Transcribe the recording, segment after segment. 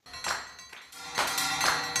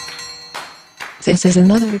This is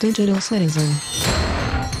another digital citizen.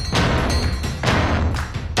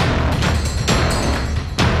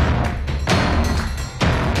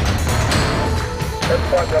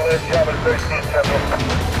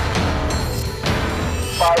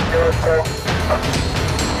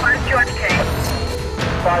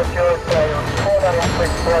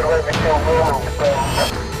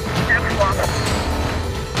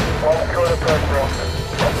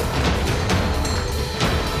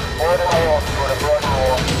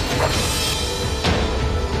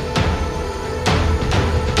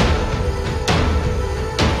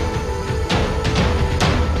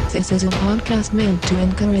 This is a podcast meant to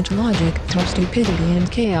encourage logic through stupidity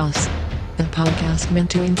and chaos. A podcast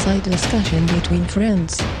meant to incite discussion between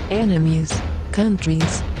friends, enemies,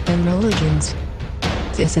 countries, and religions.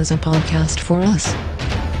 This is a podcast for us.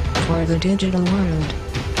 For the digital world.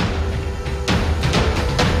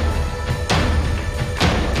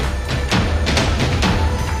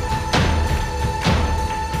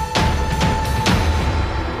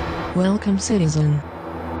 Welcome, citizen.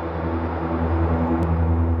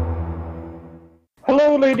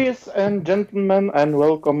 Hello, ladies and gentlemen, and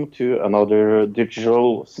welcome to another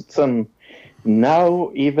Digital Citizen.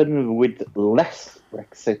 Now, even with less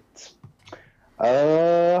Brexit.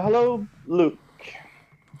 Hello, Luke.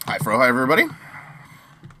 Hi, Fro. Hi, everybody.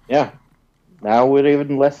 Yeah, now with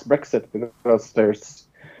even less Brexit because there's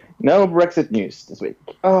no Brexit news this week.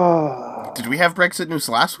 Did we have Brexit news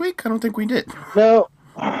last week? I don't think we did.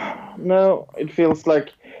 No, it feels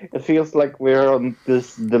like we're on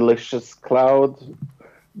this delicious cloud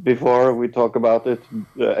before we talk about it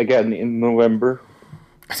again in November.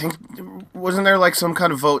 I think, wasn't there like some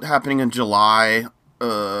kind of vote happening in July,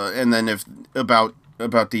 and then about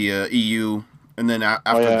the EU, and then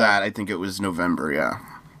after that, I think it was November. Yeah.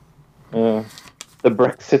 The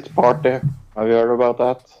Brexit Party. Have you heard about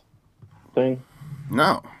that thing?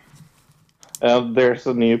 No. There's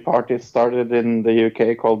a new party started in the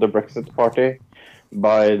UK called the Brexit Party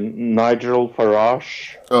by Nigel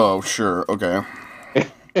Farage. Oh, sure. Okay.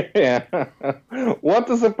 Yeah. What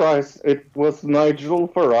a surprise. It was Nigel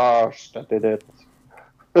Farage that did it.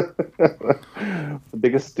 The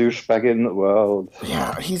biggest douchebag in the world.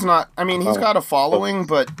 Yeah, he's not. I mean, he's got a following,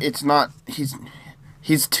 but it's not. He's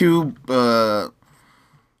too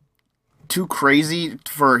crazy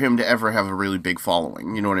for him to ever have a really big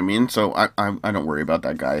following. You know what I mean? So I don't worry about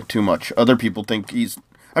that guy too much. Other people think he's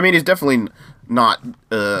definitely not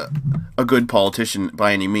a good politician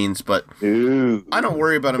by any means, but Ooh. I don't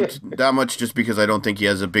worry about him that much just because I don't think he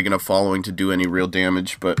has a big enough following to do any real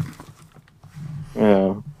damage. But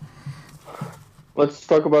yeah. Let's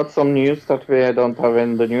talk about some news that we don't have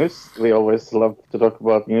in the news. We always love to talk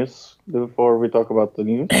about news before we talk about the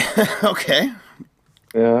news. Okay.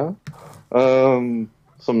 Yeah.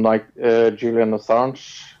 Some like Julian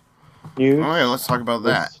Assange news. Oh yeah, let's talk about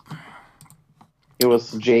that. He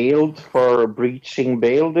was jailed for breaching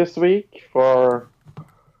bail this week for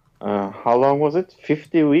how long was it?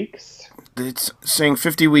 50 weeks? It's saying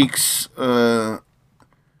 50 weeks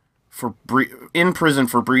in prison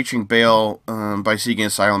for breaching bail by seeking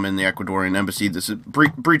asylum in the Ecuadorian embassy. This is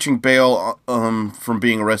breaching bail from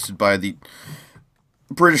being arrested by the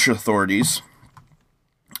British authorities.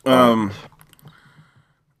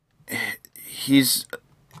 He's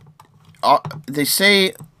they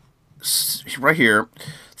say right here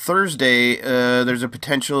Thursday there's a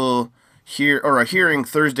potential a hearing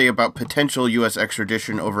Thursday about potential U.S.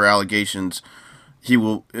 extradition over allegations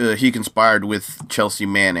he conspired with Chelsea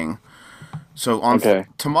Manning. So on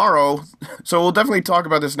tomorrow, so we'll definitely talk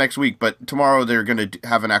about this next week, but tomorrow they're going to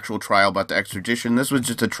have an actual trial about the extradition. This was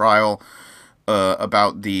just a trial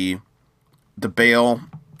about the bail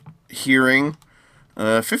hearing.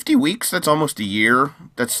 50 weeks, that's almost a year.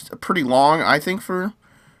 That's pretty long, I think, for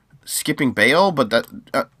skipping bail, but that,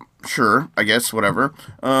 sure, I guess, whatever.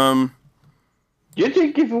 Do you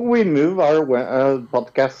think if we move our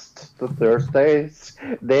podcast to Thursdays,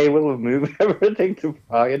 they will move everything to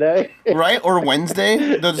Friday? Right? Or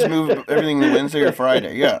Wednesday? They'll just move everything to Wednesday or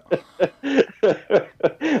Friday, yeah.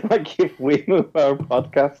 Like if we move our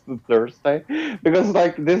podcast to Thursday? Because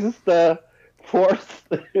like this is the fourth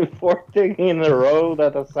thing in a row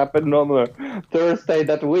that has happened on a Thursday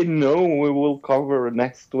that we know we will cover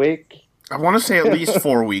next week. I want to say at least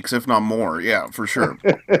 4 weeks, if not more. Yeah, for sure.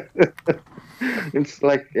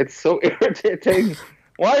 It's so irritating.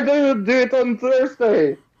 Why do you do it on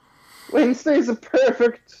Thursday? Wednesday is a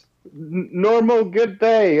perfect, normal, good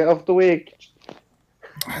day of the week.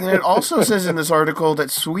 And it also says in this article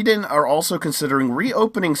that Sweden are also considering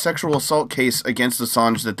reopening sexual assault case against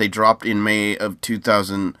Assange that they dropped in May of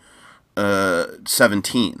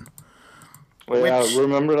 2017. Yeah, Which,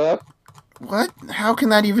 remember that? what? How can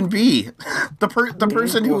that even be? The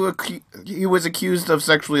person who he was accused of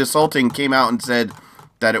sexually assaulting came out and said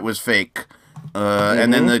that it was fake.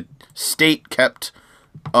 And then the state kept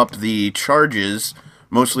up the charges,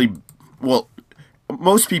 mostly, well,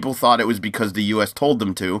 most people thought it was because the U.S. told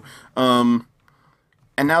them to. And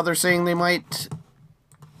now they're saying they might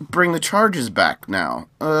bring the charges back now.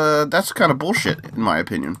 That's kind of bullshit, in my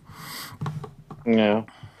opinion. Yeah.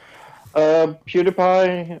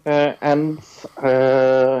 PewDiePie ends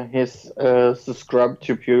his subscribe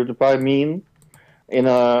to PewDiePie meme in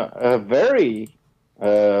a very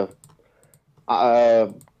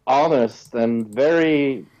honest and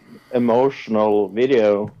very emotional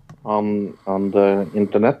video on the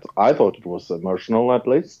internet. I thought it was emotional, at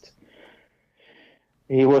least.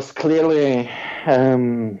 He was clearly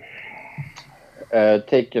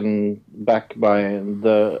taken back by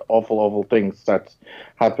the awful things that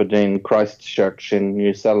happened in Christchurch in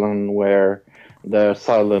New Zealand, where the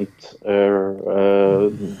silent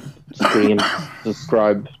screams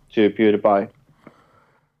subscribe to PewDiePie.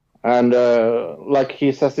 And like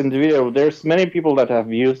he says in the video, there's many people that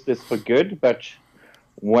have used this for good, but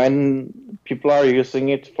when people are using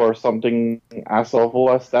it for something as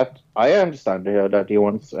awful as that, I understand that he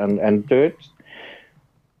wants an end to it.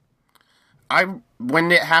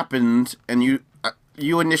 When it happened, and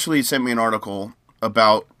you initially sent me an article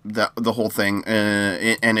about the whole thing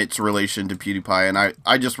and its relation to PewDiePie, and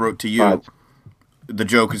I just wrote to you, right. The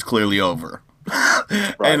joke is clearly over.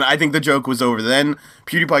 Right. And I think the joke was over then.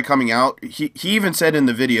 PewDiePie coming out, he even said in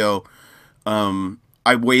the video,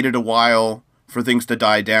 I waited a while for things to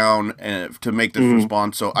die down and to make this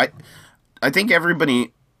response. So I think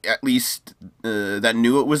everybody, at least that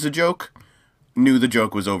knew it was a joke, knew the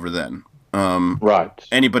joke was over then. Right.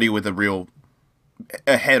 Anybody with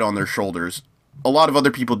a head on their shoulders. A lot of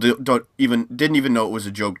other people didn't even know it was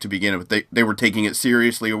a joke to begin with. They were taking it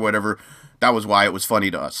seriously or whatever. That was why it was funny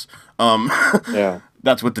to us. Yeah.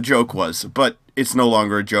 That's what the joke was. But it's no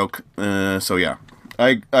longer a joke. So yeah,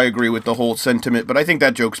 I agree with the whole sentiment. But I think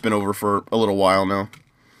that joke's been over for a little while now.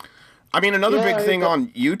 I mean, another big thing on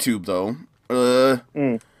YouTube though.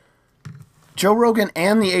 Joe Rogan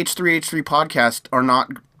and the H3H3 podcast are not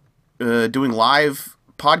doing live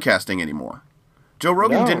podcasting anymore. Joe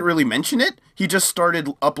Rogan didn't really mention it. He just started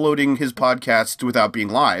uploading his podcasts without being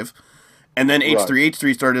live. And then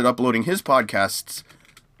H3H3 started uploading his podcasts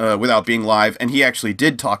without being live. And he actually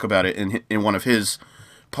did talk about it in one of his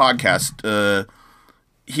podcasts.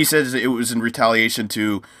 He says it was in retaliation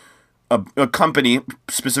to a company,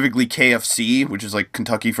 specifically KFC, which is like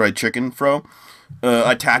Kentucky Fried Chicken,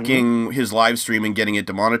 attacking his live stream and getting it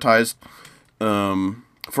demonetized for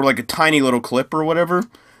like a tiny little clip or whatever.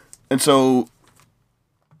 And so,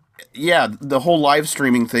 yeah, the whole live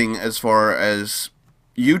streaming thing as far as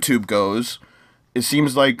YouTube goes, it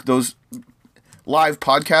seems like those live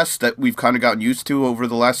podcasts that we've kind of gotten used to over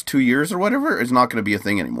the last 2 years or whatever is not going to be a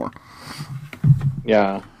thing anymore.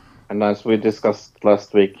 Yeah, and as we discussed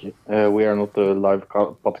last week, we are not a live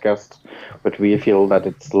podcast, but we feel that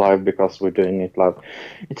it's live because we're doing it live.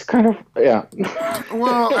 It's kind of, yeah.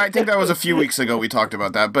 Well, I think that was a few weeks ago we talked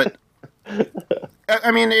about that, but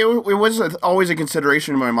I mean, it was always a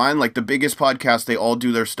consideration in my mind. Like the biggest podcasts, they all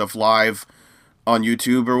do their stuff live on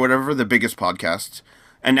YouTube or whatever, the biggest podcasts.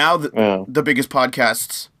 And now the biggest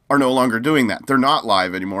podcasts are no longer doing that. They're not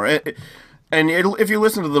live anymore. If you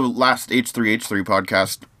listen to the last H3H3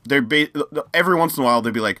 podcast, every once in a while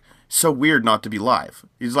they'd be like, so weird not to be live.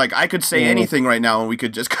 He's like, I could say anything right now and we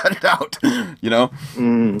could just cut it out, you know?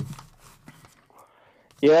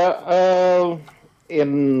 Yeah,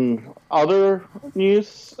 in other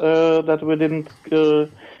news that we didn't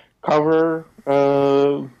cover,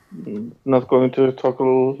 not going to talk a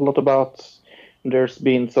lot about. There's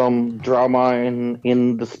been some drama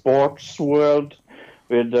in the sports world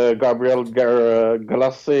with Gabriel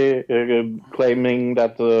Galassi claiming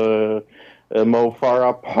that Mo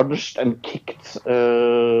Farah punched and kicked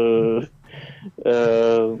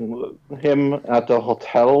him at a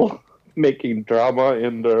hotel, making drama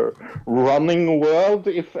in the running world,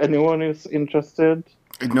 if anyone is interested.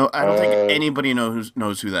 No, I don't think anybody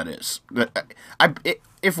knows who that is.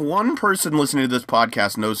 If one person listening to this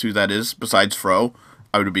podcast knows who that is, besides Fro,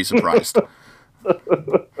 I would be surprised.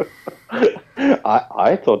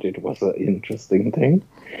 I thought it was an interesting thing.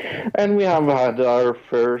 And we have had our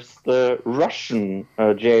first Russian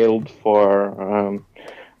jailed for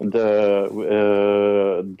the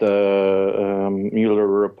Mueller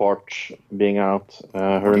report being out.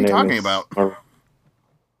 Her what are you name talking is, about?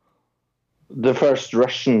 The first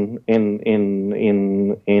Russian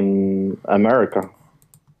in America.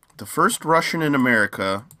 The first Russian in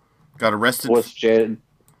America got arrested. Was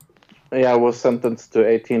sentenced to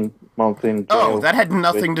 18 months in jail. Oh, that had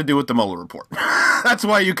nothing to do with the Mueller report. That's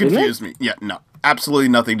why you confused me. Yeah, no. Absolutely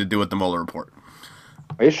nothing to do with the Mueller report.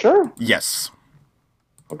 Are you sure? Yes.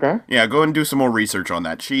 Okay. Yeah, go and do some more research on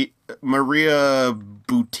that. Maria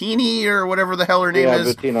Butina, or whatever the hell her name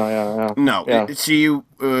is. Butina, yeah. No, Yeah.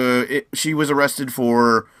 she was arrested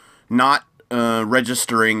for not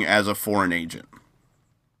registering as a foreign agent.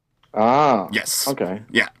 Ah. Yes. Okay.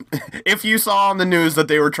 Yeah. If you saw on the news that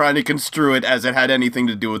they were trying to construe it as it had anything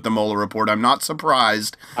to do with the Mueller report, I'm not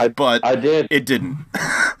surprised. But I did. It didn't.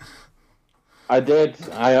 I did.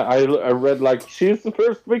 I read like she's the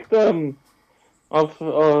first victim of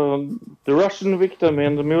the Russian victim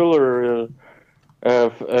in the Mueller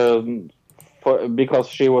because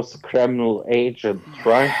she was a criminal agent,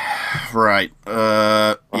 right? Right.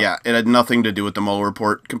 Yeah, it had nothing to do with the Mueller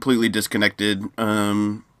report. Completely disconnected.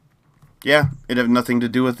 Yeah, it had nothing to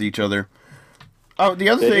do with each other. Oh, the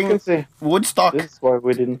other thing, Woodstock. This is why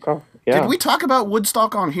we didn't come. Yeah. Did we talk about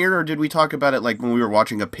Woodstock on here, or did we talk about it like when we were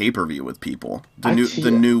watching a pay-per-view with people?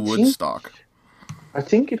 The new Woodstock. I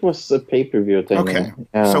think it was a pay-per-view thing. Okay,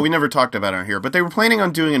 so we never talked about it on here, but they were planning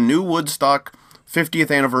on doing a new Woodstock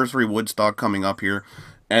 50th anniversary Woodstock coming up here,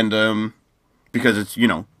 and because it's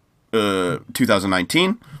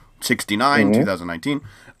 2019, 69, 2019.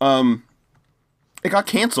 It got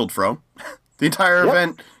canceled, Fro. The entire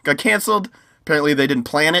event got canceled. Apparently, they didn't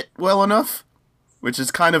plan it well enough, which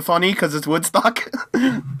is kind of funny because it's Woodstock.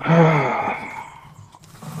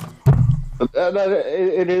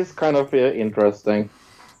 It is kind of interesting.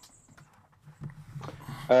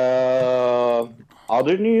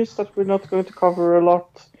 Other news that we're not going to cover a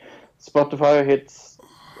lot. Spotify hits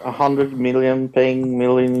 100 million paying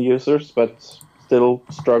million users, but still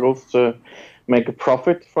struggles to make a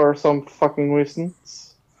profit for some fucking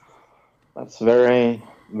reasons. That's very,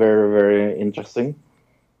 very, very interesting.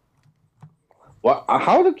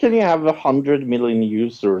 How can you have 100 million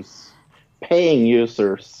users, paying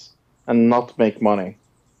users, and not make money?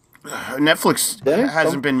 Netflix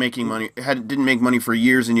hasn't been making money. Didn't make money for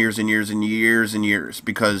years and years and years and years and years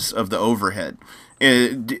because of the overhead.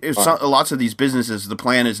 Lots of these businesses, the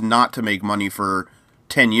plan is not to make money for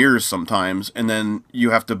 10 years sometimes, and then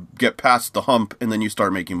you have to get past the hump, and then you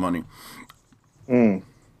start making money.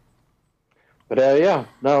 But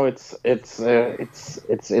it's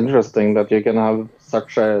interesting that you can have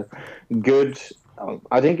such a good.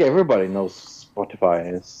 I think everybody knows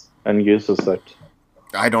Spotify is and uses it.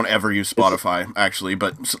 I don't ever use Spotify actually,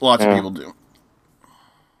 but lots of people do.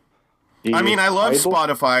 I mean, I love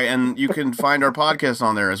Spotify, and you can find our podcast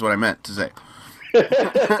on there. Is what I meant to say.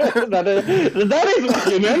 that is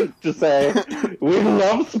what you meant to say. We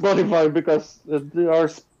love Spotify because our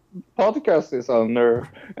podcast is on there,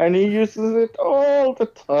 and he uses it all the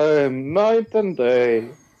time, night and day.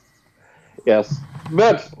 Yes,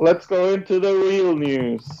 but let's go into the real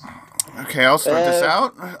news. Okay, I'll start this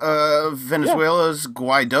out. Venezuela's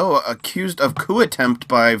Guaido accused of coup attempt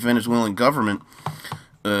by Venezuelan government.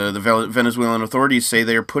 The Venezuelan authorities say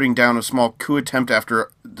they are putting down a small coup attempt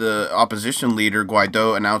after the opposition leader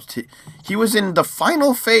Guaido announced he was in the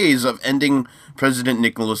final phase of ending President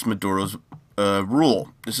Nicolas Maduro's rule.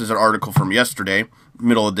 This is an article from yesterday,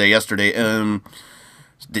 middle of the day yesterday.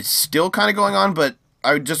 It's still kind of going on, but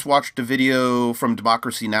I just watched a video from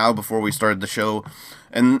Democracy Now! Before we started the show,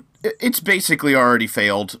 and it's basically already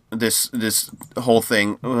failed, this whole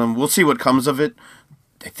thing. We'll see what comes of it.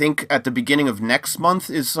 I think at the beginning of next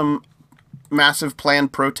month is some massive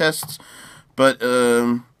planned protests, but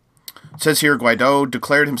it says here Guaido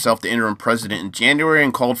declared himself the interim president in January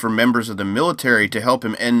and called for members of the military to help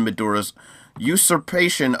him end Maduro's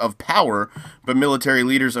usurpation of power, but military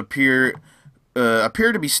leaders appear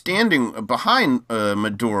to be standing behind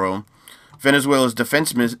Maduro. Venezuela's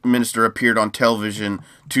defense minister appeared on television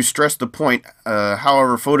to stress the point.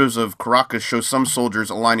 However, photos of Caracas show some soldiers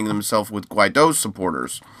aligning themselves with Guaido's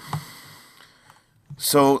supporters.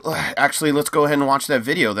 So, actually, let's go ahead and watch that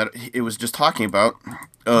video that it was just talking about.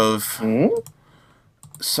 It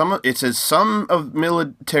says some of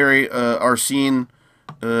military are seen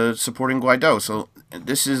supporting Guaido. So,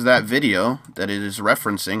 this is that video that it is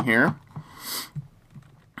referencing here.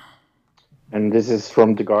 And this is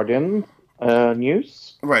from The Guardian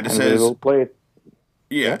news. Right, it and says... we will play it.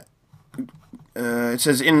 Yeah. It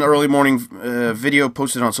says, in the early morning video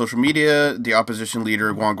posted on social media, the opposition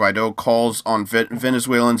leader, Juan Guaido, calls on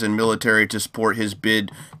Venezuelans and military to support his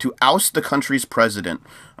bid to oust the country's president.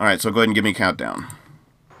 All right, so go ahead and give me a countdown.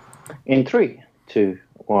 In 3, 2,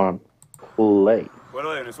 1, play.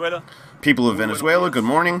 People of Venezuela, good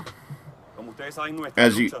morning.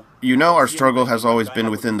 As you know, our struggle has always been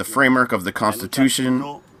within the framework of the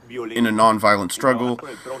Constitution, in a non-violent struggle,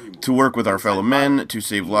 to work with our fellow men, to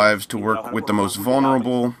save lives, to work with the most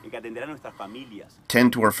vulnerable,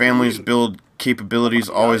 tend to our families, build capabilities,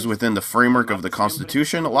 always within the framework of the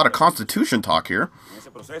Constitution. A lot of Constitution talk here.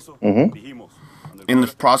 In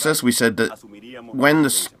the process, we said that when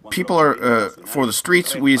the people are for the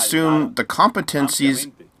streets, we assume the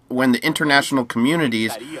competencies. When the international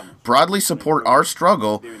communities broadly support our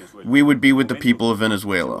struggle, we would be with the people of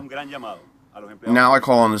Venezuela. Now I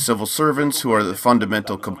call on the civil servants, who are the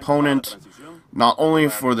fundamental component, not only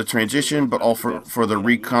for the transition, but also for the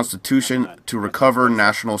reconstitution, to recover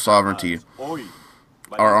national sovereignty.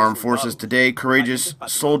 Our armed forces today, courageous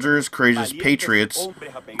soldiers, courageous patriots,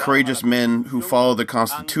 courageous men who follow the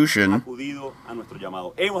Constitution,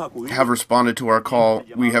 have responded to our call.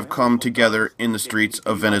 We have come together in the streets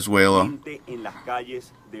of Venezuela.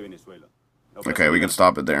 Okay, we can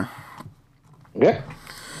stop it there. Yeah.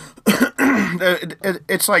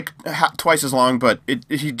 It's like twice as long, but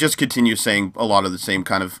he just continues saying a lot of the same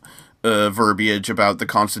kind of verbiage about the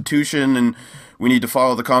Constitution, and we need to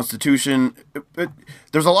follow the Constitution.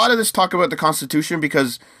 There's a lot of this talk about the Constitution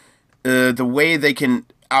because the way they can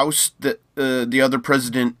oust the other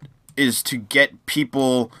president is to get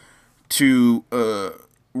people to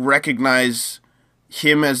recognize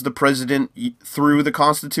him as the president through the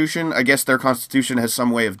Constitution. I guess their Constitution has some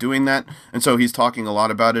way of doing that, and so he's talking a lot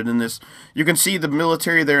about it in this. You can see the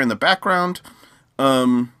military there in the background.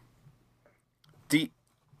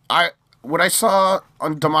 What I saw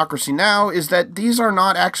on Democracy Now! Is that these are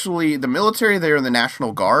not actually the military. They are the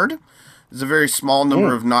National Guard. There's a very small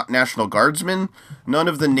number of not National Guardsmen. None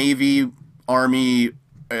of the Navy, Army,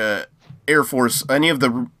 Air Force, any of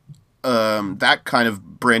the that kind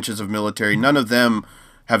of branches of military, none of them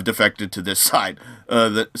have defected to this side.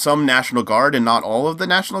 Some National Guard, and not all of the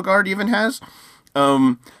National Guard even has.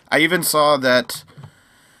 I even saw that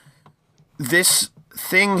this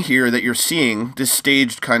thing here that you're seeing, this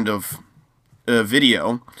staged kind of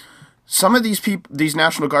video, some of these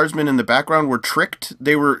National Guardsmen in the background were tricked.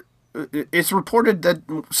 It's reported that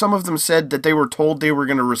some of them said that they were told they were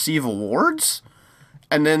going to receive awards,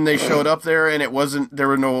 and then they showed up there and it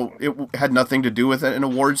had nothing to do with an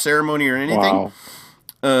award ceremony or anything.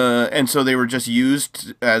 Wow. And so they were just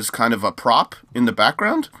used as kind of a prop in the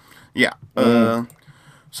background. Yeah.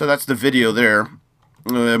 So that's the video there.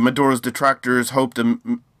 Maduro's detractors hope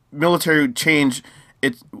the military change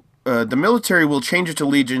the military will change its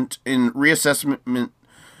allegiance in reassessment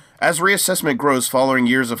as reassessment grows following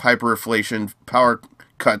years of hyperinflation, power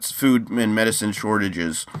cuts, food and medicine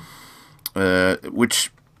shortages,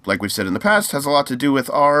 which, like we've said in the past, has a lot to do with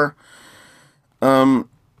our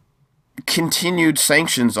continued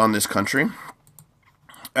sanctions on this country.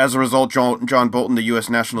 As a result, John Bolton, the U.S.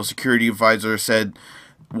 National Security Advisor, said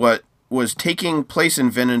what was taking place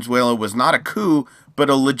in Venezuela was not a coup, but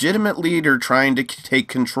a legitimate leader trying to take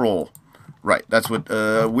control. Right, that's what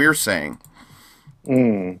we're saying.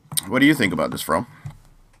 What do you think about this, Fro?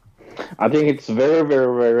 I think it's very,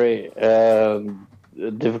 very, very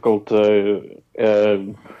difficult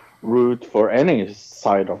route for any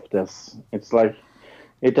side of this. It's like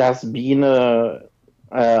it has been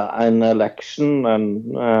an election,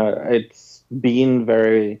 and it's been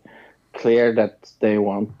very clear that they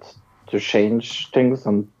want to change things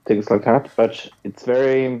and things like that. But it's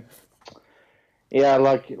very,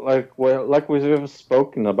 like we've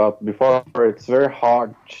spoken about before. It's very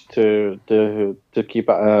hard to keep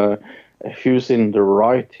who's in the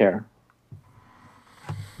right here.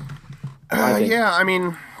 I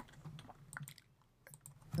mean,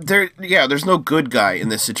 there's no good guy in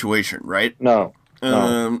this situation, right? No.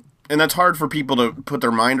 And that's hard for people to put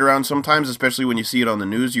their mind around sometimes, especially when you see it on the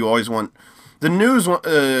news. You always want the news,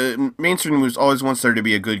 mainstream news always wants there to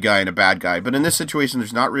be a good guy and a bad guy, but in this situation,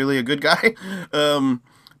 there's not really a good guy.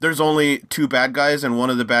 There's only two bad guys, and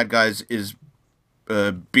one of the bad guys is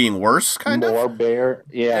being worse, kind of. More bad,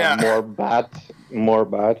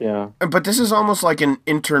 yeah. But this is almost like an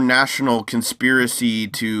international conspiracy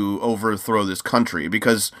to overthrow this country,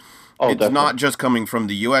 because it's definitely not just coming from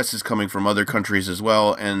the U.S., it's coming from other countries as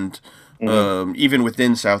well, and even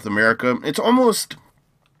within South America. It's almost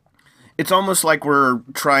like we're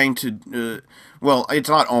trying to, it's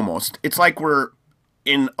not almost. It's like we're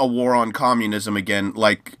in a war on communism again,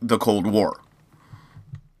 like the Cold War.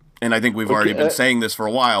 And I think we've already been saying this for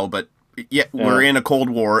a while, but we're in a Cold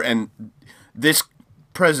War, and this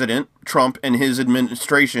president, Trump, and his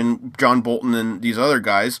administration, John Bolton and these other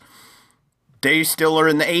guys, they still are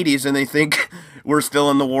in the 80s, and they think we're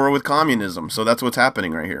still in the war with communism. So that's what's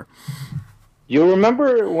happening right here. You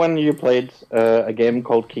remember when you played a game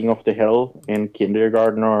called King of the Hill in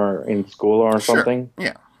kindergarten or in school or Sure. something?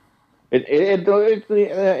 Yeah.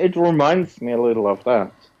 It reminds me a little of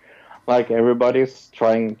that. Like everybody's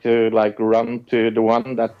trying to like run to the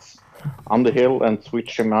one that's on the hill and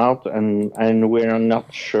switch him out, and we're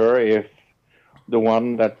not sure if the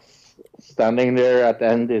one that's standing there at the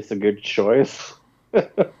end is a good choice.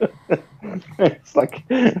 It's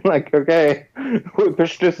like okay, we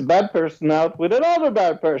push this bad person out with another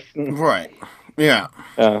bad person. Right. Yeah.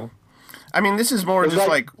 Uh, I mean, this is more It's just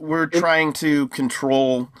like- like we're trying to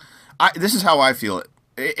control. This is how I feel it.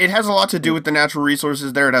 It has a lot to do with the natural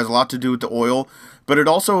resources there. It has a lot to do with the oil, but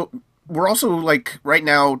we're also like right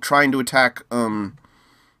now trying to attack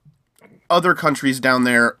other countries down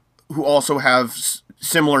there who also have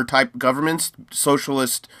similar type governments,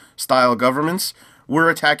 socialist style governments. We're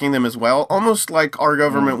attacking them as well, almost like our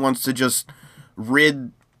government wants to just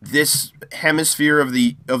rid this hemisphere of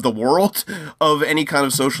the world of any kind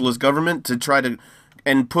of socialist government to try to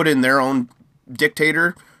and put in their own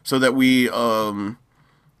dictator so that we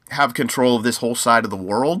have control of this whole side of the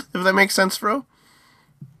world, if that makes sense, bro.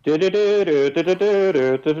 Is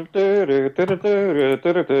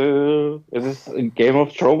this a Game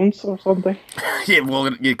of Thrones or something? Yeah, well,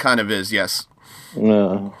 it kind of is, yes.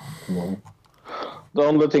 No. The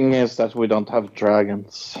only thing is that we don't have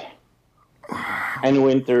dragons. And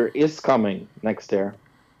winter is coming next year.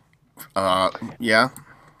 Yeah.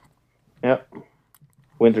 Yep.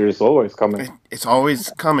 Winter is always coming. It's always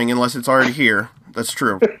coming unless it's already here. That's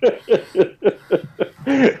true.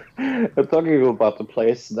 Talking about the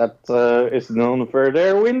place that is known for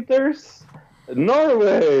their winters,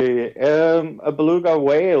 Norway. A beluga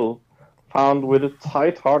whale found with a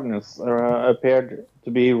tight harness appeared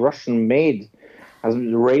to be Russian-made has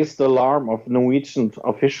raised the alarm of Norwegian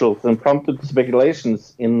officials and prompted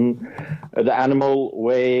speculations in the animal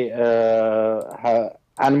may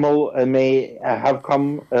have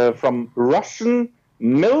come from Russian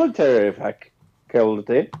military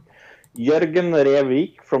faculty. Jørgen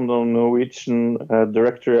Revik from the Norwegian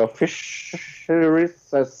Directorate of Fisheries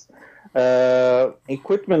says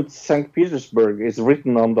equipment St. Petersburg is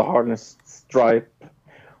written on the harness stripe,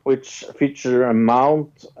 which feature a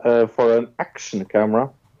mount for an action camera.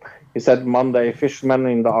 He said Monday fishermen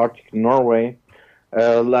in the Arctic Norway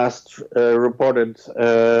last reported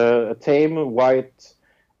a tame white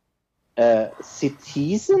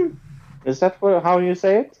citizen. Is that how you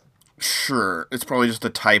say it? Sure, it's probably just the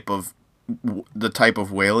type of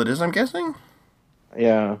whale it is, I'm guessing.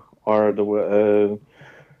 Yeah, or the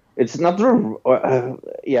it's not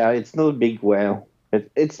it's not a big whale.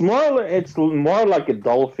 It's more like a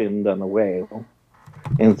dolphin than a whale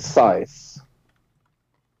in size.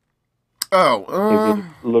 Oh, If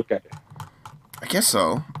you look at it. I guess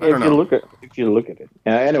so. I don't know. If you look at it.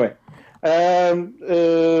 Anyway,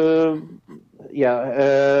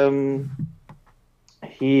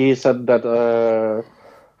 he said that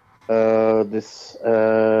this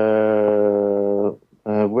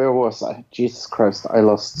where was I? Jesus Christ, I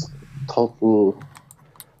lost total.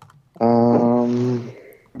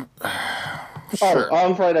 Sure.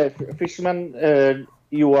 On Friday, fisherman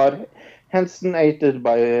Joar Hansen, aided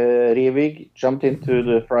by Rivig, jumped into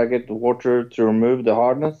the frigate water to remove the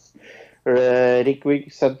harness.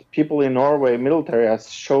 Rikvig said people in Norway military has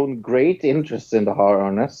shown great interest in the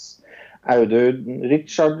harness. Audun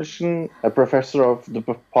Richardson, a professor of the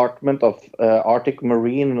Department of Arctic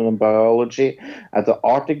Marine Biology at the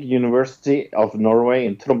Arctic University of Norway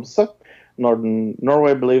in Tromsø, Northern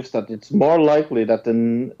Norway, believes that it's more likely that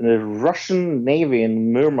the Russian Navy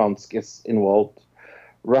in Murmansk is involved.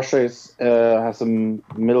 Russia has a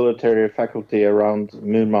military faculty around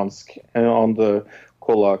Murmansk on the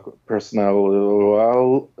Kola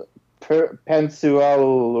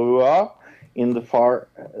Peninsula in the far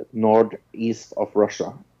northeast of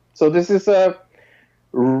Russia. So this is a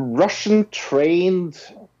Russian-trained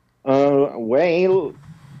whale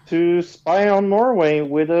to spy on Norway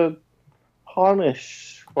with a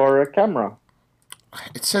harness for a camera.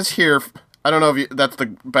 It says here, I don't know if that's the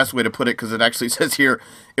best way to put it, because it actually says here,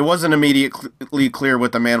 it wasn't immediately clear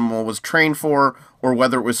what the animal was trained for, or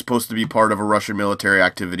whether it was supposed to be part of a Russian military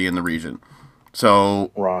activity in the region.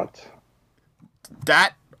 So, Right.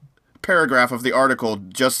 that paragraph of the article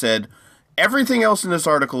just said, everything else in this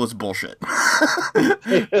article is bullshit.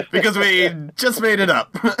 Because we just made it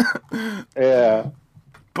up. Yeah.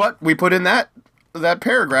 But we put in that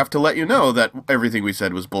paragraph to let you know that everything we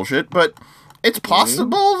said was bullshit. But it's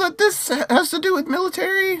possible that this has to do with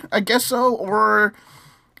military. I guess so. Or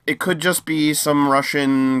it could just be some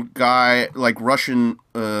Russian guy, like Russian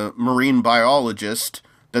marine biologist,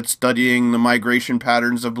 that's studying the migration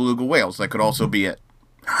patterns of beluga whales. That could also be it,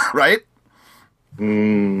 right?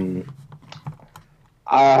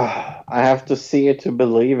 I have to see it to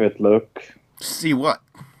believe it. Look. See what?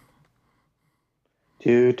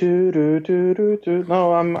 No,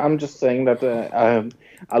 I'm just saying that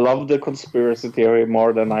I love the conspiracy theory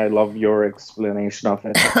more than I love your explanation of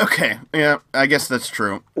it. Okay, yeah, I guess that's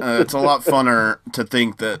true. It's a lot funner to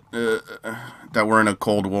think that that we're in a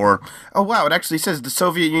Cold War. Oh wow, it actually says the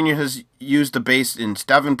Soviet Union has used a base in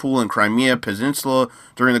Stavropol and Crimea Peninsula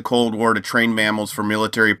during the Cold War to train mammals for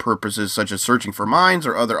military purposes such as searching for mines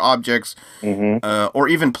or other objects, or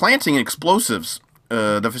even planting explosives.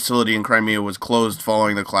 The facility in Crimea was closed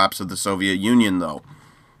following the collapse of the Soviet Union, though.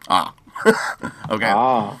 Okay.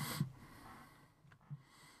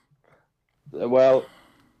 Well,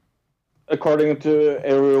 according to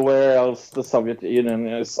everywhere else, the Soviet Union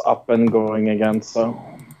is up and going again, so...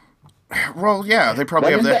 Well, yeah, they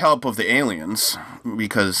probably have the help of the aliens,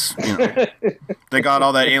 because, they got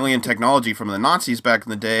all that alien technology from the Nazis back in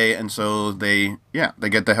the day, and so they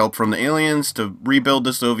get the help from the aliens to rebuild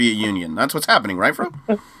the Soviet Union. That's what's happening, right, Fro?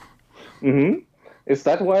 Is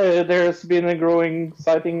that why there's been a growing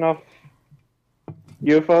sighting of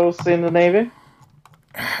UFOs in the Navy?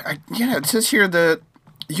 Yeah, it says here the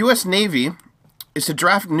U.S. Navy is to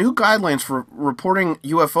draft new guidelines for reporting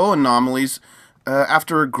UFO anomalies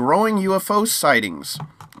after growing UFO sightings.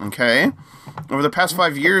 Okay? Over the past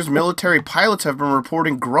 5 years, military pilots have been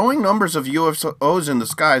reporting growing numbers of UFOs in the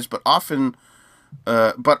skies, but often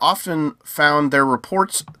found their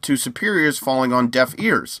reports to superiors falling on deaf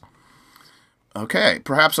ears. Okay,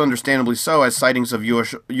 perhaps understandably so, as sightings of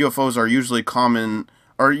UFOs are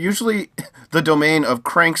usually the domain of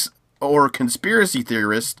cranks or conspiracy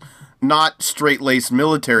theorists, not straight-laced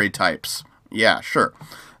military types. Yeah, sure.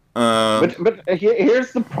 But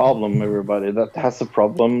here's the problem, everybody that has a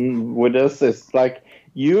problem with this. It's like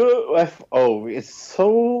UFO is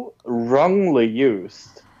so wrongly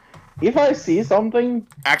used. If I see something...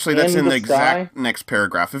 Actually, that's in the exact next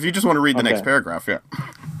paragraph. If you just want to read the next paragraph, yeah.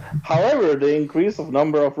 However, the increase of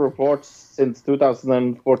number of reports since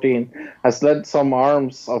 2014 has led some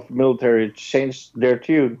arms of military to change their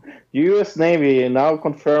tune. The U.S. Navy now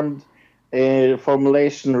confirmed a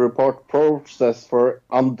formulation report process for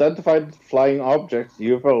unidentified flying objects,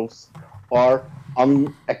 UFOs, or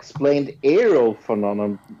unexplained aerial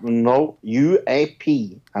phenomena,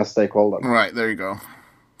 UAP, as they call them. Right, there you go.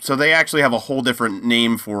 So they actually have a whole different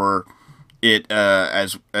name for it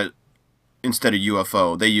as instead of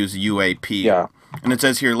UFO. They use UAP. Yeah. And it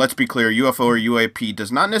says here, let's be clear, UFO or UAP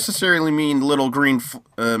does not necessarily mean little green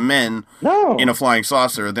men in a flying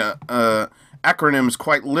saucer. The acronyms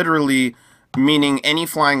quite literally meaning any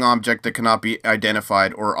flying object that cannot be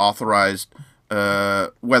identified or authorized,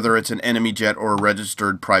 whether it's an enemy jet or a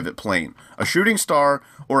registered private plane, a shooting star,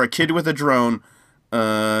 or a kid with a drone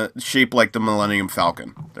shaped like the Millennium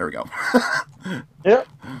Falcon. There we go. Yeah.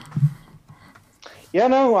 Yeah,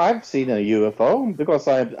 no, I've seen a UFO because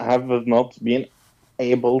I have not been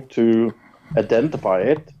able to identify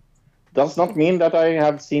it. Does not mean that I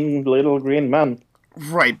have seen little green men.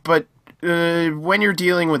 Right, but when you're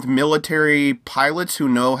dealing with military pilots who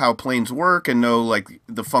know how planes work and know like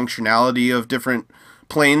the functionality of different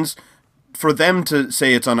planes, for them to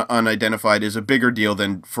say it's unidentified is a bigger deal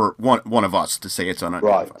than for one of us to say it's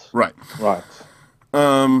unidentified. Right.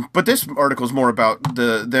 But this article is more about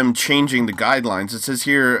them changing the guidelines. It says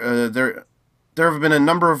here there have been a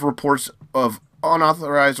number of reports of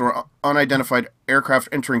unauthorized or unidentified aircraft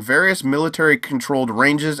entering various military-controlled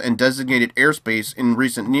ranges and designated airspace in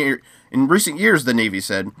recent years, the Navy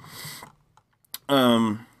said.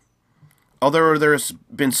 Although there's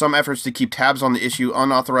been some efforts to keep tabs on the issue,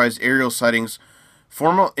 unauthorized aerial sightings,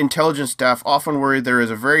 formal intelligence staff often worry there is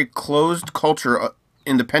a very closed culture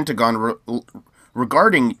in the Pentagon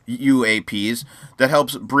regarding UAPs that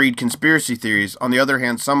helps breed conspiracy theories. On the other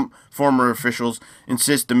hand, some former officials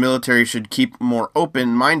insist the military should keep more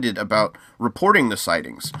open-minded about reporting the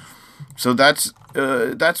sightings. So that's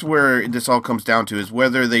where this all comes down to, is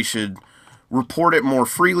whether they should report it more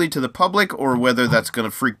freely to the public or whether that's going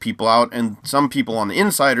to freak people out. And some people on the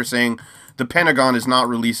inside are saying the Pentagon is not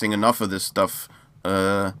releasing enough of this stuff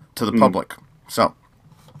to the public. So.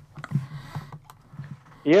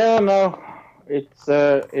 Yeah, no. It's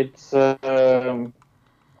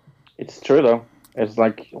true though. It's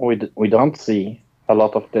like we don't see a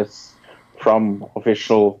lot of this from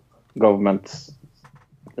official governments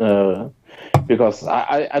because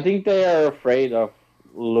I think they are afraid of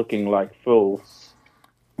looking like fools.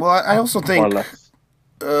 Well, I also think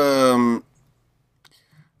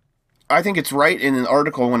I think it's right in an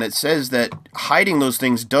article when it says that hiding those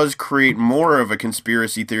things does create more of a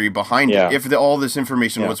conspiracy theory behind Yeah. it. If all this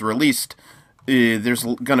information Yeah. was released, there's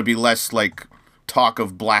going to be less like talk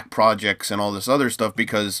of black projects and all this other stuff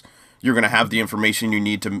because you're going to have the information you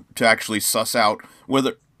need to actually suss out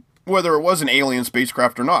whether it was an alien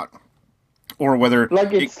spacecraft or not, or whether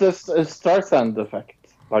Like it's just a Streisand effect,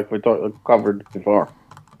 like we covered before.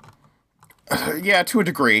 yeah, to a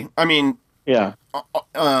degree. I mean, Yeah.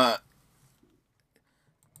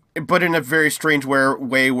 but in a very strange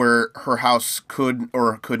way where her house could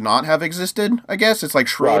or could not have existed, I guess. It's like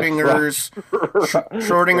Schrodinger's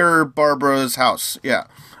Schrodinger Barbara's house. Yeah.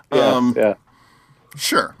 Yeah.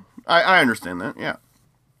 Sure. I understand that, yeah.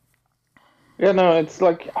 Yeah, no, it's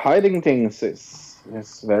like hiding things is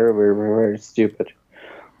very, very, very stupid.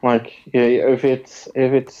 Like, yeah, if it's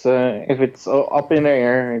up in the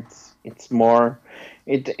air, it's more.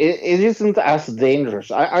 It isn't as dangerous.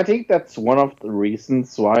 I think that's one of the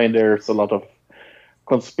reasons why there's a lot of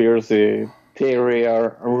conspiracy theory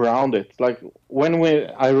around it. Like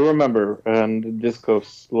I remember, and this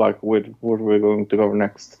goes like with what we're going to cover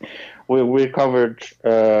next. We covered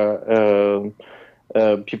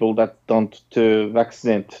people that don't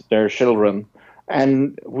vaccinate their children,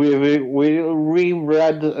 and we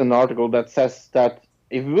reread an article that says that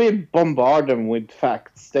if we bombard them with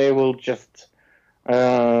facts, they will just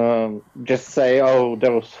say, "Oh,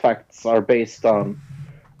 those facts are based on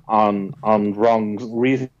wrong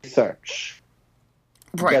research."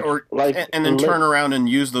 Right, or like, and then turn around and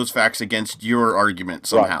use those facts against your argument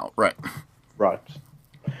somehow. Right.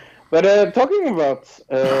 But talking about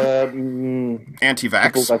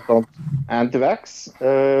anti-vax, people that don't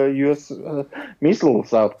anti-vax, U.S.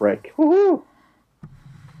 Measles outbreak. Woohoo!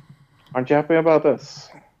 Aren't you happy about this?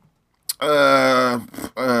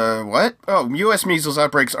 What? Oh, U.S. measles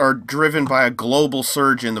outbreaks are driven by a global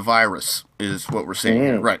surge in the virus, is what we're saying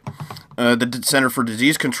here. Right. The Center for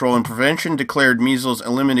Disease Control and Prevention declared measles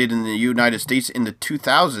eliminated in the United States in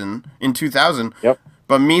 2000. Yep.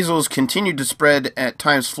 But measles continued to spread, at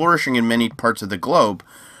times flourishing in many parts of the globe.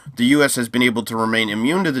 The U.S. has been able to remain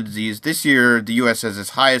immune to the disease. This year, the U.S. has its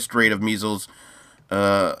highest rate of measles,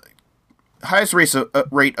 rate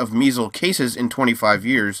of measles cases in 25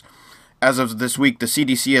 years. As of this week, the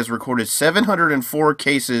CDC has recorded 704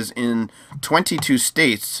 cases in 22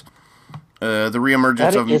 states. The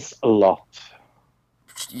reemergence that is a lot.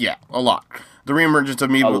 Yeah, a lot. The reemergence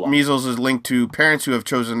of measles is linked to parents who have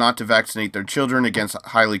chosen not to vaccinate their children against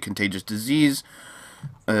highly contagious disease.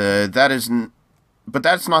 But that's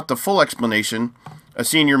not the full explanation. A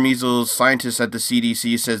senior measles scientist at the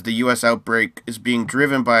CDC says the U.S. outbreak is being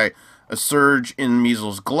driven by a surge in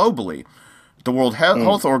measles globally. The World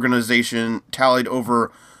Health Organization tallied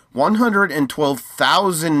over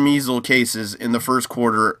 112,000 measles cases in the first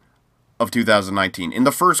quarter of 2019. In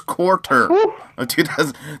the first quarter of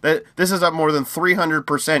 2000, this is up more than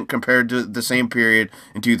 300% compared to the same period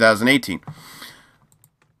in 2018.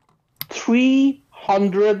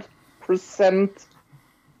 300%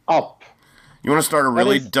 up. You want to start a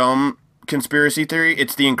really dumb conspiracy theory?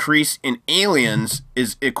 It's the increase in aliens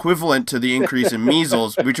is equivalent to the increase in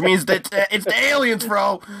measles, which means that it's the aliens,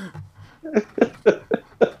 bro.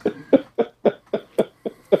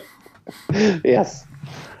 Yes.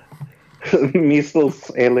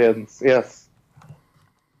 Measles aliens, yes.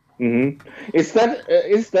 Mm-hmm. Is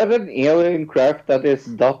that an alien craft that is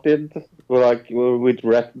dotted like with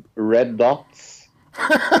red dots?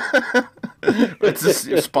 It's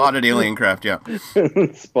a spotted alien craft, yeah.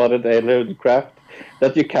 Spotted alien craft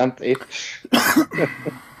that you can't itch,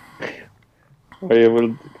 or you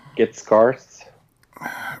will get scars.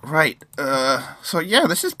 Right. So yeah,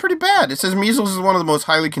 this is pretty bad. It says measles is one of the most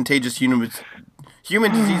highly contagious human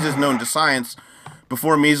diseases known to science.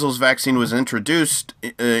 Before measles vaccine was introduced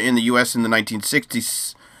in the U.S. in the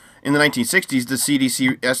 1960s, the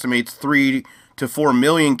CDC estimates 3 to 4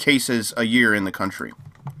 million cases a year in the country.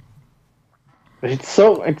 It's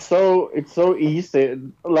so easy.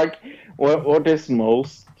 Like what is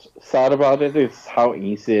most sad about it is how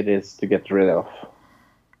easy it is to get rid of.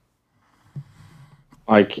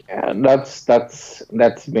 Like that's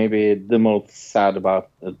maybe the most sad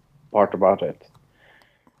part about it.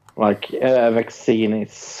 Like the vaccine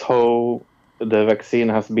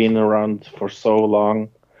has been around for so long,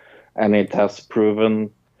 and it has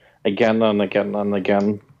proven again and again and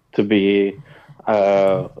again to be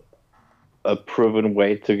a proven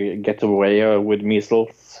way to get away with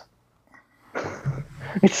measles.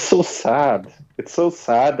 It's so sad. It's so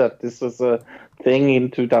sad that this was a thing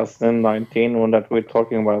in 2019 one that we're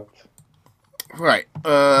talking about. Right.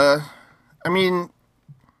 I mean,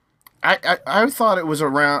 I thought it was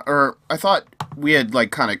around, or I thought we had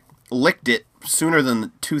like kind of licked it sooner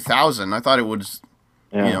than 2000. I thought it was,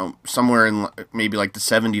 Yeah. somewhere in maybe like the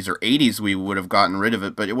 70s or 80s we would have gotten rid of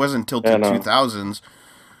it, but it wasn't until Yeah, the no. 2000s,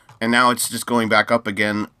 and now it's just going back up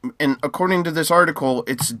again. And according to this article,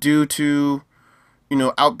 it's due to,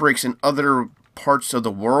 outbreaks in other parts of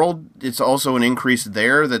the world. It's also an increase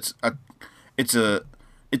there. It's a, it's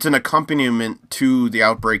an accompaniment to the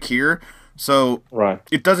outbreak here. So Right.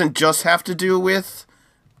 it doesn't just have to do with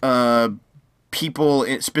people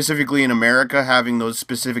specifically in America having those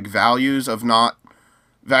specific values of not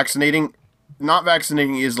vaccinating. Not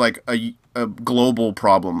vaccinating is like a global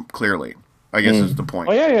problem, clearly, I guess is the point.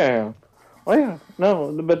 Oh yeah. Oh yeah.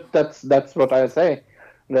 No, but that's what I say.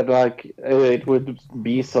 That like it would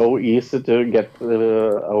be so easy to get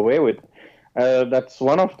away with. That's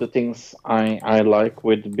one of the things I like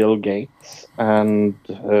with Bill Gates and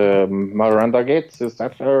Miranda Gates. Is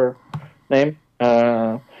that her name?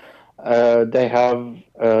 They have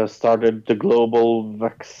started the global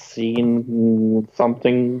vaccine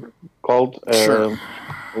something called Sure.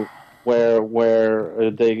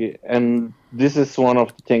 where they, and this is one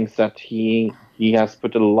of the things that he has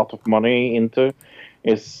put a lot of money into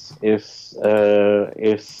is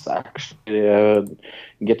actually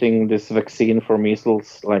getting this vaccine for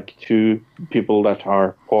measles like to people that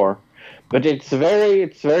are poor, but it's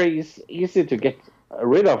very easy to get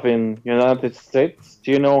rid of in United States. Do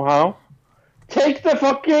you know how? Take the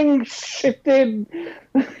fucking shitty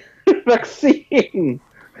vaccine.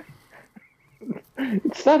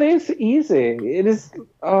 It's not easy. It is.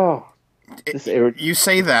 Oh, this irritating. You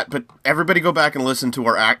say that, but everybody go back and listen to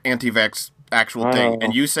our anti-vax actual I thing, know.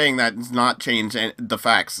 and you saying that does not change the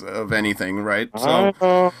facts of anything, right? I So,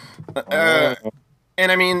 know. uh,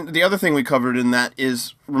 and I mean, the other thing we covered in that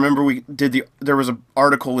is, remember there was an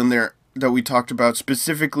article in there that we talked about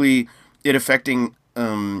specifically it affecting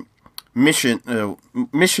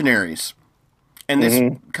missionaries. And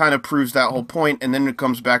this kind of proves that whole point, and then it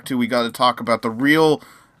comes back to we got to talk about the real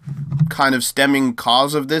kind of stemming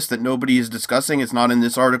cause of this that nobody is discussing. It's not in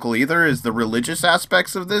this article either, is the religious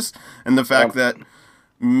aspects of this, and the fact that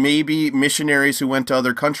maybe missionaries who went to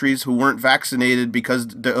other countries who weren't vaccinated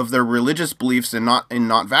because of their religious beliefs and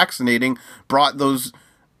not vaccinating brought those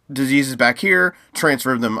diseases back here,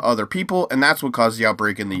 transferred them to other people, and that's what caused the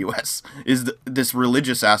outbreak in the U.S. is this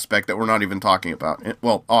religious aspect that we're not even talking about.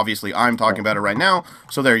 Well, obviously, I'm talking about it right now,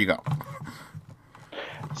 so there you go.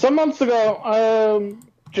 Some months ago,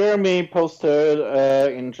 Jeremy posted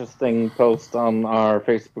an interesting post on our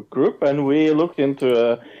Facebook group, and we looked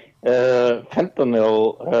into a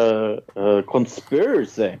fentanyl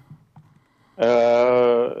conspiracy.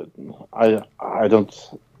 I don't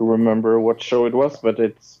remember what show it was, but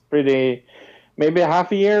it's maybe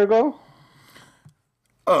half a year ago.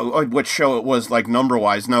 Oh, what show it was, like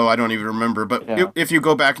number-wise? No, I don't even remember. But Yeah. if you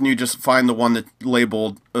go back and you just find the one that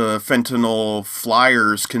labeled Fentanyl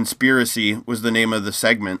Flyers Conspiracy was the name of the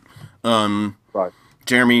segment, Right.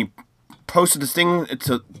 Jeremy posted this thing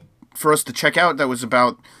for us to check out that was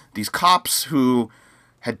about these cops who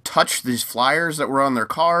had touched these flyers that were on their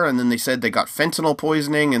car, and then they said they got fentanyl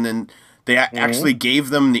poisoning, and then they actually gave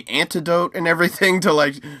them the antidote and everything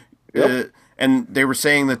to and they were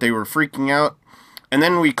saying that they were freaking out. And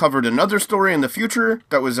then we covered another story in the future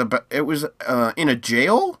that was about, it was in a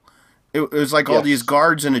jail. It was like all Yes. these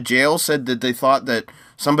guards in a jail said that they thought that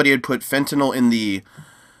somebody had put fentanyl in the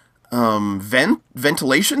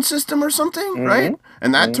ventilation system or something, right?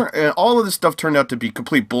 And that all of this stuff turned out to be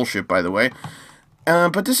complete bullshit, by the way.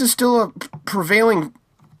 But this is still a prevailing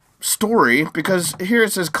story because here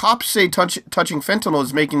it says cops say touching fentanyl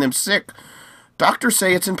is making them sick. Doctors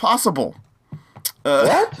say it's impossible.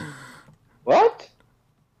 What?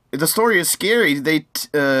 The story is scary. They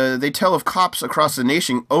tell of cops across the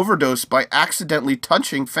nation overdose by accidentally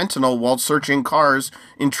touching fentanyl while searching cars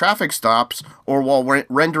in traffic stops or while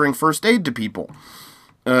rendering first aid to people.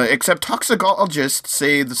 Except toxicologists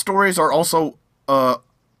say the stories are also all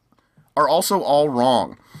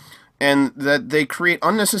wrong, and that they create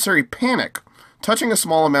unnecessary panic. Touching a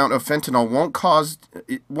small amount of fentanyl won't cause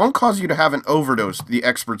you to have an overdose, the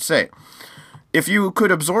experts say. If you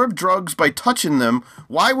could absorb drugs by touching them,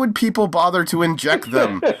 why would people bother to inject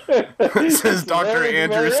them? Says Dr.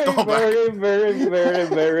 Andrew Stolbach.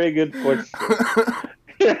 Very good question.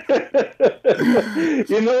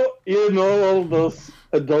 you know all those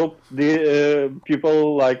adult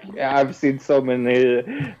people, like I've seen so many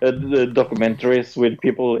documentaries with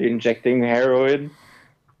people injecting heroin.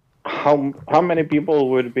 How many people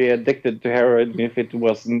would be addicted to heroin if it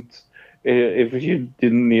wasn't if you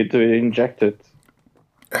didn't need to inject it?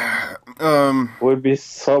 would be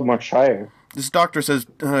so much higher. This doctor says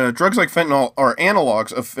drugs like fentanyl are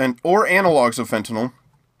analogs of fentanyl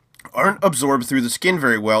aren't absorbed through the skin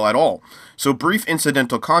very well at all. So brief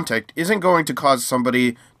incidental contact isn't going to cause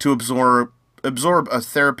somebody to absorb a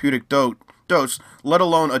therapeutic dose, let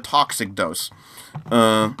alone a toxic dose.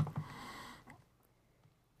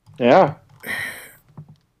 Yeah.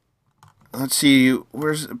 Let's see.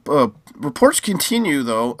 Where's reports continue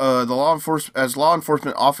though? Law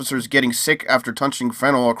enforcement officers getting sick after touching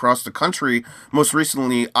fentanyl across the country. Most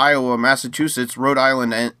recently, Iowa, Massachusetts, Rhode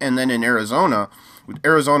Island, and then in Arizona.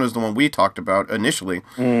 Arizona is the one we talked about initially.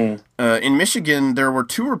 In Michigan, there were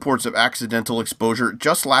 2 reports of accidental exposure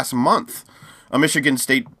just last month. A Michigan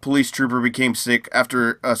State police trooper became sick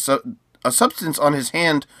after a substance on his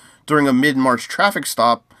hand during a mid-March traffic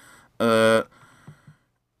stop.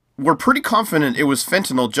 We're pretty confident it was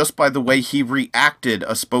fentanyl just by the way he reacted,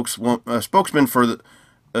 a spokesman for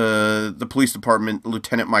the police department,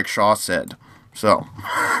 Lieutenant Mike Shaw, said. So,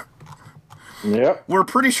 yep. We're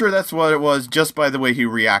pretty sure that's what it was just by the way he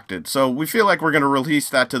reacted. So we feel like we're going to release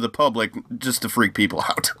that to the public just to freak people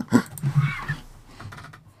out.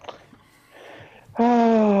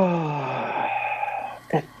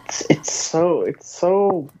 It's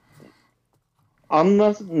so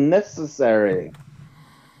unnecessary.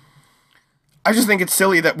 I just think it's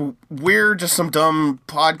silly that we're just some dumb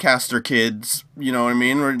podcaster kids, you know what I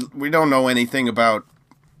mean? We don't know anything about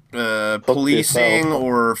policing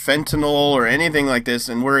or fentanyl or anything like this,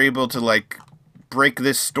 and we're able to, like, break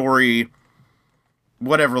this story,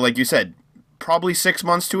 whatever, like you said, probably 6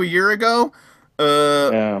 months to a year ago,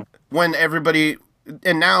 when everybody,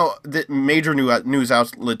 and now the major news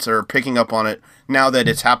outlets are picking up on it, now that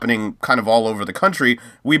it's happening kind of all over the country.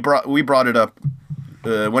 We brought it up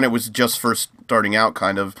when it was just first starting out,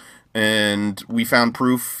 kind of, and we found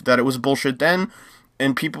proof that it was bullshit then,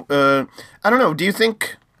 and people, I don't know, do you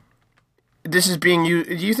think this is being used,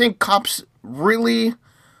 do you think cops really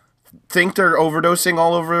think they're overdosing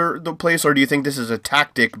all over the place, or do you think this is a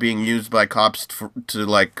tactic being used by cops to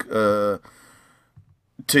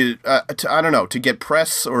I don't know, to get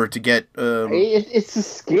press or to get... It's a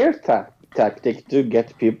scare tactic to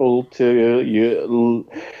get people to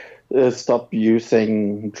stop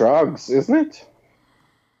using drugs, isn't it?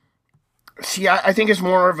 See, I think it's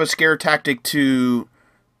more of a scare tactic to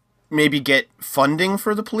maybe get funding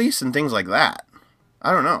for the police and things like that.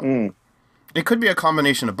 I don't know. It could be a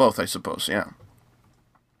combination of both, I suppose, yeah.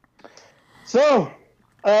 So,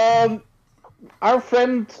 our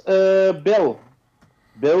friend Bill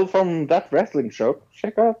from That Wrestling Show.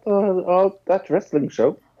 Check out That Wrestling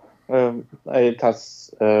Show. It has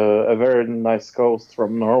a very nice host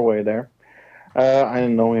from Norway there. I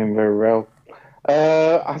know him very well.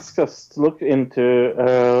 Asked us to look into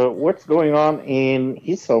what's going on in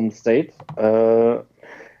his home state.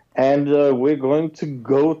 And we're going to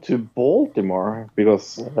go to Baltimore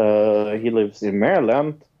because he lives in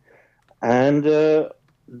Maryland. And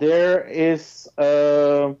there is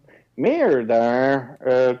a mayor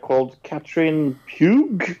there called Catherine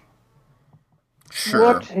Pugh.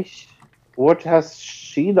 Sure. What has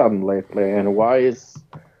she done lately, and why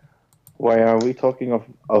are we talking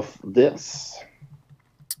of this?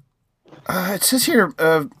 It says here,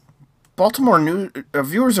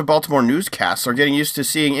 viewers of Baltimore newscasts are getting used to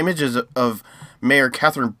seeing images of Mayor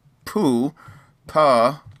Catherine Pugh. Pughs.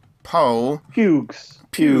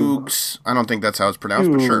 I don't think that's how it's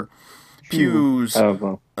pronounced, but sure. Pugh's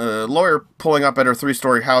lawyer pulling up at her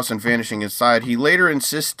 3-story house and vanishing inside. He later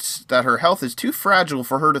insists that her health is too fragile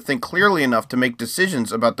for her to think clearly enough to make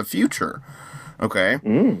decisions about the future. Okay.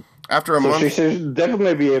 After a month, she should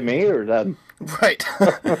definitely be a mayor then. Right.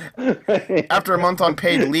 After a month on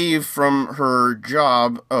paid leave from her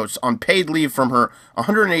job, on paid leave from her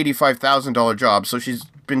 $185,000 job, so she's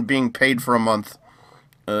been being paid for a month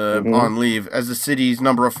on leave as the city's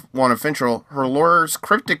 #1 official. Her lawyer's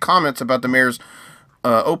cryptic comments about the mayor's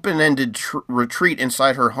open-ended retreat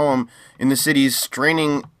inside her home in the city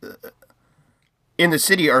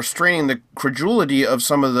are straining the credulity of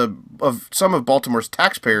some of Baltimore's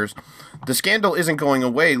taxpayers. The scandal isn't going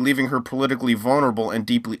away, leaving her politically vulnerable and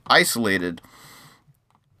deeply isolated.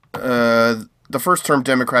 The first-term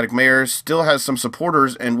Democratic mayor still has some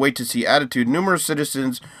supporters and wait-to-see attitude. Numerous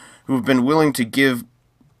citizens who have been willing to give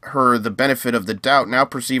her the benefit of the doubt now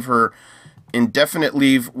perceive her indefinite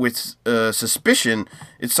leave with suspicion.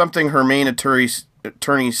 It's something her main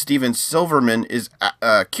attorney Stephen Silverman is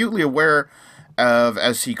acutely aware of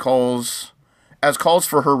as calls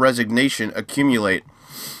for her resignation accumulate.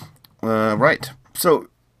 Right. So,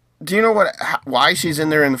 do you know why she's in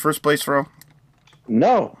there in the first place, Fro?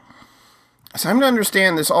 No. So I'm to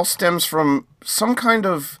understand this all stems from some kind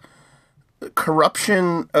of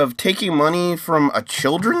corruption of taking money from a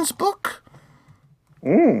children's book.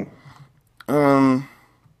 Mm.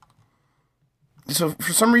 So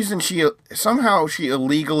for some reason she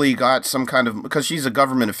illegally got some kind of, because she's a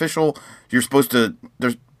government official. They're supposed to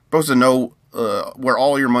know where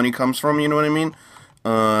all your money comes from. You know what I mean?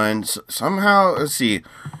 And somehow, let's see, it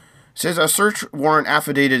says a search warrant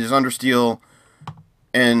affidavit is under seal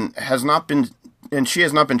and she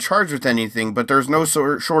has not been charged with anything, but there's no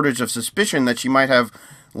shortage of suspicion that she might have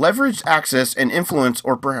leveraged access and influence,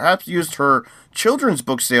 or perhaps used her children's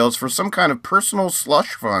book sales for some kind of personal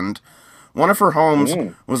slush fund. One of her homes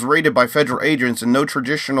was raided by federal agents, and no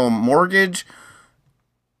traditional mortgage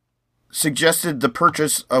suggested the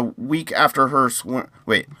purchase a week after her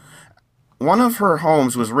One of her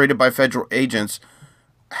homes was raided by federal agents,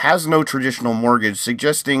 has no traditional mortgage,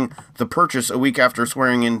 suggesting the purchase a week after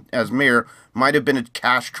swearing in as mayor might have been a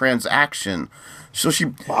cash transaction. So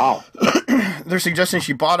Wow. they're suggesting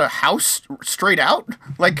she bought a house straight out,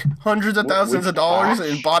 like hundreds of thousands of dollars, cash?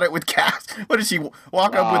 and bought it with cash. What did she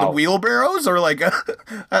walk up with wheelbarrows, or like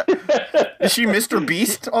is she Mr.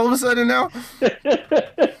 Beast all of a sudden now?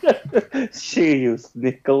 She used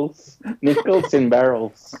nickels in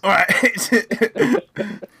barrels. All right.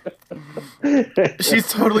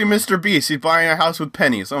 She's totally Mr. Beast. She's buying a house with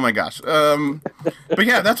pennies. Oh my gosh. But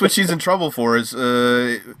yeah, that's what she's in trouble for, is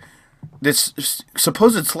this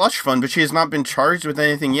supposed slush fund, but she has not been charged with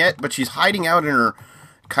anything yet, but she's hiding out in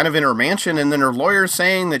her mansion, and then her lawyer's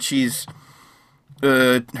saying that she's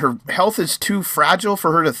her health is too fragile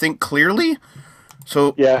for her to think clearly.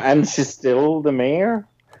 So yeah, and she's still the mayor,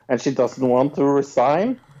 and she doesn't want to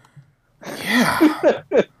resign. Yeah.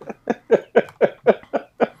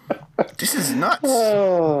 This is nuts.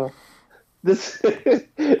 Oh, this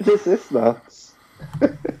is nuts.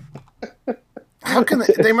 How can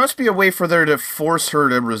they must be a way for there to force her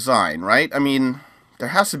to resign, right? I mean, there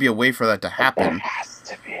has to be a way for that to happen. There has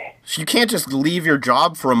to be. You can't just leave your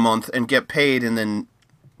job for a month and get paid and then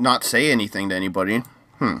not say anything to anybody.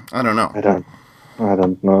 I don't know. I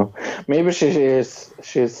don't know. Maybe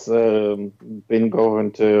she's been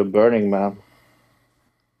going to Burning Man.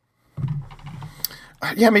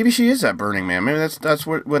 Yeah, maybe she is at Burning Man. Maybe that's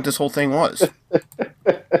what this whole thing was.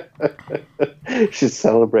 She's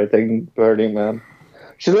celebrating Burning Man.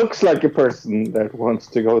 She looks like a person that wants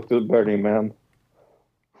to go to Burning Man.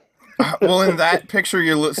 Well, in that picture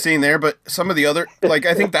you're seeing there, but some of the other, like,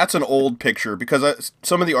 I think that's an old picture, because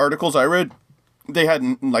some of the articles I read, they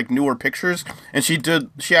had like newer pictures, and she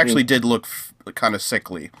actually did look kind of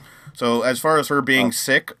sickly. So as far as her being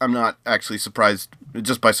sick, I'm not actually surprised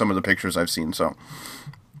just by some of the pictures I've seen. So,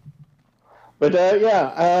 but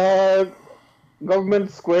government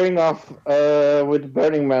squaring off with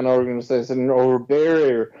Burning Man organization over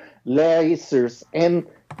barrier, lasers, and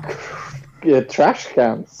trash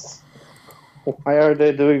cans. Why are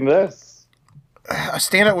they doing this? A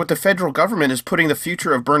standout with the federal government is putting the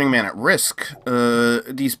future of Burning Man at risk.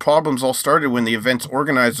 These problems all started when the event's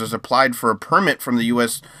organizers applied for a permit from the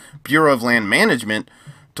U.S. Bureau of Land Management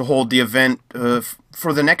to hold the event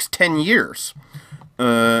for the next 10 years.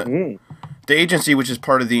 The agency, which is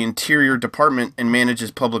part of the Interior Department and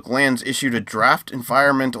manages public lands, issued a draft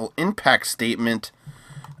environmental impact statement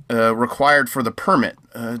required for the permit.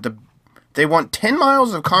 They want 10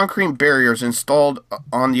 miles of concrete barriers installed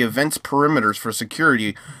on the event's perimeters for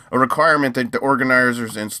security, a requirement that the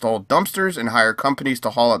organizers install dumpsters and hire companies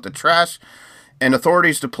to haul out the trash, and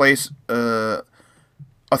authorities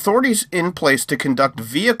in place to conduct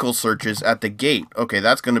vehicle searches at the gate. Okay,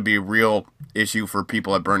 that's going to be a real issue for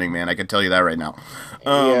people at Burning Man, I can tell you that right now.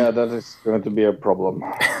 Yeah, that is going to be a problem.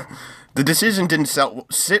 The decision didn't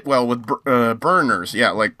sit well with burners.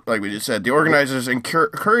 Yeah, like we just said. The organizers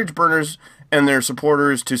encourage burners and their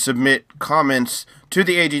supporters to submit comments to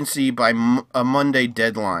the agency by a Monday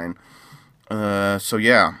deadline. So,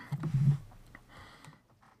 yeah.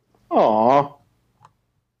 Aww.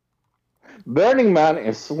 Burning Man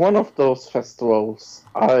is one of those festivals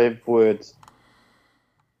I would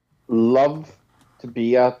love to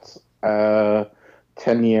be at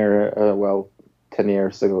 10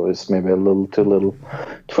 years ago is maybe a little too little.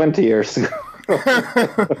 20 years ago.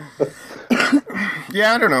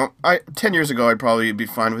 Yeah, I don't know. 10 years ago, I'd probably be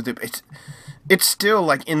fine with it. It's still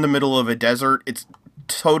like in the middle of a desert. It's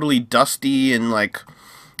totally dusty and like,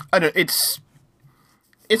 I don't. It's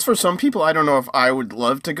for some people. I don't know if I would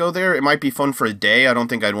love to go there. It might be fun for a day. I don't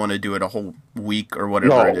think I'd want to do it a whole week or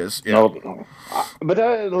whatever it is. Yeah. No. But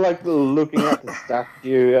I like looking at the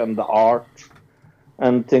statue and the art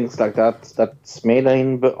and things like that. That's made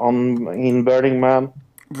in Burning Man.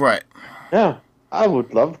 Right. Yeah, I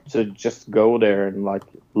would love to just go there and like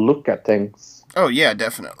look at things. Oh yeah,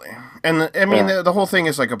 definitely. And Yeah, the whole thing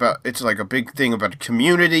is like it's like a big thing about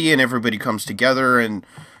community, and everybody comes together and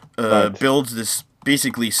right. builds this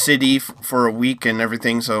basically city for a week and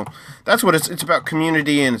everything. So that's what it's about,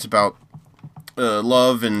 community, and it's about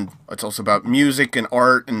love, and it's also about music and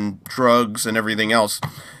art and drugs and everything else.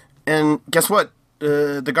 And guess what?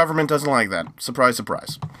 The government doesn't like that. Surprise,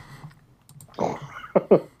 surprise.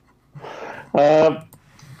 Uh,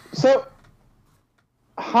 so,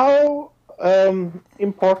 how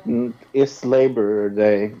important is Labor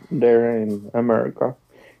Day there in America?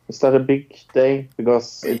 Is that a big day?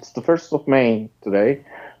 Because it's the 1st of May today,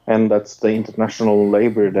 and that's the International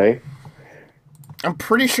Labor Day. I'm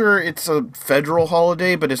pretty sure it's a federal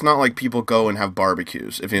holiday, but it's not like people go and have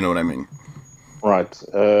barbecues, if you know what I mean. Right.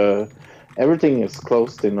 Everything is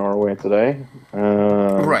closed in Norway today.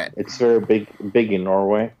 Right. It's very big in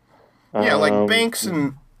Norway. Yeah, like Um, banks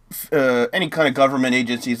and any kind of government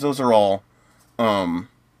agencies, um,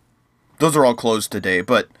 those are all closed today.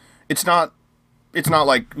 But it's not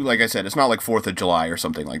like I said, it's not like 4th of July or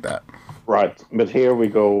something like that. right. But here we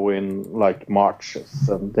go in like marches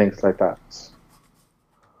and things like that.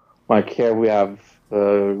 Like here we have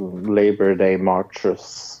Labor Day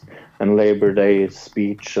marches and Labor Day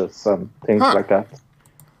speeches and things Huh? like that.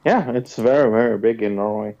 Yeah, it's very, very big in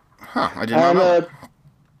Norway. Huh? I did not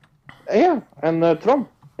And know. Trump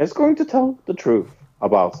is going to tell the truth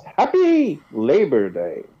about Happy Labor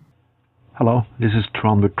Day. Hello, this is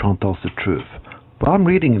Tron with Tron Tells the Truth. What I'm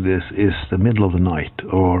reading this is the middle of the night,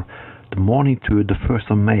 or the morning to the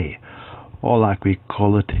 1st of May, or like we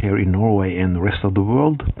call it here in Norway and the rest of the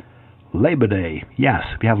world, Labor Day. Yes,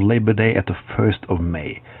 we have Labor Day at the 1st of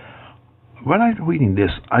May. When I'm reading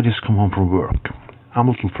this, I just come home from work. I'm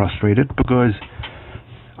a little frustrated because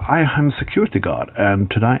I am a security guard, and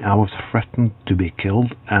today I was threatened to be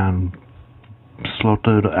killed and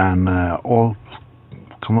slaughtered and all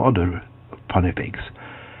kind of other funny things.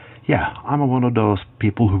 Yeah, I'm one of those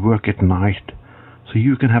people who work at night so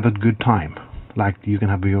you can have a good time, like you can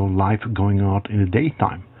have your life going on in the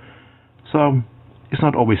daytime. So it's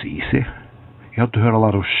not always easy. You have to hear a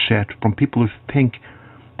lot of shit from people who think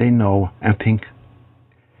they know and think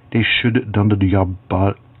they should have done the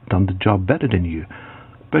job better than you.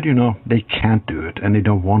 But you know, they can't do it and they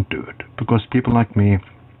don't want to do it because people like me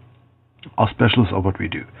are specialists of what we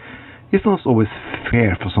do. It's not always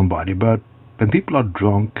fair for somebody, but when people are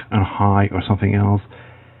drunk and high or something else,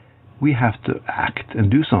 we have to act and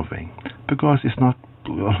do something because it's not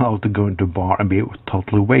allowed to go into a bar and be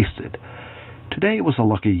totally wasted. Today was a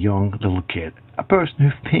lucky young little kid, a person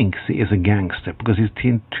who thinks he is a gangster because he's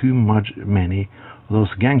seen too many of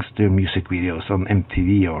those gangster music videos on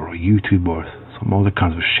MTV or YouTube or some other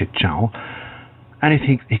kinds of shit channel, and he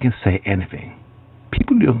thinks he can say anything.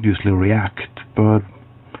 People don't usually react, but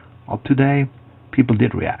today people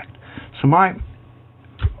did react. So my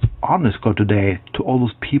honest go today to all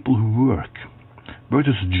those people who work those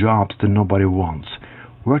jobs that nobody wants,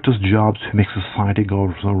 work those jobs who make society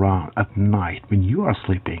go around at night when you are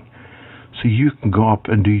sleeping, so you can go up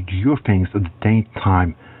and do your things at the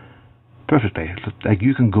daytime perfectly. Like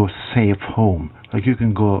you can go safe home, like you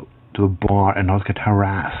can go to a bar and not get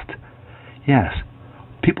harassed. Yes,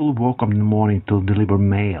 people who woke up in the morning to deliver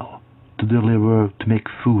mail, to make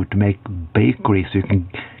food, to make bakery so you can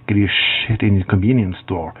get your shit in the convenience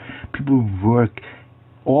store. People who work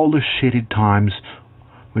all the shitty times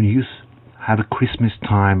when you have a Christmas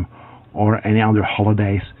time or any other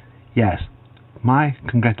holidays. Yes, my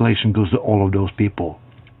congratulations goes to all of those people.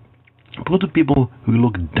 But the people who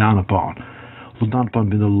look down upon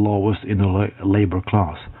being the lowest in the labor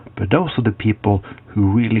class. But those are the people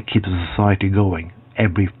who really keep the society going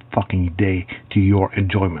every fucking day to your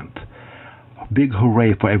enjoyment. Big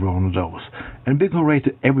hooray for every one of those. And big hooray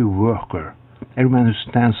to every worker. Everyone who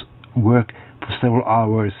stands work for several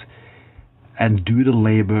hours and do the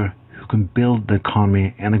labor who can build the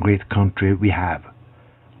economy and the great country we have.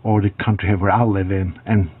 Or the country where I live in.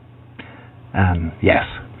 And yes,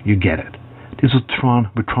 you get it. This is Tron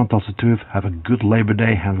with Tron Tells the Truth. Have a good Labor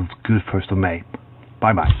Day. Have a good 1st of May.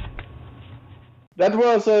 Bye-bye. That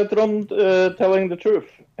was Trond telling the truth.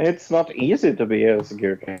 It's not easy to be a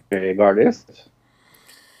security guardist.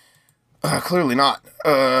 Clearly not.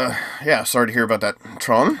 Yeah, sorry to hear about that,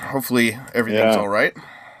 Tron. Hopefully everything's all right.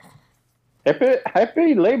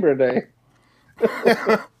 Happy Labor Day.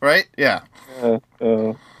 Right? Yeah.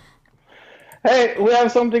 Hey, we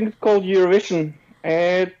have something called Eurovision.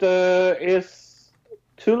 It is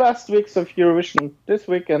 2 last weeks of Eurovision, this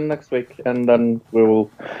week and next week, and then we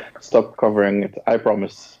will stop covering it, I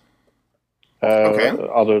promise. Okay.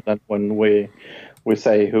 other than when we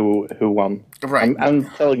say who won. Right. I'm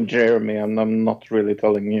telling Jeremy, and I'm not really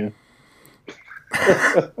telling you.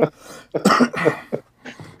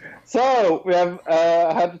 So we have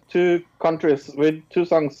had two countries with two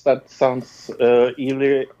songs that sounds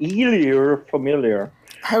eerily familiar.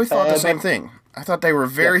 I thought the same but- thing. I thought they were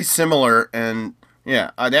very similar, and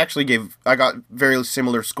yeah, I got very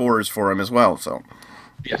similar scores for them as well. So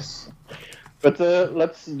Yes. But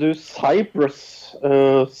let's do Cyprus.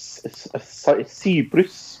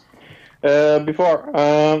 Cyprus. Before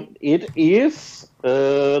it is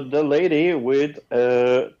the lady with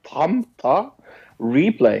Tamta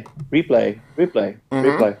replay.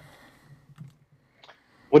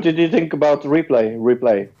 What did you think about replay?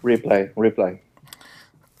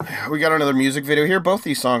 we got another music video here. Both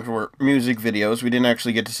these songs were music videos. We didn't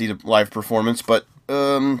actually get to see the live performance, but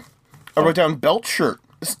I wrote down belt shirt.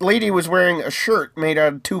 This lady was wearing a shirt made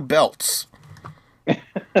out of two belts.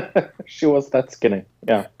 She was that skinny.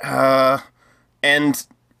 Yeah. And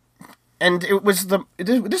it was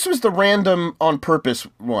this was the random on purpose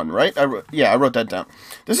one, right? I wrote that down.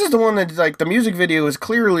 This is the one that like the music video is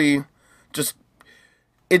clearly just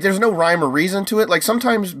there's no rhyme or reason to it. Like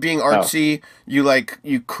sometimes being artsy,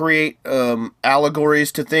 you create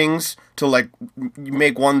allegories to things to like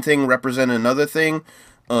make one thing represent another thing.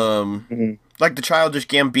 Like the Childish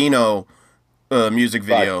Gambino music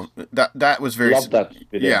video. Right. That was very love that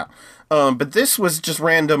video. Yeah. But this was just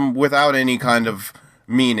random without any kind of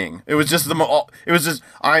meaning. It was just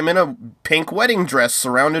I'm in a pink wedding dress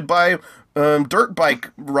surrounded by dirt bike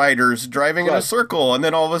riders driving in a circle, and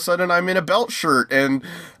then all of a sudden I'm in a belt shirt and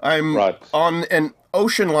I'm on an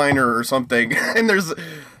ocean liner or something. And there's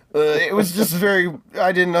it was just very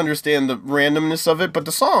I didn't understand the randomness of it, but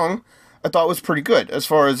the song I thought was pretty good as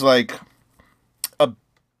far as like a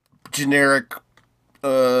generic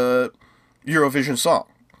Eurovision song.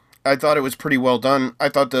 I thought it was pretty well done. I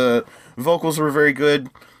thought the vocals were very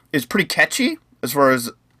good. It's pretty catchy as far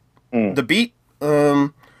as the beat.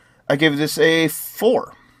 I give this a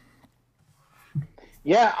 4.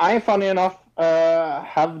 Yeah, I, funny enough,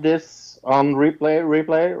 have this on replay.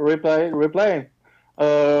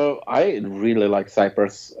 I really like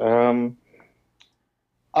Cyprus.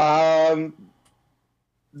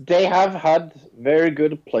 They have had very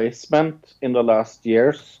good placement in the last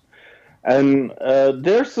years. And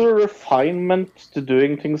there's a refinement to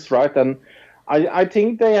doing things right. And I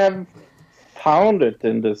think they have found it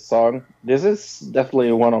in this song. This is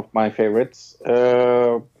definitely one of my favorites.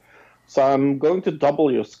 So I'm going to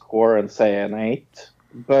double your score and say an 8.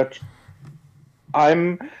 But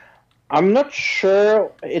I'm not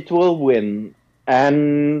sure it will win.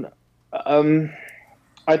 And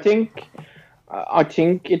I think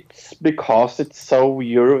it's because it's so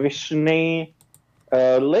Eurovision-y.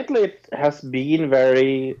 Lately, it has been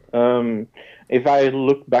very. If I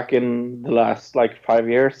look back in the last 5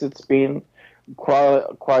 years, it's been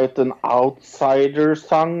quite an outsider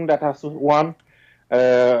song that has won.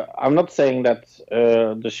 I'm not saying that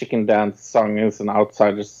the Chicken Dance song is an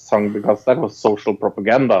outsider song because that was social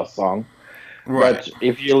propaganda song. Right. But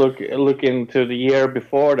if you look into the year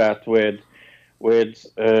before that with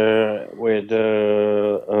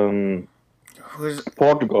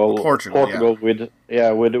Portugal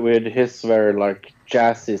yeah. with his very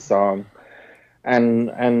jazzy song,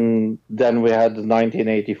 and then we had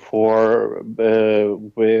 1984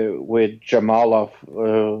 with Jamalov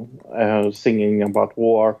singing about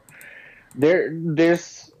war.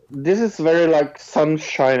 This is very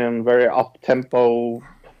sunshine and very up tempo,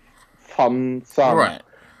 fun song. Right.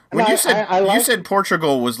 When you said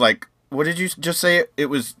Portugal was what did you just say? It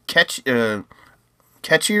was catchy or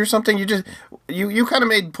something. You kind of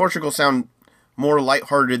made Portugal sound more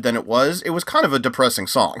lighthearted than it was. It was kind of a depressing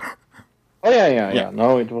song. Oh yeah.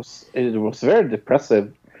 No, it was very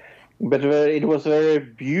depressive, but it was very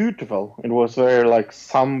beautiful. It was very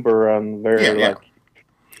somber and very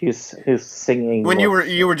his singing. When you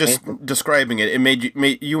were just describing it, made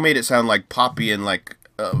it sound like poppy and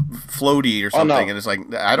floaty or something, and it's I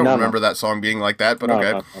don't remember that song being like that, but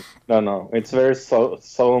okay. No, it's very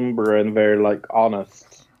somber and very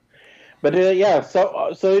honest. But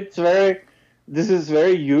so it's very. This is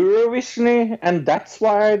very Eurovision-y, and that's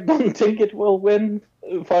why I don't think it will win.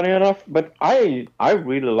 Funny enough, but I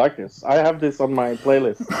really like this. I have this on my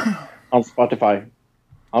playlist on Spotify.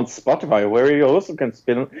 On Spotify, where you also can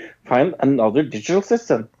find another digital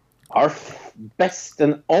system. Our best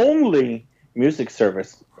and only music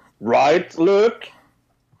service. Right, Luke?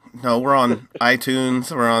 No, we're on iTunes,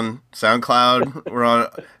 we're on SoundCloud, we're on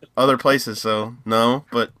other places, so no,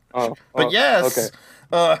 but yes. Okay.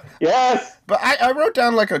 Yes. But I wrote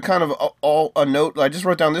down like a kind of a note. I just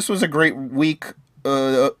wrote down this was a great week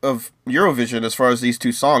of Eurovision as far as these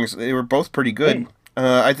two songs. They were both pretty good.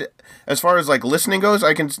 As far as like listening goes,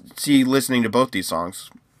 I can see listening to both these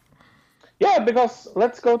songs. Yeah, because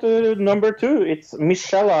let's go to number 2. It's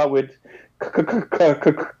Michela with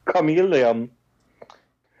Chameleon.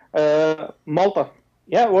 Malta.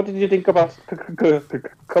 Yeah, what did you think about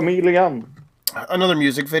Chameleon? Another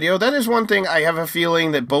music video. That is one thing. I have a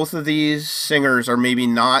feeling that both of these singers are maybe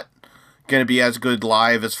not going to be as good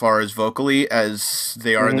live as far as vocally as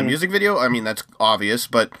they are in the music video. I mean, that's obvious,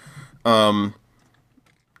 but we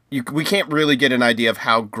can't really get an idea of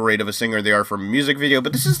how great of a singer they are from a music video.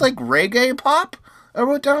 But this is like reggae pop, I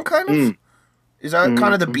wrote down, kind of. Is that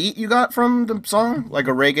kind of the beat you got from the song? Like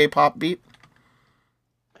a reggae pop beat?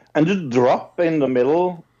 And the drop in the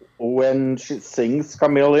middle when she sings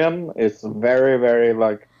Chameleon is very, very,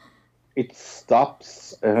 like, it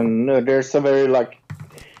stops, and there's a very, like,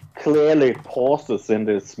 clearly pauses in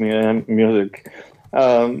this music.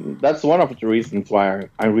 That's one of the reasons why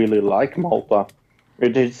I really like Malta.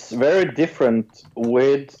 It is very different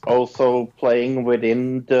with also playing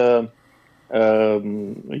within the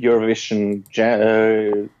Eurovision,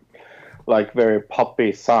 like, very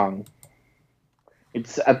poppy song.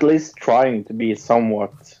 It's at least trying to be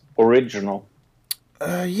somewhat original.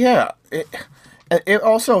 Yeah. It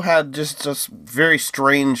also had just a very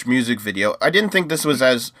strange music video. I didn't think this was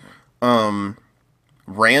as random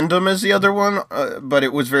as the other one, but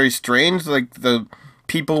it was very strange. Like the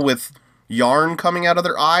people with yarn coming out of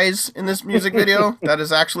their eyes in this music video. That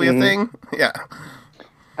is actually a thing. Yeah.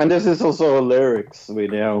 And this is also a lyrics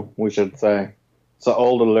video, we should say. So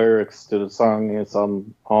all the lyrics to the song is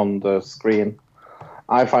on the screen.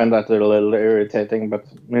 I find that a little irritating, but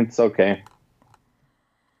it's okay.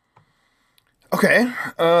 Okay,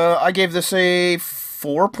 I gave this a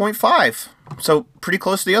 4.5, so pretty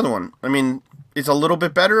close to the other one. I mean, it's a little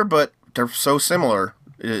bit better, but they're so similar,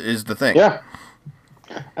 is the thing. Yeah,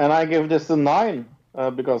 and I give this a 9,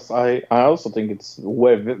 because I also think it's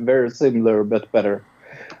very similar, but better.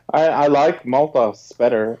 I like Malta's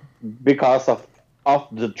better because of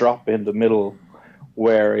the drop in the middle,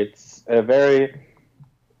 where it's very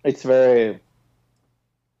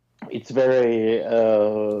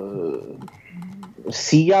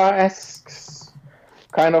Sia-esque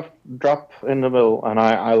kind of drop in the middle, and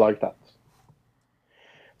I like that.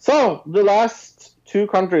 So the last 2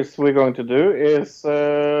 countries we're going to do is I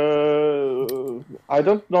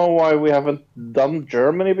don't know why we haven't done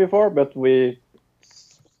Germany before, but we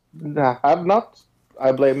have not.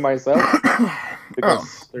 I blame myself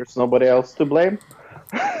because there's nobody else to blame.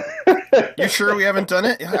 You sure we haven't done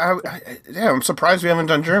it? Yeah, I'm surprised we haven't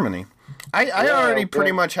done Germany. I already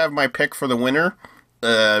pretty much have my pick for the winner.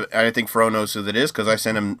 I think Fro knows who that is because I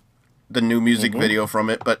sent him the new music video from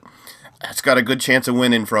it, but it's got a good chance of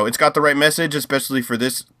winning, Fro. It's got the right message, especially for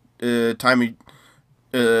this time,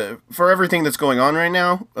 for everything that's going on right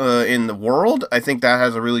now in the world. I think that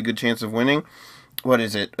has a really good chance of winning. What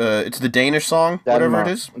is it? It's the Danish song, whatever it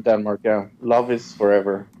is. Denmark, yeah. Love is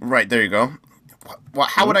forever. Right, there you go. Well,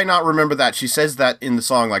 how would I not remember that? She says that in the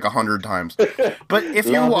song like 100 times. But if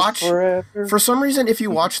you watch, for some reason, if you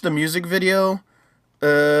watch the music video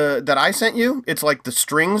that I sent you, it's like the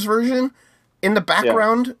strings version. In the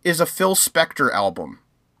background is a Phil Spector album.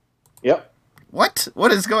 Yep. What?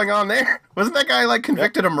 What is going on there? Wasn't that guy like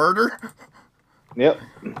convicted of murder? Yep.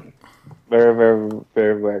 Very, very,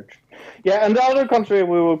 very weird. Yeah, and the other country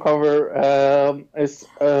we will cover is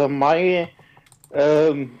my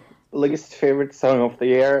least favorite song of the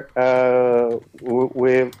year.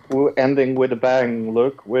 We're ending with a bang.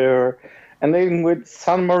 Look, we're ending with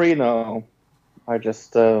San Marino. I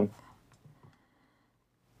just,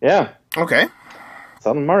 yeah. Okay.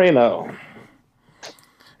 San Marino.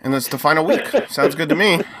 And that's the final week. Sounds good to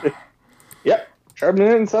me. Yep.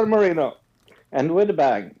 Germany and San Marino. And with a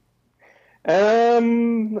bang.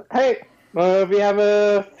 Hey, we have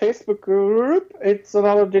a Facebook group. It's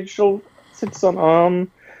another digital citizen on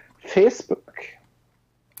Facebook.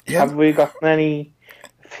 Yeah. Have we gotten any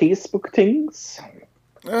Facebook things?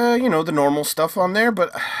 The normal stuff on there,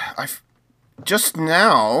 but just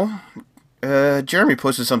now, Jeremy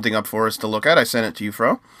posted something up for us to look at. I sent it to you,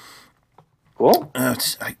 Fro. Cool.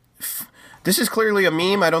 This is clearly a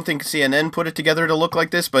meme. I don't think CNN put it together to look like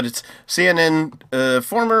this, but it's CNN.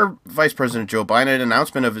 Former Vice President Joe Biden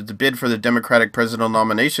announcement of the bid for the Democratic presidential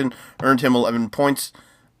nomination earned him 11 points.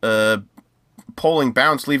 Polling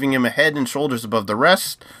bounced, leaving him a head and shoulders above the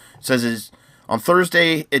rest. It says on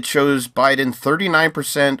Thursday, it shows Biden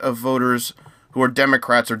 39% of voters who are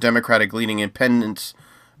Democrats or Democratic-leaning independents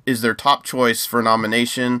is their top choice for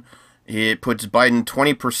nomination. It puts Biden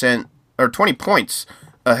 20% or 20 points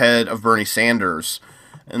ahead of Bernie Sanders.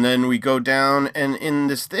 And then we go down, and in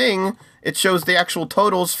this thing, it shows the actual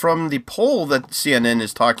totals from the poll that CNN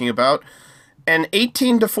is talking about. And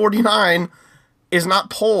 18 to 49 is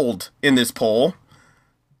not polled in this poll.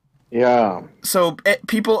 Yeah. So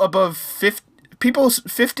people above 50, people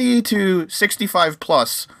 50 to 65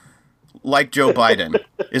 plus like Joe Biden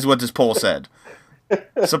is what this poll said.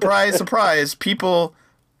 Surprise, surprise. People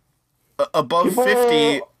above People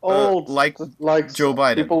 50 old, like Joe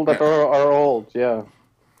Biden. People that are old, yeah.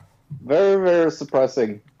 Very, very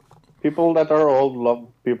surprising. People that are old love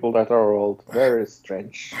people that are old. Very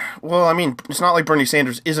strange. Well, I mean, it's not like Bernie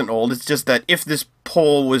Sanders isn't old. It's just that if this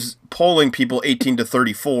poll was polling people 18 to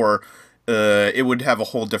 34, it would have a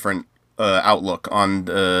whole different outlook on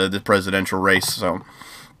the presidential race. So,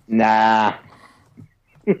 nah.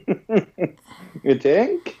 You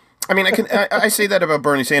think? I mean, I say that about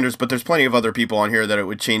Bernie Sanders, but there's plenty of other people on here that it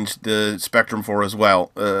would change the spectrum for as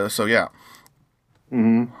well. So yeah.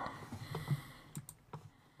 Hmm.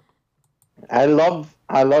 I love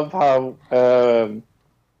how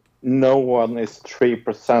no one is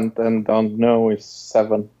 3% and don't know is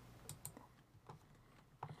 7.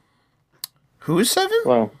 Who is 7?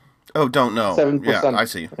 Well, Oh, don't know. 7%. Yeah, I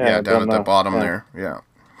see. Yeah, Yeah, down don't at the know. bottom Yeah. there. Yeah.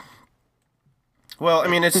 Well, I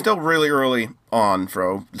mean, it's still really early on,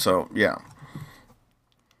 Fro. So yeah.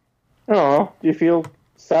 Oh, do you feel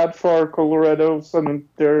sad for Colorado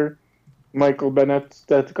Senator Michael Bennett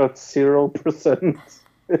that got 0%?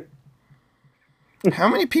 How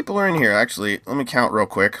many people are in here? Actually, let me count real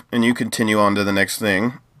quick, and you continue on to the next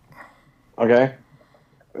thing. Okay.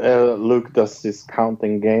 Luke does this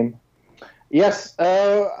counting game. Yes,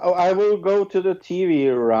 I will go to the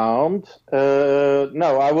TV round.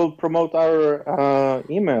 No, I will promote our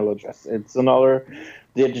email address. It's another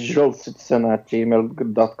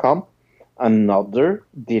digitalcitizen@gmail.com. Another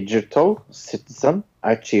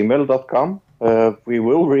digitalcitizen@gmail.com. We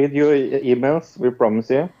will read your emails, we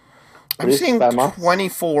promise you. I'm Please seeing spam us.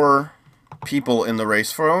 24 people in the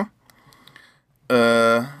race, Fro.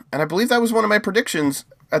 And I believe that was one of my predictions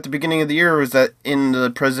at the beginning of the year, was that in the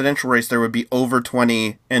presidential race there would be over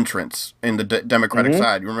 20 entrants in the Democratic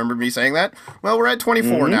side. You remember me saying that? Well, we're at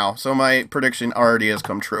 24 now, so my prediction already has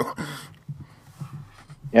come true.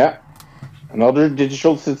 Yeah. Another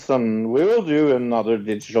digital citizen. We will do another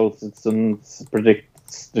digital citizen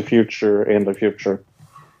predicts the future in the future.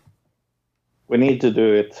 We need to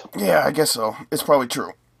do it. Yeah, I guess so. It's probably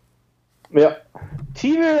true. Yeah.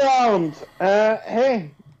 TV round.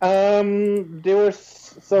 Hey, there was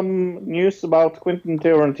some news about Quentin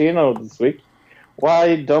Tarantino this week.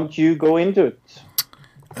 Why don't you go into it?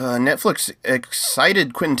 Netflix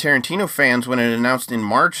excited Quentin Tarantino fans when it announced in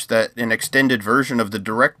March that an extended version of the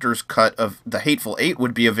director's cut of The Hateful Eight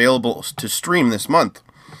would be available to stream this month.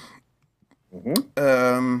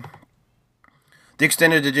 The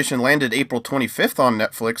extended edition landed April 25th on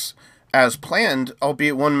Netflix. As planned,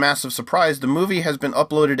 albeit one massive surprise, the movie has been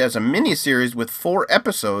uploaded as a miniseries with 4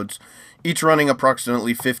 episodes, each running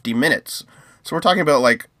approximately 50 minutes. So we're talking about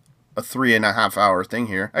like a 3.5 hour thing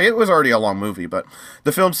here. It was already a long movie, but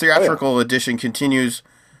the film's theatrical edition continues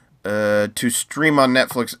to stream on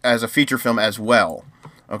Netflix as a feature film as well.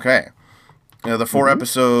 Okay. The 4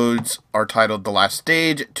 episodes are titled The Last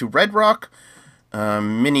Stage, To Red Rock,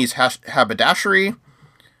 Minnie's Haberdashery,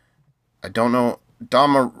 I don't know,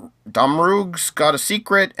 Domrug's Got a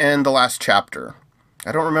Secret, and The Last Chapter.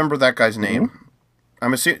 I don't remember that guy's name.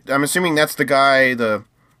 I'm assuming that's the guy, the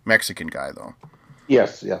Mexican guy, though.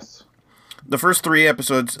 Yes, yes. The first 3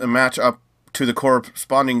 episodes match up to the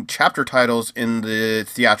corresponding chapter titles in the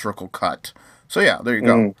theatrical cut. So yeah, there you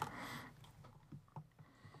go.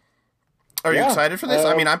 Are you excited for this?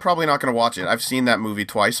 I mean, I'm probably not going to watch it. I've seen that movie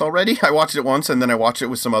twice already. I watched it once, and then I watched it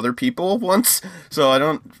with some other people once. So I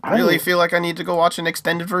don't really feel like I need to go watch an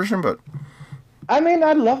extended version, but... I mean,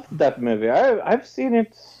 I love that movie. I've seen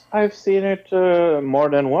it. I've seen it more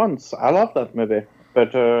than once. I love that movie.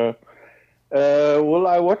 But will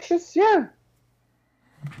I watch this? Yeah.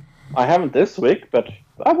 I haven't this week, but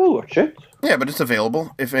I will watch it. Yeah, but it's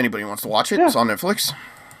available if anybody wants to watch it. Yeah. It's on Netflix.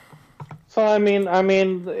 So I mean,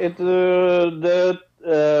 it the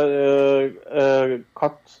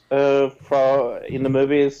cut in the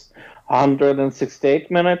movie is 168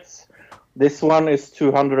 minutes. This one is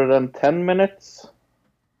 210 minutes.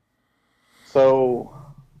 So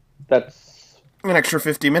that's an extra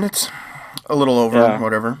 50 minutes, a little over,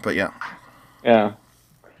 whatever. But yeah. Yeah.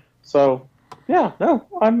 So yeah, no,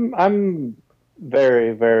 I'm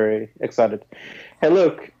very, very excited. Hey,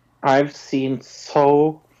 look, I've seen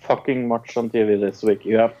so fucking much on TV this week.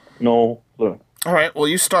 You have No clue. All right, well,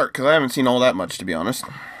 you start, because I haven't seen all that much, to be honest.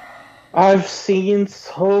 I've seen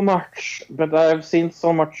so much, but I've seen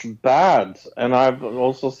so much bad, and I've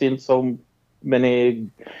also seen so many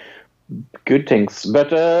good things.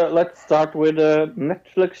 But let's start with a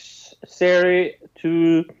Netflix series,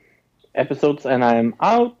 2 episodes, and I'm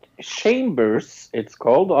out. Chambers, it's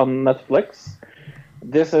called, on Netflix.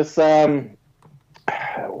 This is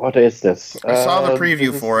what is this? I saw the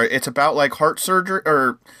preview for it. It's about, like, heart surgery,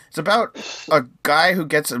 or it's about a guy who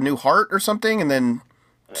gets a new heart or something, and then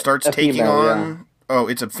starts A taking female, on... yeah. Oh,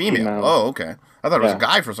 it's a female. Female. Oh, okay. I thought it was a Yeah.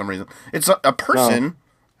 guy for some reason. It's a person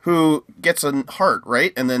who gets a heart,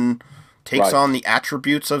 right? And then takes Right. on the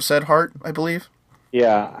attributes of said heart, I believe.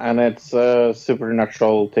 Yeah, and it's a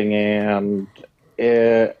supernatural thingy, and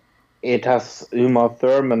it has Uma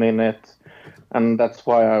Thurman in it, and that's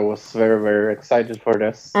why I was very, very excited for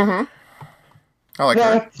this. Mm-hmm. I like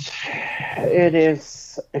her. But it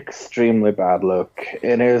is extremely bad. Look,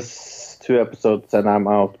 it is 2 episodes, and I'm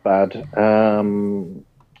out bad.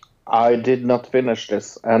 I did not finish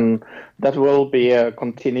this, and that will be a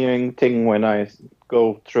continuing thing when I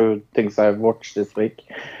go through things I've watched this week.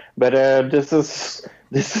 But this is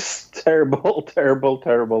terrible, terrible,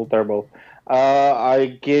 terrible, terrible.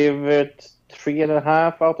 I give it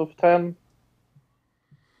 3.5 out of 10.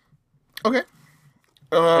 Okay.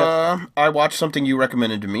 I watched something you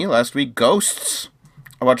recommended to me last week, Ghosts.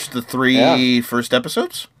 I watched the 3 first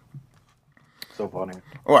episodes. So funny.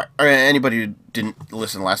 All right. Anybody who didn't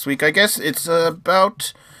listen last week, I guess it's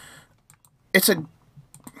about... It's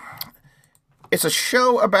a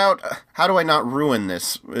show about... How do I not ruin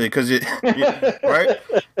this? Because it... right?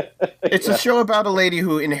 It's a show about a lady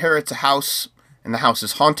who inherits a house, and the house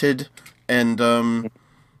is haunted, and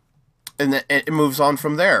it moves on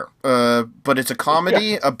from there. But it's a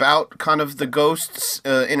comedy about kind of the ghosts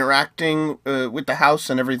interacting with the house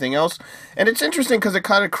and everything else. And it's interesting because it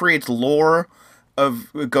kind of creates lore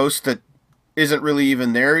of ghosts that isn't really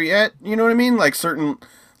even there yet. You know what I mean? Like certain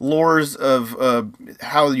lores of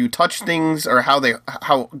how you touch things or how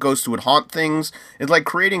ghosts would haunt things. It's like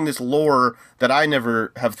creating this lore that I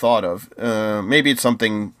never have thought of. Maybe it's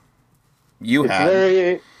something you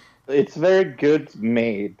had. It's very good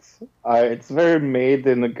made. It's very made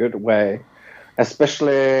in a good way,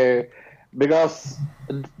 especially because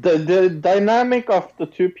the dynamic of the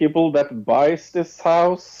 2 people that buys this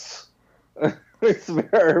house is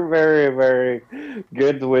very, very, very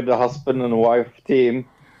good with the husband and wife team.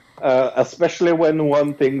 Especially when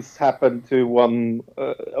one thing's happened to one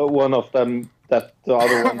of them that the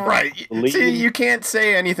other one right. believes. See, you can't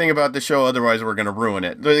say anything about the show, otherwise we're gonna ruin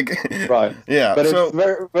it. Right. Yeah. But so,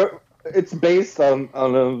 it's it's based on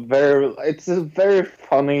it's a very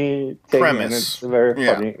funny thing, premise. and it's very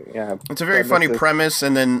funny. Yeah. It's a very funny premise,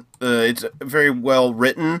 and then it's very well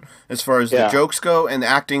written as far as the jokes go, and the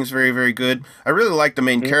acting's very, very good. I really like the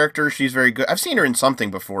main character. She's very good. I've seen her in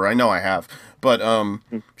something before. I know I have, but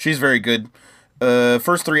she's very good.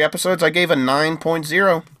 First 3 episodes, I gave a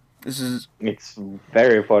 9.0. It's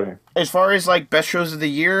very funny. As far as like best shows of the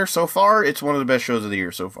year so far, it's one of the best shows of the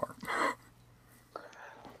year so far.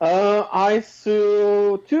 I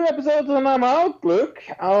saw 2 episodes and I'm out. Look,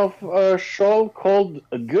 of a show called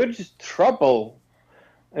Good Trouble.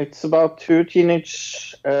 It's about 2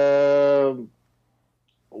 teenage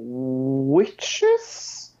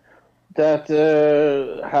witches that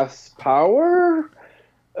has power.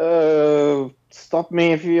 Stop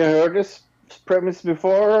me if you heard this premise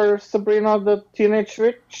before, Sabrina the Teenage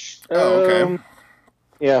Witch. Okay.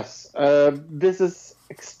 Yes, this is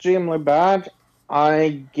extremely bad.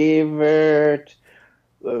 I gave it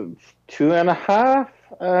 2.5,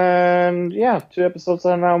 and 2 episodes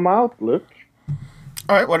are now out. Look.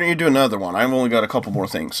 All right, why don't you do another one? I've only got a couple more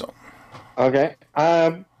things, so. Okay.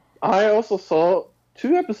 I also saw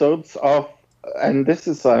 2 episodes of, and this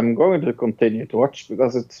is I'm going to continue to watch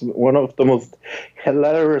because it's one of the most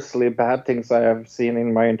hilariously bad things I have seen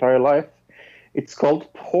in my entire life. It's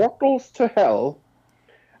called Portals to Hell,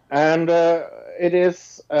 and it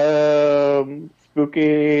is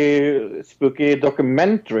spooky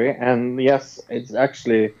documentary, and yes, it's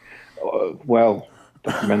actually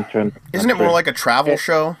documentary. Isn't it more like a travel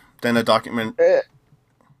show than a document?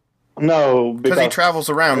 No, because he travels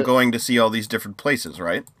around going to see all these different places,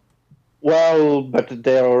 right? Well, but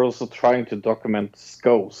they are also trying to document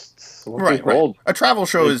ghosts. Right. A travel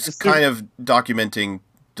show is kind of documenting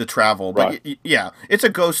the travel, but yeah, it's a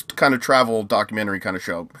ghost kind of travel documentary kind of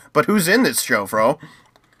show. But who's in this show, Fro?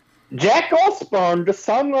 Jack Osbourne, the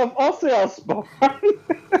son of Ozzy Osbourne.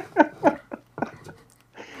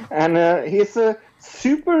 And he's a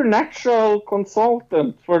supernatural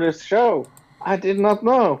consultant for this show. I did not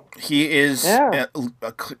know. He is Yeah.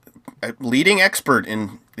 a leading expert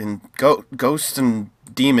in ghosts and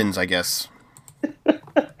demons, I guess.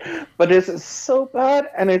 But this is so bad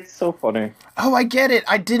and it's so funny. Oh, I get it.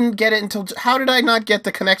 I didn't get it until. How did I not get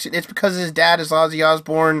the connection? It's because his dad is Ozzy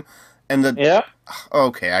Osbourne, and the. Yeah.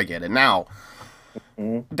 Okay, I get it now.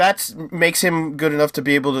 That makes him good enough to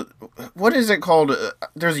be able to. What is it called?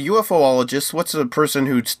 There's a UFOologist. What's a person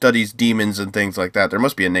who studies demons and things like that? There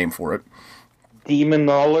must be a name for it.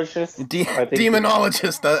 Demonologist. I think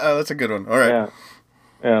Demonologist. That's a good one. All right. Yeah.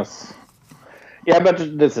 Yes. Yeah,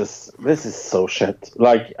 but this is so shit.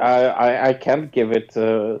 Like I can't give it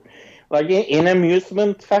like in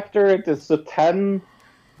amusement factor it is a 10,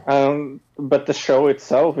 but the show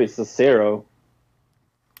itself is a 0.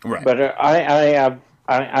 Right. But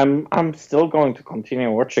I'm still going to continue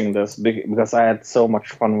watching this because I had so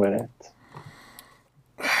much fun with it.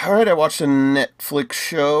 All right. I watched a Netflix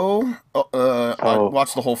show. I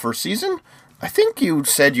watched the whole first season. I think you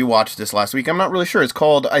said you watched this last week. I'm not really sure. It's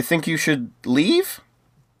called I Think You Should Leave.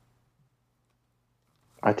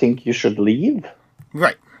 I think you should leave.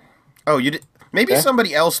 Right. Oh, you did. Maybe Okay.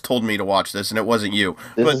 somebody else told me to watch this, and it wasn't you.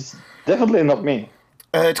 This is definitely not me.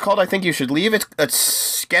 It's called I Think You Should Leave. It's a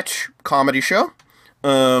sketch comedy show.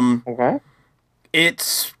 Okay.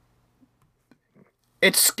 It's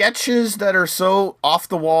sketches that are so off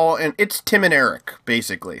the wall, and it's Tim and Eric,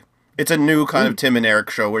 basically. It's a new kind of Tim and Eric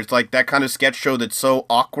show where it's like that kind of sketch show that's so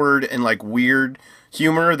awkward and like weird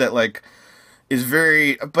humor that like is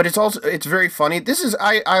very, but it's very funny. This is,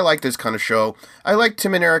 I like this kind of show. I like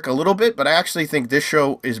Tim and Eric a little bit, but I actually think this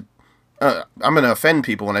show is, I'm going to offend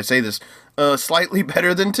people when I say this, slightly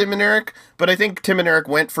better than Tim and Eric, but I think Tim and Eric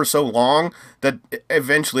went for so long that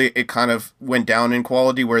eventually it kind of went down in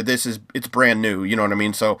quality where it's brand new, you know what I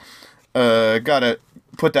mean? So, gotta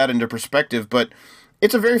put that into perspective, but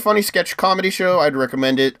it's a very funny sketch comedy show. I'd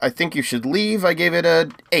recommend it. I Think You Should Leave. I gave it a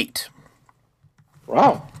 8.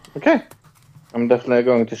 Wow. Okay. I'm definitely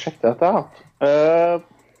going to check that out.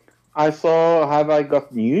 I saw Have I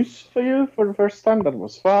Got News for You for the first time. That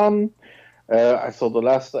was fun. I saw the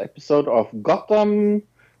last episode of Gotham,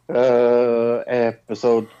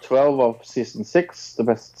 episode 12 of season 6, the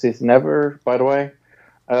best season ever, by the way.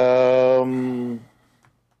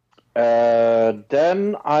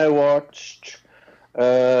 Then I watched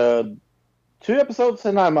 2 episodes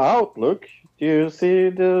and I'm out. Look, do you see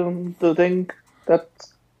the thing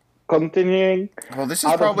that's continuing? Well, this is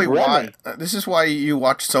Out of probably why. Remy. This is why you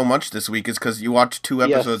watched so much this week. Is because you watched 2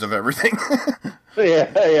 episodes of everything.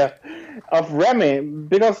 Yeah. Of Remy,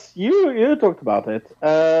 because you talked about it.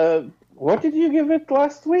 What did you give it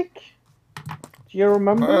last week? Do you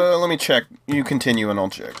remember? Let me check. You continue and I'll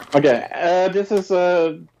check. Okay, this is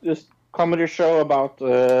this comedy show about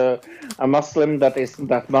a Muslim that isn't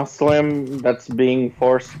that Muslim, that's being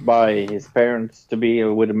forced by his parents to be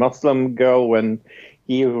with a Muslim girl when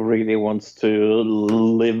he really wants to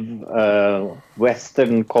live a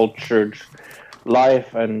Western cultured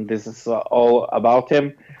life, and this is all about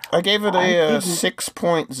him. I gave it I a didn't-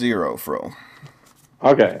 6.0, Fro.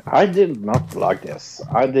 Okay, I did not like this.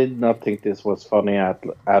 I did not think this was funny at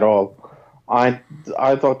all. I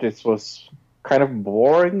thought this was kind of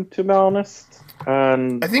boring, to be honest.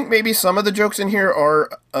 And I think maybe some of the jokes in here are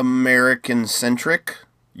American-centric,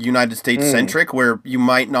 United States-centric, where you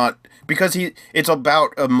might not... Because it's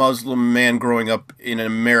about a Muslim man growing up in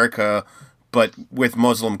America, but with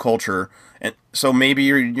Muslim culture. And so maybe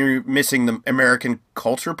you're missing the American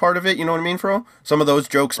culture part of it, you know what I mean, Fro? Some of those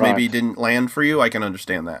jokes maybe Right. didn't land for you. I can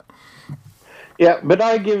understand that. yeah, but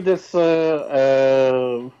I give this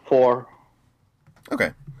 4.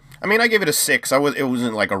 Okay. I mean, I gave it a 6. It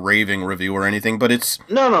wasn't like a raving review or anything, but it's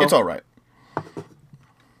No. it's all right.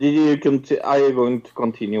 Did you are you going to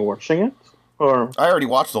continue watching it, or? I already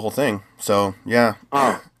watched the whole thing, so yeah.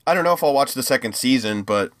 Oh. I don't know if I'll watch the second season,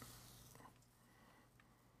 but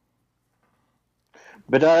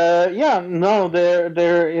But yeah, no,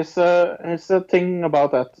 there is a thing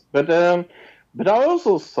about that. But I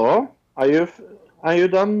also saw. Are you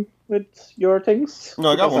done with your things? no,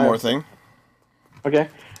 I got Because one more thing. Okay,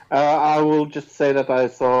 I will just say that I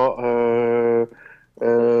saw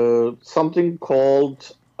something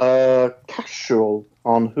called Casual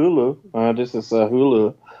on Hulu. This is a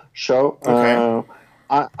Hulu show. Okay.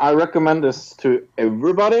 I recommend this to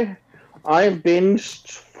everybody. I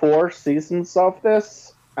binged 4 seasons of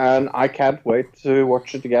this, and I can't wait to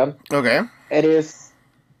watch it again. Okay. It is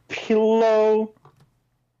pillow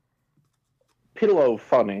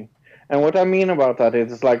funny, and what I mean about that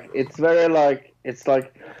is like it's very like it's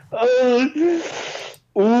like ooh,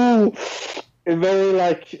 it's very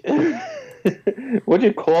like what do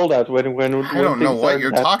you call that when I don't know things what are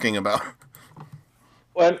you're that talking about.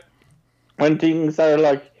 when when things are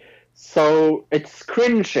like so it's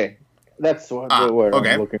cringy. That's what the word I'm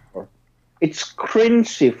Okay. looking for. It's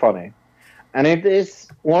cringy funny, and it is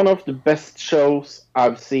one of the best shows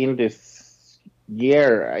I've seen this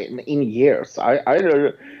year in years.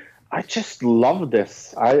 I just love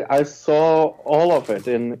this. I saw all of it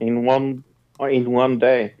in one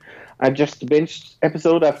day. I just binged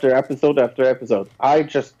episode after episode after episode. I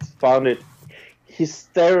just found it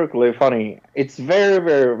hysterically funny. It's very,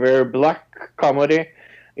 very, very black comedy.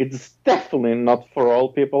 It's definitely not for all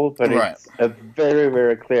people, but Right. it's a very,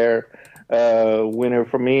 very clear winner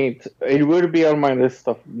for me. It would be on my list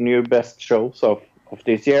of new best shows of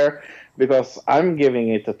this year because I'm giving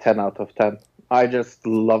it a 10 out of 10. I just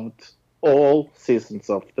loved all seasons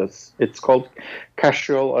of this. It's called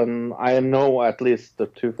Casual, and I know at least the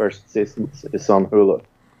two first seasons is on Hulu.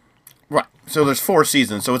 Right. So there's 4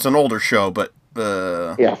 seasons, so it's an older show, but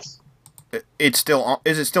Yes. it's still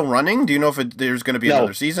is it still running? Do you know if there's going to be No.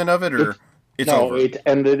 another season of it, or it's No, over? it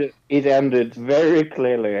ended. It ended very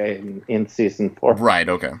clearly in season 4. Right.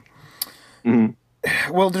 Okay. Mhm.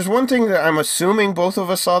 Well, there's one thing that I'm assuming both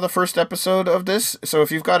of us saw the first episode of this. So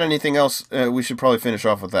if you've got anything else, we should probably finish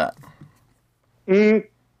off with that.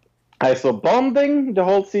 I saw Bonding, the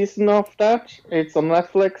whole season of that. It's on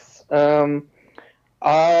Netflix.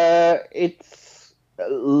 It's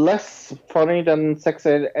less funny than Sex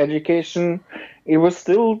Education. It was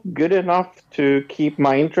still good enough to keep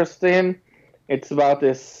my interest in. It's about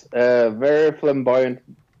this very flamboyant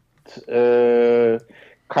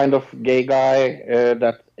kind of gay guy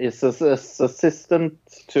that is his assistant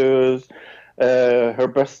to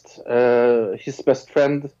his best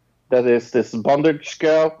friend, that is this bondage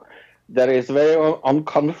girl that is very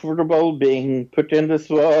uncomfortable being put in this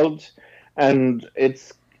world, and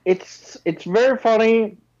it's very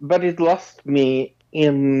funny, but it lost me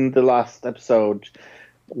in the last episode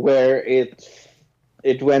where it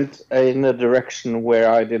went in a direction where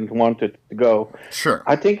I didn't want it to go. Sure.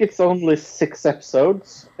 I think it's only 6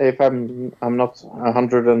 episodes, if I'm not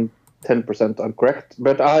 110% correct,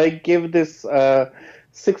 but I give this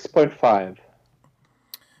 6.5.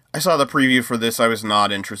 I saw the preview for this. I was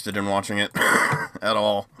not interested in watching it at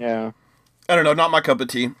all. Yeah. I don't know, not my cup of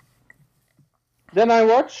tea. Then I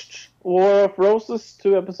watched War of Roses,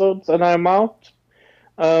 2 episodes, and I'm out.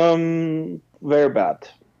 Very bad.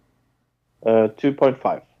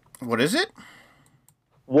 2.5. What is it?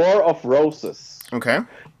 War of Roses. Okay.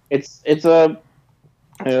 It's about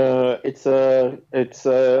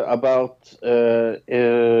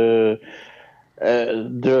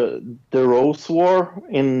the Rose War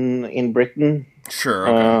in Britain. Sure.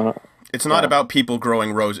 Okay. It's not about people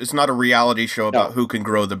growing rose. It's not a reality show about who can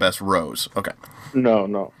grow the best rose. Okay.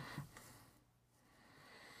 No.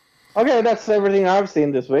 Okay, that's everything I've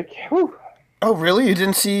seen this week. Whew. Oh, really? You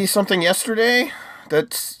didn't see something yesterday?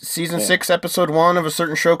 That's season 6, episode 1 of a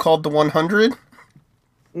certain show called The 100?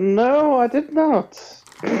 No, I did not.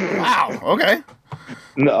 Wow. Okay.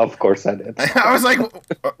 No, of course I did. I was like,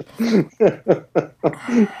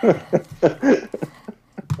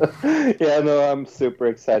 Yeah, no, I'm super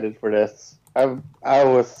excited for this. I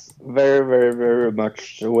was very, very, very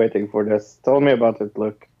much waiting for this. Tell me about it,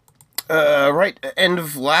 Luke. right, end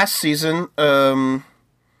of last season,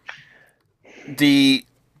 the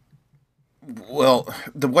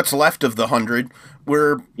what's left of the 100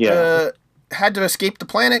 had to escape the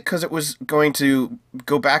planet because it was going to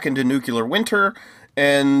go back into nuclear winter,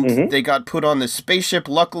 and they got put on this spaceship.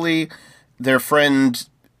 Luckily, their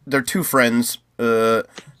two friends,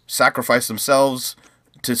 sacrificed themselves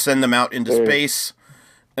to send them out into space.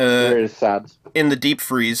 Very sad. In the deep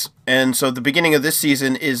freeze. And so the beginning of this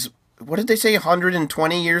season is, what did they say,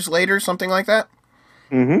 120 years later, something like that?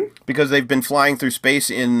 Mm-hmm. Because they've been flying through space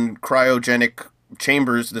in cryogenic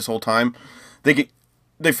chambers this whole time.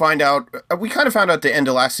 They find out, we kind of found out at the end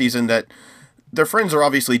of last season that their friends are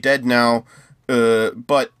obviously dead now,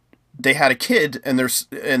 but they had a kid, and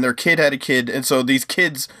their kid had a kid, and so these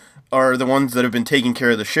kids are the ones that have been taking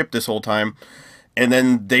care of the ship this whole time. And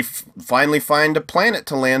then they finally find a planet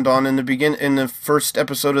to land on in the first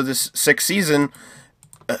episode of this 6th season,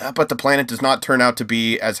 but the planet does not turn out to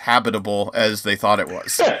be as habitable as they thought it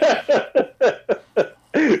was.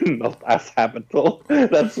 Not as habitable.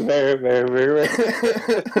 That's very, very, very.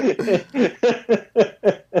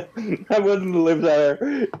 I wouldn't live there.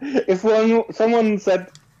 If someone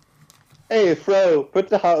said, "Hey, Fro, put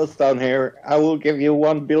the house down here. I will give you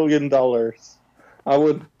 $1 billion."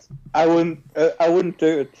 I wouldn't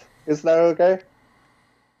do it. Is that okay?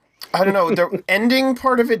 I don't know. The ending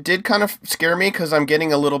part of it did kind of scare me because I'm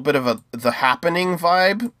getting a little bit of the happening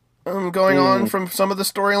vibe going on from some of the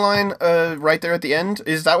storyline right there at the end.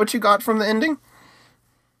 Is that what you got from the ending?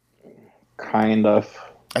 Kind of.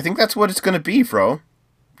 I think that's what it's going to be, Fro.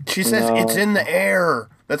 She says No. it's in the air.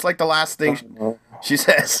 That's like the last thing she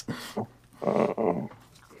says. I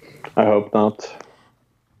hope not.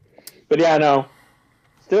 But yeah, no.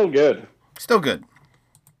 Still good. Still good.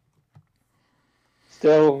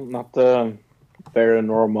 Still not a very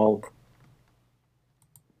normal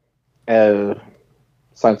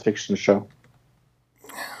science fiction show.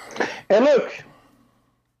 Hey, look!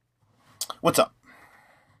 What's up?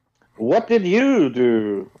 What did you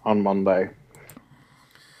do on Monday?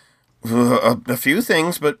 A few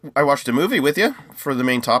things, but I watched a movie with you for the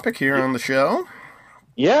main topic here on the show.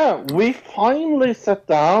 Yeah, we finally sat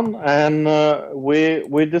down and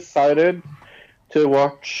we decided to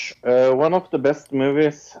watch one of the best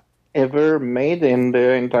movies ever made in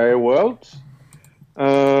the entire world,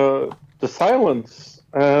 The Silence.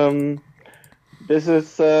 This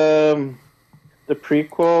is the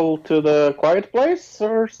prequel to The Quiet Place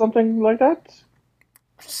or something like that.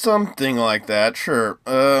 Something like that, sure.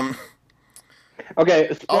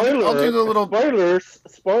 Okay, spoilers. I'll do the little...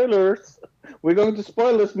 Spoilers. We're going to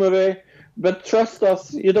spoil this movie, but trust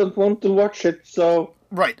us, you don't want to watch it, so...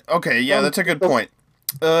 Right, okay, yeah, that's a good point.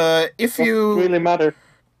 If you really matter.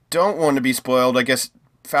 don't want to be spoiled, I guess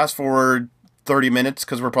fast forward 30 minutes,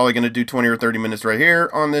 because we're probably going to do 20 or 30 minutes right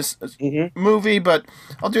here on this movie, but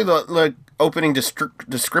I'll do the opening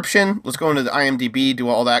description. Let's go into the IMDb, do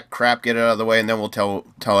all that crap, get it out of the way, and then we'll tell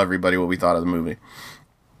everybody what we thought of the movie.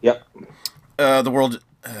 Yep.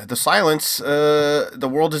 The Silence, the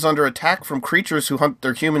world is under attack from creatures who hunt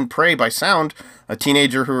their human prey by sound. A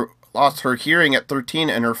teenager who lost her hearing at 13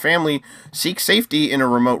 and her family seek safety in a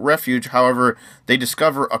remote refuge. However, they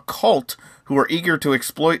discover a cult who are eager to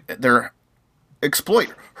exploit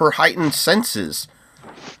her heightened senses.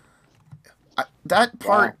 That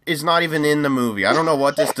part is not even in the movie. I don't know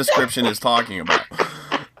what this description is talking about.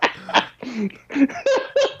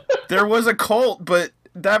 There was a cult, but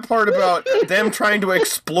that part about them trying to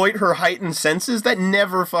exploit her heightened senses, that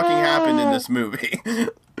never fucking happened in this movie.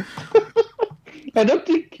 I don't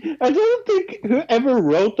think whoever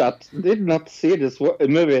wrote that did not see this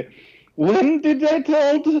movie. When did they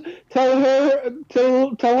tell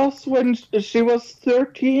us when she was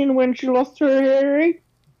 13 when she lost her hearing?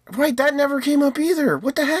 Right, that never came up either.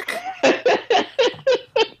 What the heck?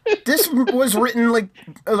 This was written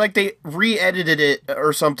like they re-edited it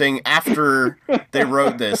or something after they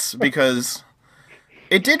wrote this, because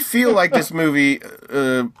it did feel like this movie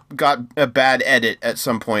got a bad edit at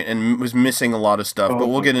some point and was missing a lot of stuff, but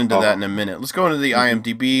we'll get into that in a minute. Let's go into the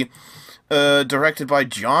IMDb. Directed by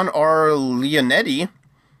John R. Leonetti.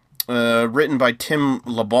 Written by Tim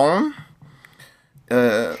LeBon.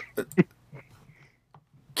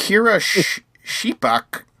 Kira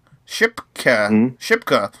Shipka,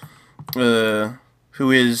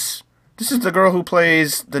 who is... This is the girl who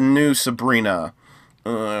plays the new Sabrina.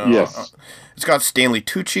 Yes. It's got Stanley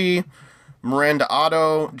Tucci, Miranda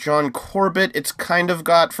Otto, John Corbett. It's kind of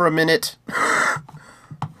got for a minute.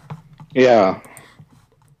 Yeah.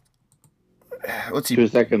 Let's see. 2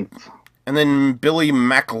 seconds. And then Billy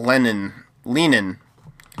McLennan.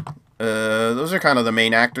 Those are kind of the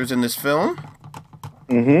main actors in this film.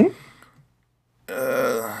 Mm-hmm.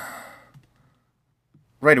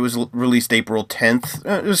 Right, it was released April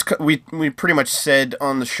 10th. We pretty much said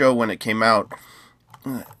on the show when it came out.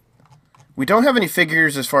 We don't have any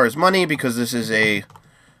figures as far as money because this is a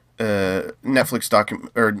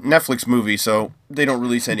Netflix movie, so they don't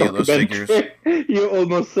release any of those figures. You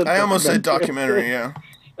almost said. I almost said documentary. Yeah.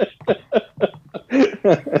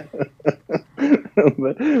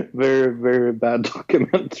 Very, very bad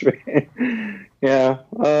documentary. Yeah.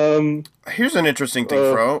 Here's an interesting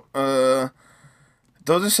thing, Fro.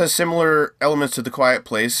 Though this has similar elements to The Quiet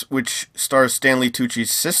Place, which stars Stanley Tucci's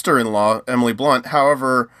sister-in-law, Emily Blunt,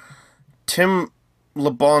 however, Tim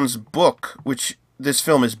LeBon's book, which this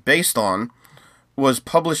film is based on, was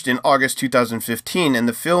published in August 2015, and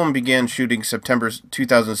the film began shooting September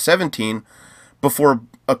 2017 before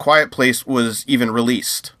A Quiet Place was even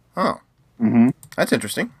released. Oh. Mm-hmm. That's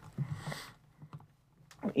interesting.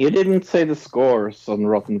 You didn't say the scores on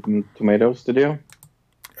Rotten Tomatoes, did you?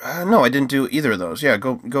 No, I didn't do either of those. Yeah,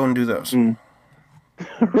 go and do those.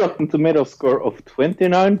 Rotten Tomatoes score of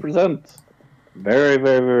 29%. Very,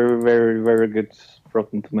 very, very, very, very good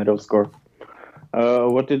Rotten Tomatoes score.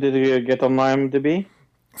 What did it get on IMDb?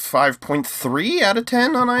 5.3 out of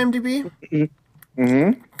 10 on IMDb.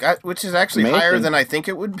 Which is actually higher Amazing. than I think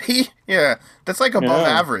it would be. Yeah, that's like above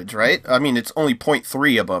Yeah. average, right? I mean, it's only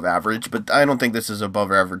 0.3 above average, but I don't think this is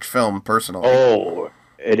above average film, personally. Oh,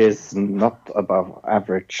 it is not above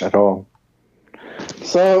average at all.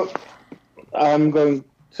 So I'm going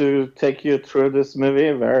to take you through this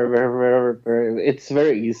movie. Very, very, very, very. It's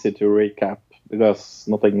very easy to recap because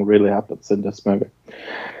nothing really happens in this movie.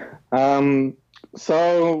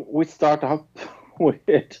 So we start up with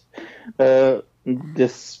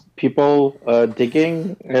this people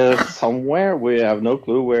digging somewhere. We have no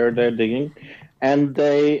clue where they're digging, and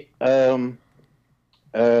they put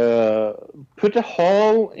a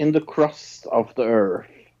hole in the crust of the earth.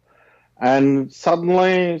 And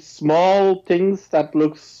suddenly, small things that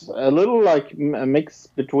looks a little like a mix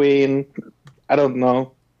between, I don't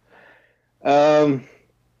know, the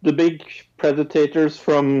big predators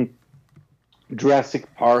from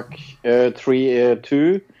Jurassic Park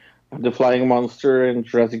 2, the flying monster in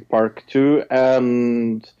Jurassic Park 2,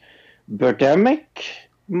 and Birdemic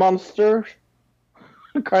monster,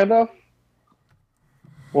 kind of.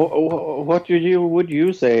 What would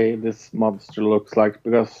you say this monster looks like?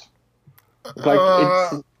 Because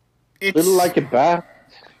it's It's little like a bat.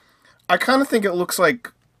 I kind of think it looks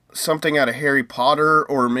like something out of Harry Potter,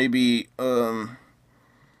 or maybe yeah.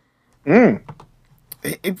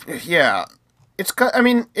 I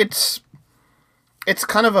mean, it's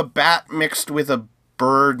kind of a bat mixed with a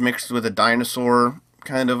bird mixed with a dinosaur,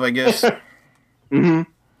 kind of, I guess. But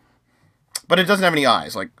it doesn't have any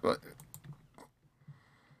eyes. Like,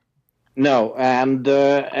 No, and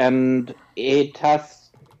it has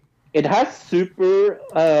super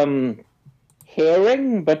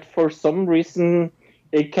hearing, but for some reason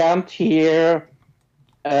it can't hear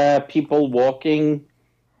people walking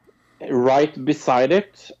right beside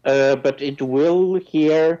it. But it will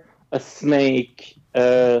hear a snake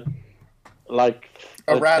like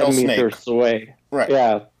A 10 rattlesnake. meters away. Right.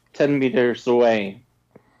 Yeah, 10 meters away.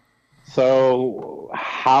 So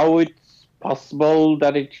how it's possible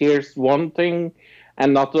that it hears one thing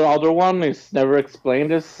and not the other one is never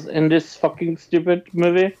explained in this fucking stupid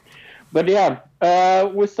movie. But yeah,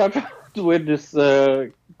 we start with this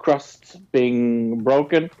crust being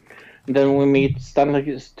broken. And then we meet Stanley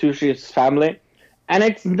Tucci's family. And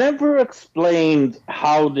it's never explained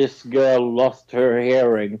how this girl lost her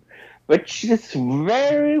hearing. But she's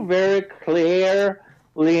very, very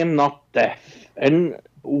clearly not deaf. And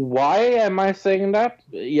why am I saying that?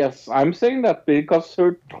 Yes, I'm saying that because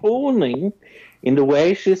her toning in the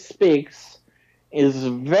way she speaks is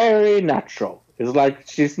very natural. It's like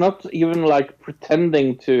she's not even like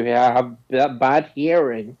pretending to have bad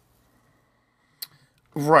hearing.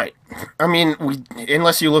 right. I mean,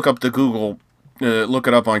 unless you look up look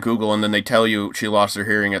it up on Google, and then they tell you she lost her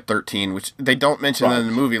hearing at 13, which they don't mention Right. in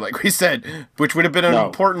the movie, like we said, which would have been an No.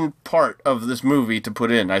 important part of this movie to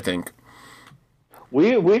put in, I think.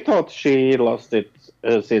 We thought she lost it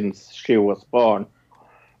since she was born,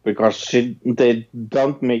 because they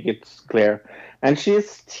don't make it clear, and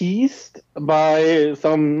she's teased by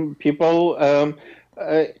some people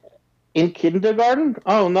in kindergarten.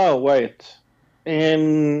 Oh no, wait,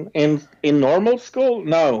 in normal school?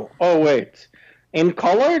 No. Oh wait, in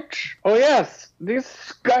college? Oh yes,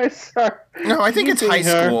 these guys are. No, I think it's high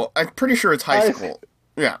teasing her. school. I'm pretty sure it's high High school.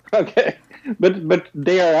 Yeah. Okay, but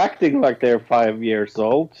they are acting like they're 5 years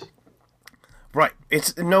old. Right.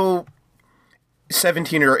 It's no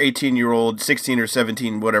 17 or 18-year-old, 16 or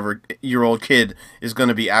 17, whatever year old kid is going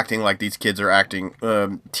to be acting like these kids are acting,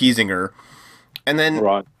 teasing her. And then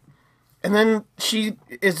Right. and then she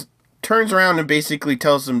turns around and basically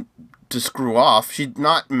tells them to screw off. She's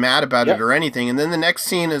not mad about Yep. it or anything. And then the next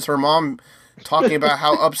scene is her mom talking about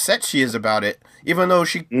how upset she is about it, even though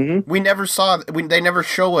we never saw. They never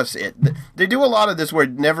show us it. They do a lot of this where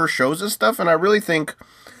it never shows us stuff, and I really think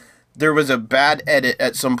there was a bad edit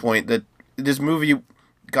at some point that this movie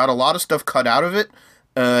got a lot of stuff cut out of it,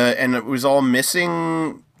 and it was all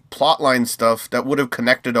missing plotline stuff that would have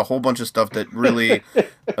connected a whole bunch of stuff that really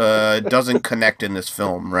doesn't connect in this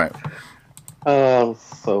film, right? Oh,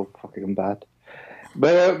 so fucking bad.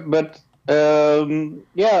 But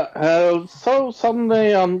yeah. So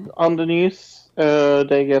suddenly on the news,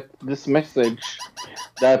 they get this message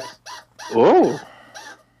that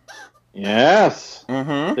yes,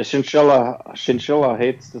 Mm-hmm. the chinchilla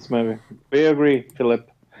hates this movie. We agree, Philip.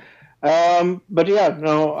 But yeah,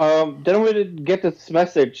 no. Then we did get this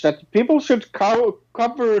message that people should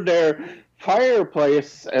cover their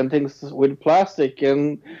fireplace and things with plastic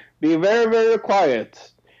and be very, very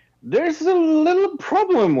quiet. There's a little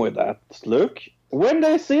problem with that, Luke. when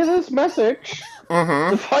they see this message,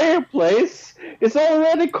 Mm-hmm. the fireplace is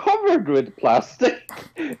already covered with plastic,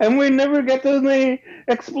 and we never get any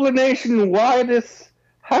explanation why this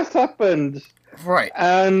has happened. Right.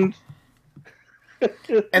 And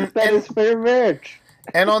And- that is very weird.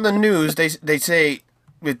 And on the news, they say,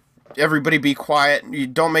 everybody be quiet. You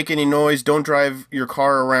don't make any noise. Don't drive your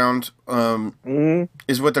car around.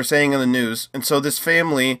 Is what they're saying in the news. And so this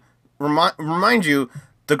family, remind you,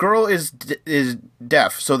 the girl is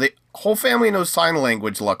deaf, so the whole family knows sign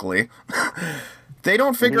language. Luckily, they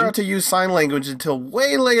don't figure out to use sign language until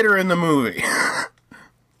way later in the movie.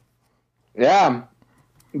 Yeah,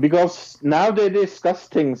 because now they discuss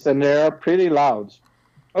things and they are pretty loud.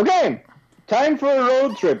 Okay, time for a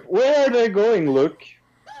road trip. Where are they going, Luke?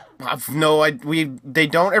 I've no idea. They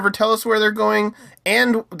don't ever tell us where they're going.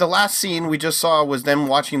 And the last scene we just saw was them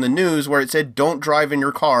watching the news where it said, "Don't drive in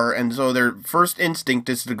your car." And so their first instinct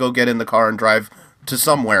is to go get in the car and drive to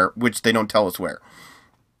somewhere, which they don't tell us where.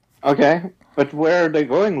 Okay, but where are they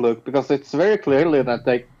going, Luke? Because it's very clearly that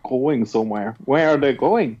they're going somewhere. Where are they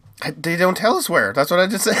going? They don't tell us where. That's what I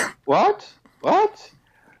just said. What? What?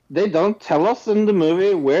 They don't tell us in the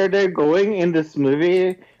movie where they're going in this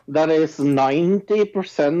movie that is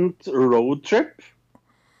 90% road trip?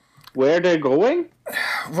 Where they're going?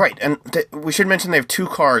 Right, and we should mention they have two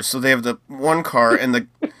cars. So they have the one car, and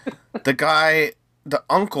the guy, the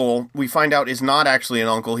uncle, we find out is not actually an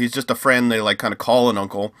uncle. He's just a friend they like kind of call an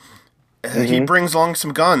uncle. He brings along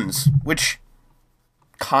some guns, which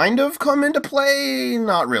kind of come into play.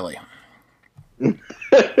 Not really.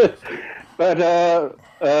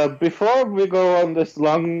 But before we go on this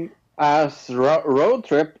long-ass road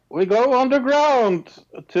trip, we go underground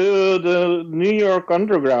to the New York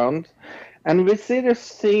Underground, and we see this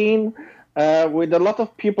scene with a lot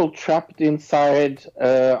of people trapped inside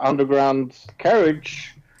underground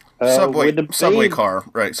carriage. Subway with a subway baby- car,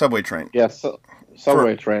 right? Subway train Yes,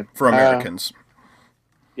 subway train. for Americans.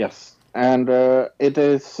 Yes, and it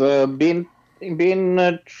is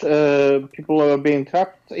people are being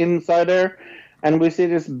trapped inside there, and we see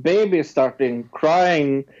this baby starting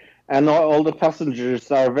crying, and all the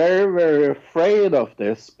passengers are very, very afraid of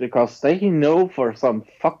this because they know for some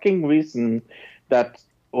fucking reason that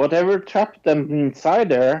whatever trapped them inside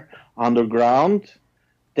there underground,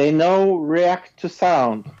 they know react to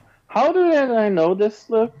sound. How do they know this,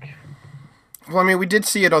 Luke? Well, I mean, we did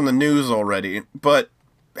see it on the news already, but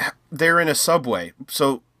they're in a subway.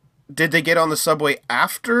 So, did they get on the subway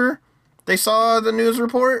after they saw the news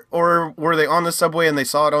report, or were they on the subway and they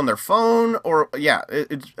saw it on their phone? Or yeah,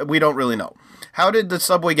 we don't really know. How did the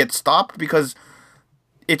subway get stopped? Because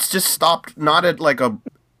it's just stopped not at like a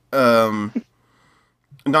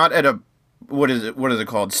not at a what is it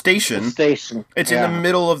called, station? Station. It's in the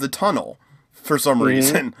middle of the tunnel for some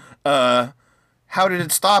reason. How did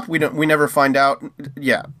it stop? We never find out.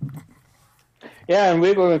 Yeah. Yeah, and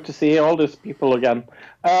we're going to see all these people again.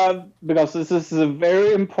 Because this is a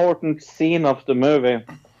very important scene of the movie.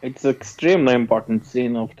 It's an extremely important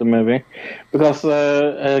scene of the movie. Because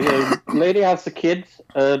a lady has a kid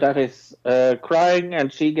that is crying,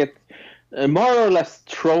 and she gets more or less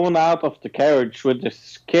thrown out of the carriage with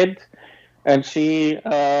this kid. And she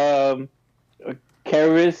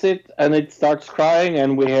carries it, and it starts crying,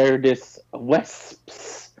 and we hear this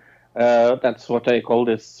wasps. That's what they call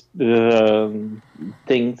this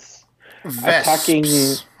things. Attacking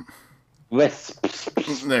wasps.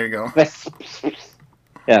 There you go. Wasps.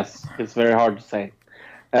 Yes, it's very hard to say.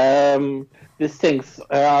 These things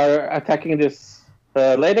are attacking this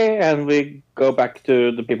lady, and we go back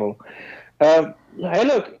to the people. Hey,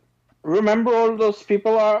 look, remember all those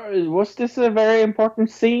people was this a very important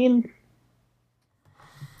scene?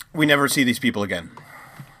 We never see these people again.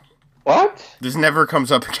 What? This never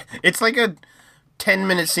comes up again. It's like a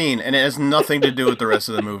 10-minute scene, and it has nothing to do with the rest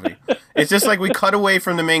of the movie. It's just like we cut away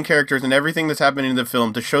from the main characters and everything that's happening in the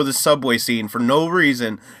film to show the subway scene for no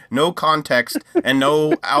reason, no context, and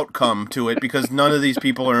no outcome to it, because none of these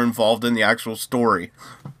people are involved in the actual story.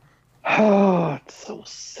 Oh, it's so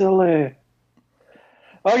silly.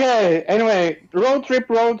 Okay, anyway, road trip.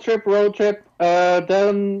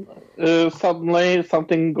 Then suddenly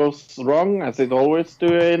something goes wrong, as it always do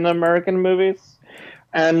in American movies.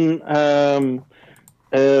 And The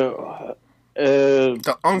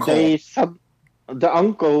uncle. the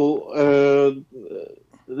uncle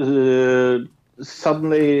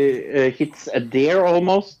suddenly hits a deer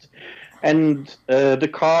almost, and the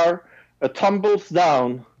car tumbles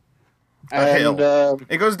down. A hill.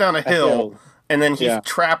 It goes down a hill, and then he's Yeah.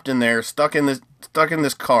 trapped in there, stuck in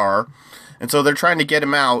this car, and so they're trying to get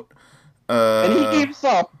him out. And he gives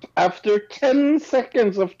up after 10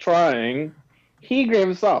 seconds of trying. he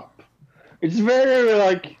gives up. It's very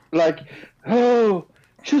like, oh,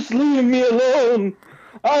 just leave me alone.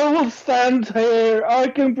 I will stand here. I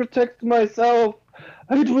can protect myself.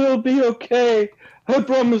 It will be okay. I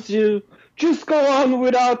promise you. Just go on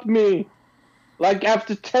without me. Like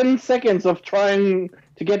after 10 seconds of trying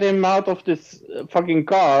to get him out of this fucking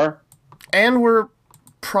car. And we're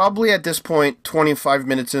probably at this point 25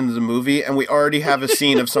 minutes into the movie, and we already have a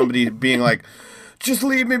scene of somebody being like, just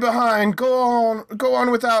leave me behind, go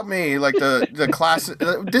on without me. Like the class,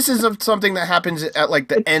 this is something that happens at like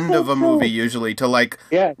the end of a movie usually to like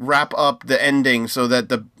wrap up the ending so that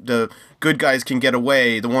the good guys can get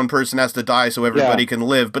away. The one person has to die so everybody can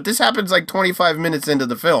live. But this happens like 25 minutes into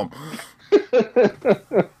the film.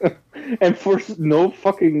 And for no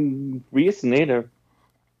fucking reason either.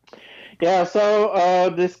 Yeah,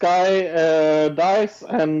 so this guy dies,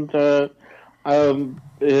 and the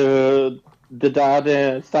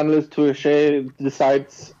dad, Stanley Tucci,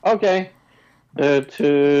 decides, okay,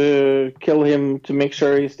 to kill him to make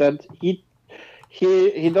sure he's dead.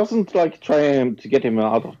 He doesn't like try to get him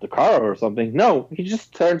out of the car or something. No, he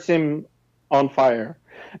just turns him on fire.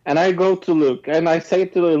 And I go to Luke, and I say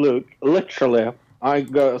to Luke, literally, I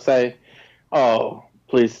go say, oh,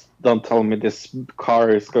 please don't tell me this car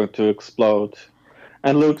is going to explode.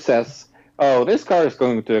 And Luke says, oh, this car is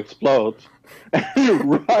going to explode.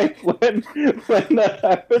 And right when that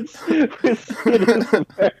happens, we see this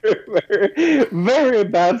very, very, very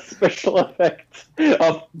bad special effect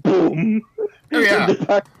of boom in the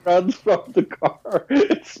background from the car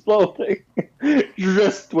exploding.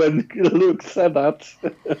 Just when Luke said that.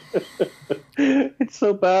 It's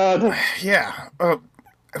so bad. Yeah.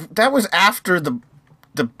 That was after the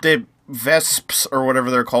Vesps or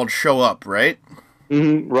whatever they're called show up, right?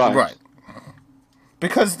 Mm-hmm, right.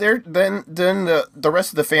 Because then the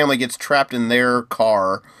rest of the family gets trapped in their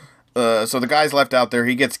car. So the guy's left out there.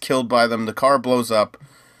 He gets killed by them. The car blows up,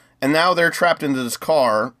 and now they're trapped into this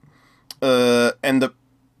car. And the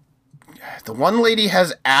one lady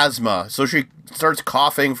has asthma, so she starts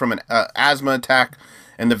coughing from an asthma attack.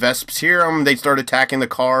 And the Vesps hear them. They start attacking the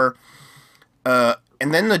car. And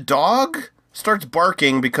then the dog starts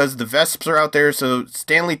barking because the Vesps are out there. So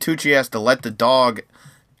Stanley Tucci has to let the dog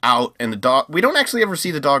out, and the dog, we don't actually ever see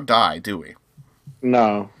the dog die, do we?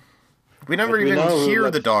 No. We never even hear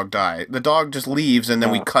the dog die. The dog just leaves, and then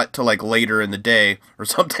we cut to like later in the day or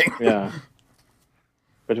something. Yeah.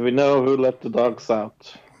 But we know who let the dogs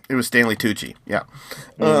out. It was Stanley Tucci, yeah.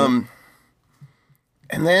 Mm-hmm.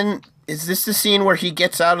 And then, is this the scene where he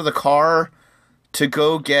gets out of the car to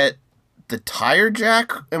go get the tire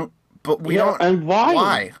jack? But we don't... And why?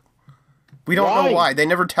 Why? We don't know why. They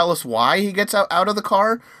never tell us why he gets out of the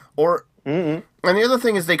car. Or, and the other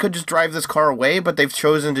thing is they could just drive this car away, but they've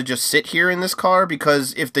chosen to just sit here in this car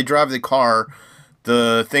because if they drive the car,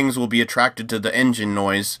 the things will be attracted to the engine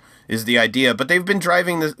noise, is the idea. But they've been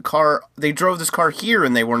driving the car. They drove this car here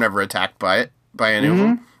and they were never attacked by any of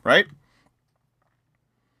them, right?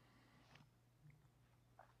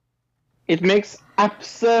 It makes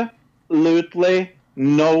absolutely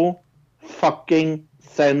no fucking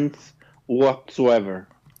sense whatsoever.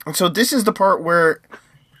 And so this is the part where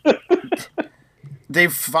they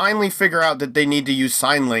finally figure out that they need to use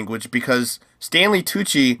sign language because Stanley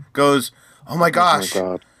Tucci goes, oh my gosh,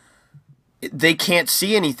 they can't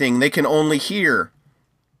see anything, they can only hear.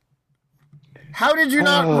 How did you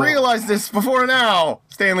not realize this before now,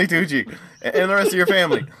 Stanley Tucci, and the rest of your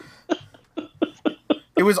family?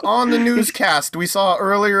 It was on the newscast we saw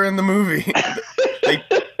earlier in the movie. They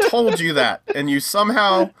told you that, and you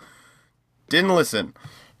somehow didn't listen.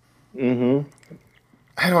 Mm-hmm.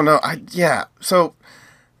 I don't know. So,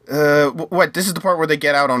 this is the part where they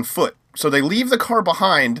get out on foot. So they leave the car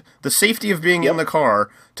behind, the safety of being in the car,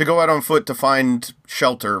 to go out on foot to find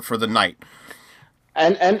shelter for the night.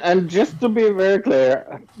 And just to be very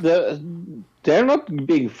clear, they're not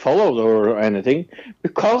being followed or anything,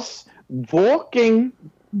 because walking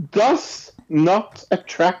does not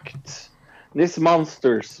attract these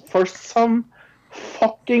monsters for some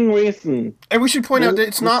fucking reason. And we should point out that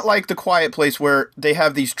it's not like The Quiet Place where they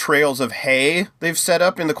have these trails of hay they've set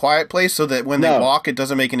up in The Quiet Place so that when they walk it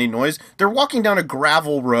doesn't make any noise. They're walking down a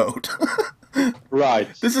gravel road. Right.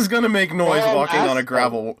 This is going to make noise walking on a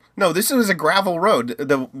gravel... No, this is a gravel road,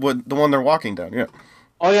 the one they're walking down, yeah.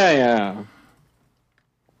 Oh, yeah.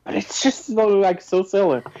 But it's just like so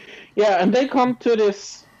silly. Yeah, and they come to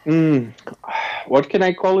this... what can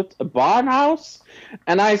I call it? A barn house?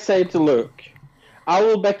 And I say to Luke, I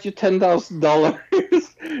will bet you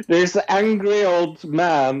 $10,000 there's an angry old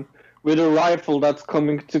man with a rifle that's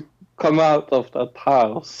coming to come out of that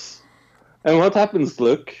house. And what happens,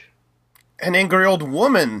 Luke? an angry old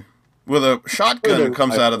woman with a shotgun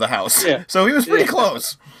comes out of the house. Yeah. So he was pretty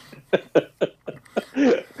close.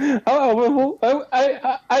 I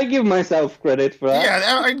give myself credit for that.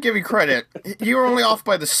 Yeah, I'd give you credit. You were only off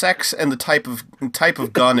by the sex and the type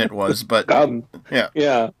of gun it was, but yeah.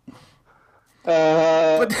 Yeah.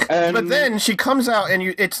 But then she comes out, and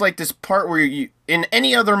it's like this part where in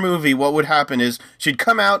any other movie, what would happen is she'd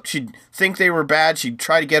come out, she'd think they were bad, she'd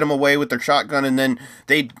try to get them away with their shotgun, and then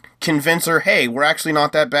they'd convince her, hey, we're actually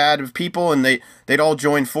not that bad of people, and they'd all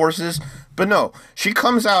join forces. But no, she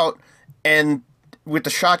comes out and with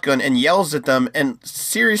the shotgun and yells at them, and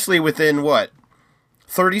seriously, within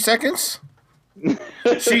 30 seconds?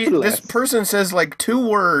 This person says like 2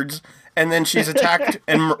 words, and then she's attacked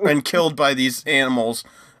and killed by these animals.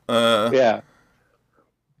 Yeah.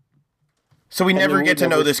 So we never get to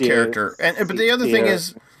know this character. But the other thing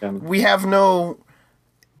is, we have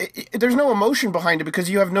there's no emotion behind it because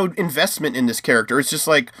you have no investment in this character. It's just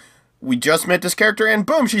like, we just met this character and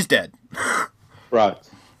boom, she's dead. Right.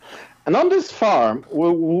 And on this farm,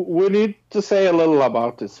 we need to say a little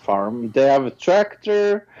about this farm. They have a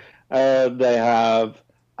tractor. They have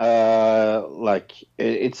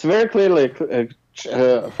it's very clearly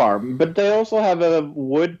a farm, but they also have a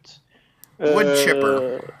wood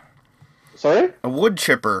chipper. Sorry? A wood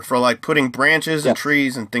chipper for like putting branches and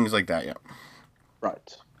trees and things like that. Yeah.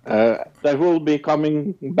 Right. That will be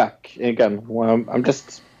coming back again. Well, I'm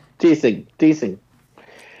just teasing.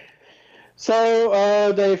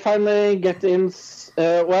 So they finally get in.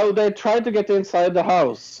 They try to get inside the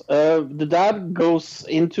house. The dad goes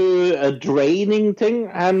into a draining thing,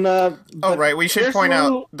 and right. We should point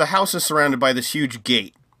out the house is surrounded by this huge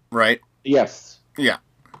gate, right? Yes. Yeah.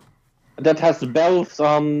 That has bells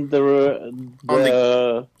on the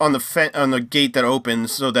gate that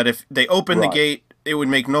opens, so that if they open the gate, it would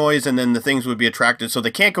make noise, and then the things would be attracted. So they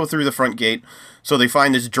can't go through the front gate. So they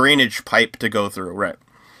find this drainage pipe to go through, right?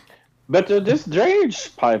 But this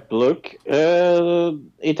drainage pipe, look,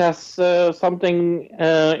 it has something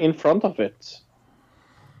in front of it.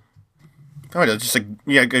 Oh, it's just a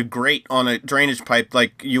grate on a drainage pipe.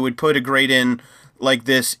 Like, you would put a grate in like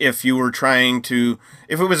this if you were trying to...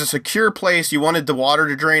 If it was a secure place, you wanted the water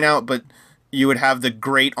to drain out, but you would have the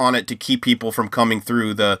grate on it to keep people from coming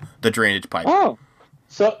through the drainage pipe. Oh,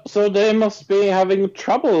 so they must be having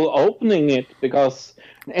trouble opening it, because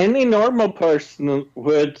any normal person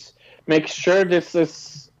would... make sure this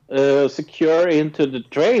is secure into the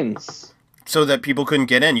drains. So that people couldn't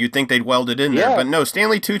get in. You'd think they'd weld it in there. But no,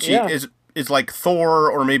 Stanley Tucci is like Thor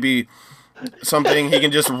or maybe something. He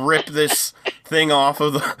can just rip this thing off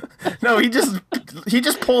of the... No, he just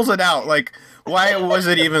pulls it out. Like, why was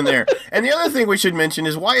it even there? And the other thing we should mention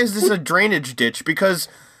is, why is this a drainage ditch? Because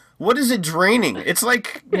what is it draining? It's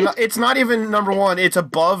like, it's not even, number one, it's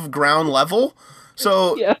above ground level.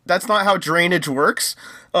 So that's not how drainage works.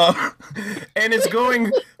 And it's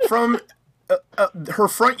going from her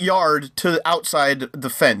front yard to outside the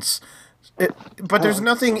fence. But there's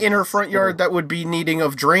nothing in her front yard that would be needing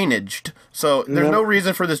of drainaged. So there's no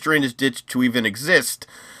reason for this drainage ditch to even exist.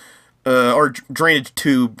 Or drainage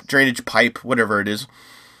tube, drainage pipe, whatever it is.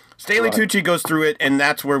 Stanley Tucci goes through it, and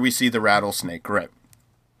that's where we see the rattlesnake, right?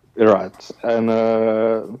 Right. And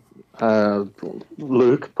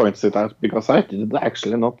Luke points it out, because I did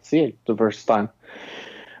actually not see it the first time.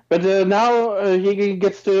 But now he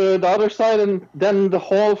gets to the other side, and then the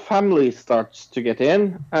whole family starts to get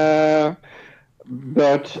in. But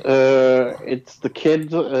it's the kid,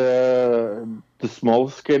 the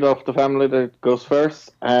smallest kid of the family, that goes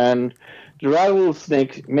first. And the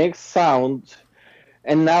rattlesnake makes sound.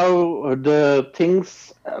 And now the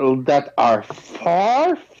things that are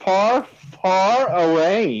far, far, far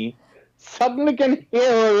away suddenly can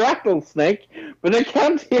hear a rattlesnake, but they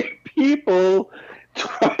can't hear people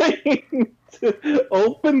trying to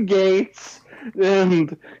open gates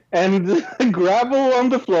and gravel on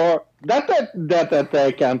the floor. That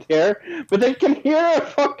they can't hear, but they can hear a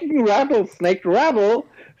fucking rattlesnake rattle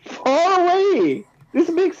far away. This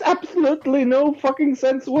makes absolutely no fucking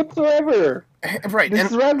sense whatsoever. Right.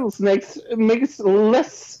 This rattlesnake makes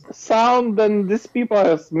less sound than this people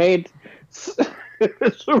has made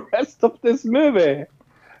the rest of this movie.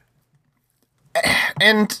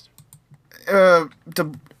 And the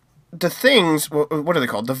things, what are they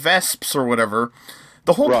called? The vesps or whatever.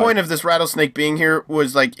 The whole point of this rattlesnake being here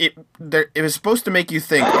was like it was supposed to make you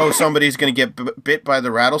think, oh, somebody's going to get bit by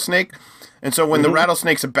the rattlesnake. And so when the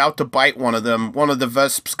rattlesnake's about to bite one of them, one of the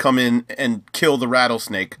vesps come in and kill the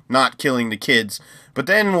rattlesnake, not killing the kids. But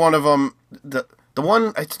then one of them,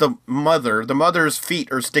 it's the mother's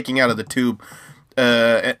feet are sticking out of the tube.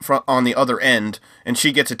 on the other end, and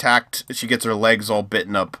she gets attacked. She gets her legs all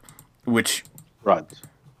bitten up, which Right.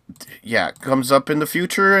 yeah comes up in the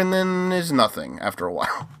future and then is nothing after a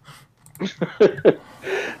while.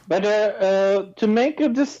 But to make a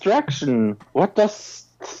distraction, what does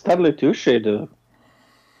Stanley Tucci do?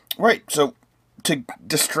 Right. So to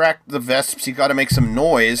distract the Vesps, you got to make some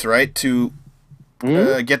noise, right? To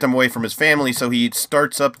get them away from his family. So he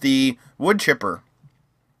starts up the wood chipper.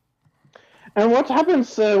 And what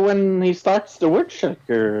happens when he starts the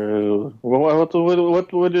woodchucker? What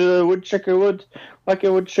would a woodchucker like a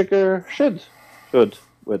woodchucker should would?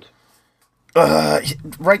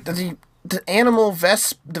 Right. The animal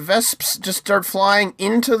the vesps just start flying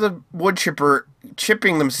into the wood chipper,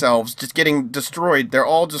 chipping themselves, just getting destroyed. They're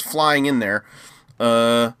all just flying in there.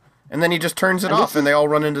 And then he just turns it off and they all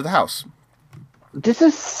run into the house. This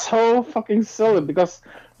is so fucking silly because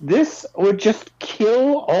this would just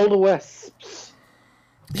kill all the wasps.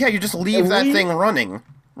 Yeah, you just leave that thing running.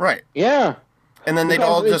 Right. Yeah. And then they'd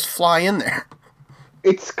all just fly in there.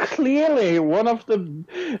 It's clearly one of the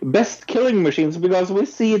best killing machines because we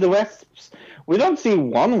see the wasps. We don't see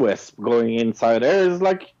one wasp going inside. There's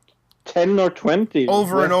like 10 or 20.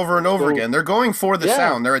 Over and over and over again. They're going for the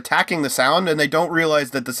sound. They're attacking the sound, and they don't realize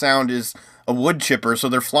that the sound is a wood chipper, so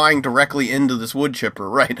they're flying directly into this wood chipper,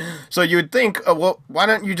 right? So you would think, well, why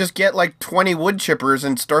don't you just get like 20 wood chippers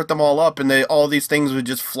and start them all up, and all these things would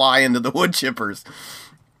just fly into the wood chippers.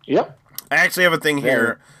 Yep. I actually have a thing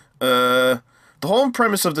here. The whole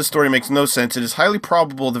premise of this story makes no sense. It is highly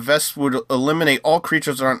probable the Vesps would eliminate all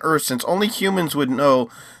creatures on Earth, since only humans would know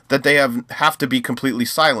that they have to be completely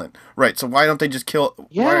silent. Right, so why don't they just kill...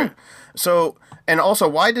 Yeah. And also,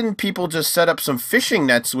 why didn't people just set up some fishing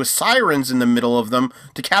nets with sirens in the middle of them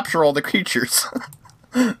to capture all the creatures?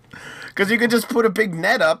 Because you could just put a big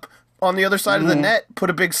net up on the other side of the net, put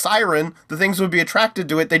a big siren, the things would be attracted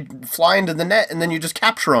to it, they'd fly into the net, and then you just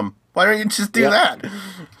capture them. Why don't you just do that?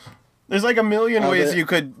 There's like a million ways you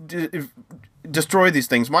could destroy these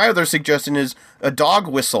things. My other suggestion is a dog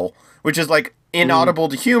whistle, which is like inaudible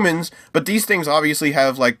to humans, but these things obviously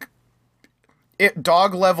have like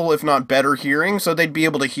dog level, if not better, hearing, so they'd be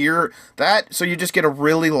able to hear that. So you just get a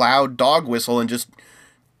really loud dog whistle and just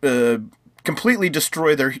completely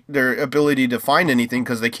destroy their ability to find anything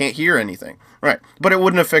because they can't hear anything. Right, but it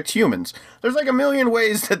wouldn't affect humans. There's like a million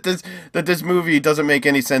ways that this movie doesn't make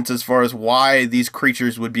any sense as far as why these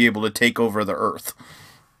creatures would be able to take over the Earth.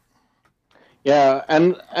 Yeah,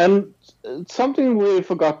 and something we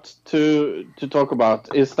forgot to talk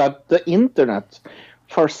about is that the internet,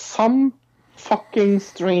 for some fucking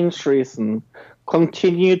strange reason,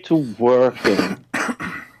 continued to work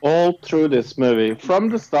all through this movie, from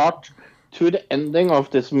the start to the ending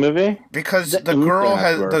of this movie. Because the girl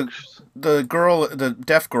has the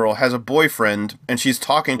deaf girl has a boyfriend, and she's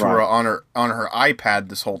talking to her on her iPad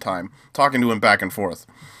this whole time, talking to him back and forth.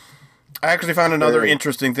 I actually found another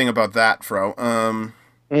interesting thing about that, Fro.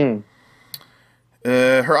 Her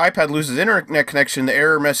iPad loses internet connection. The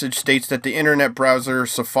error message states that the internet browser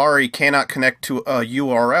Safari cannot connect to a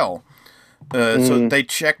URL. So they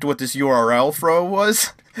checked what this URL, Fro,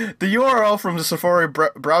 was. The URL from the Safari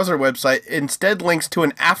browser website instead links to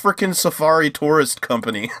an African safari tourist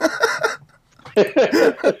company.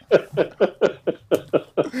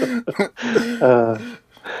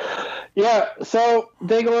 Yeah, so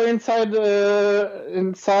they go inside,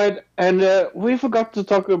 and we forgot to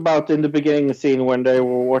talk about in the beginning scene when they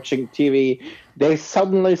were watching TV. They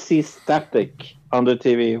suddenly see static on the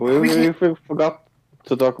TV. We forgot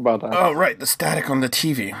to talk about that. Oh, right, the static on the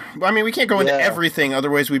TV. I mean, we can't go into everything,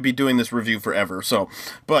 otherwise we'd be doing this review forever. So,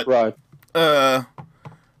 but right, that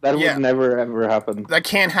would never ever happen. That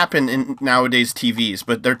can't happen in nowadays TVs,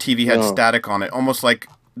 but their TV had static on it, almost like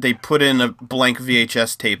they put in a blank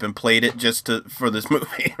VHS tape and played it just for this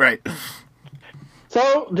movie, right?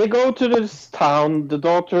 So they go to this town, the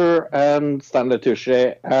daughter and Stanley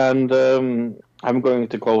Tucci, and I'm going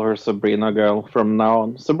to call her Sabrina Girl from now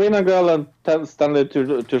on. Sabrina Girl and Stanley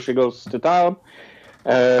Tucci goes to town.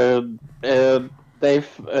 They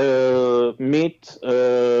meet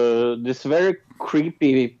this very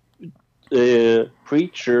creepy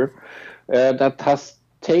preacher that has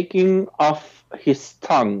taken off his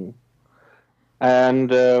tongue, and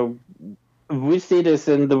we see this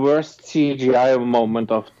in the worst CGI moment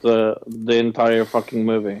of the entire fucking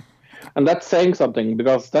movie, and that's saying something,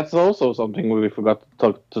 because that's also something we forgot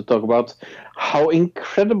to talk about, how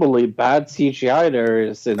incredibly bad CGI there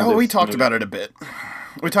is in this we talked movie. about it a bit.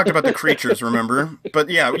 We talked about the creatures, remember? But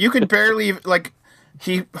yeah, you could barely, like,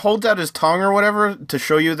 he holds out his tongue or whatever to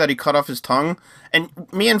show you that he cut off his tongue, and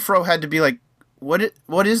me and Fro had to be like, what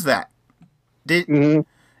is that? Mhm.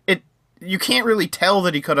 You can't really tell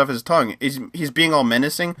that he cut off his tongue. He's being all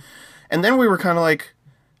menacing, and then we were kind of like,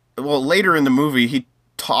 well, later in the movie he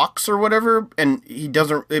talks or whatever, and it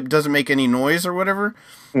doesn't make any noise or whatever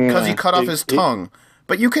because he cut off his tongue.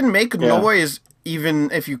 But you can make noise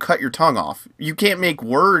even if you cut your tongue off. You can't make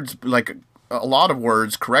words like a lot of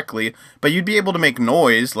words correctly, but you'd be able to make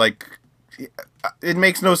noise. Like it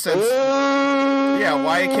makes no sense. Yeah,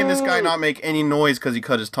 why can this guy not make any noise because he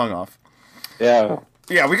cut his tongue off? Yeah.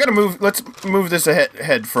 Yeah, we gotta move. Let's move this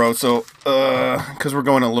ahead, Fro. So, because we're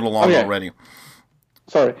going a little long already.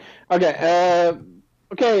 Sorry. Okay.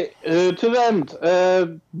 To the end.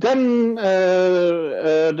 Then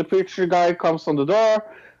the preacher guy comes on the door,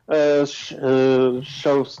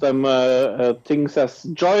 shows them things says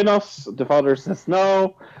join us. The father says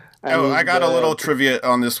no. And, I got a little trivia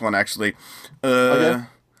on this one actually.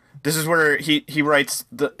 This is where he writes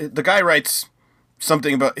the guy writes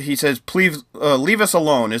something about, he says, please leave us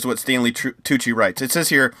alone, is what Stanley Tucci writes. It says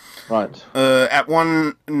here, right. At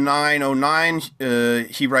 1909,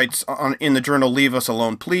 he writes in the journal, leave us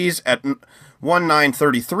alone, please. At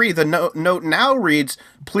 1933, the note now reads,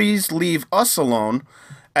 please leave us alone.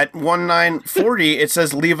 At 1940, it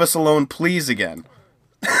says, leave us alone, please, again.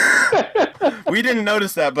 We didn't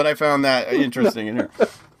notice that, but I found that interesting in here.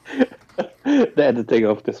 The editing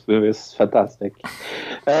of this movie is fantastic.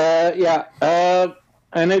 And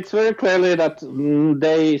it's very clearly that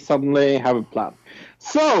they suddenly have a plan.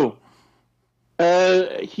 So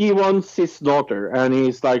he wants his daughter, and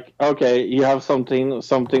he's like, "Okay, you have something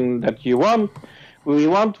that you want. We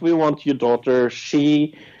want your daughter.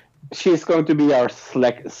 She's going to be our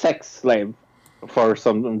sex slave." For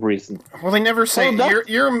some reason. Well, they never say.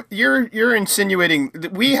 You're insinuating.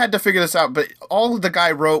 We had to figure this out, but all the guy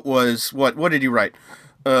wrote was what? What did he write?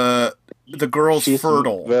 The girl's She's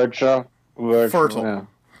fertile. Fertile. Yeah.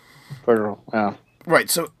 Fertile. Yeah. Right.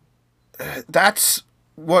 So that's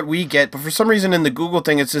what we get. But for some reason, in the Google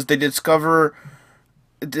thing, it says they discover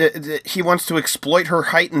he wants to exploit her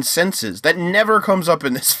heightened senses. That never comes up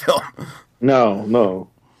in this film. No.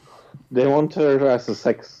 They want her as a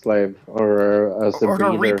sex slave or as a breeder.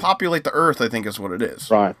 Or to repopulate the earth, I think is what it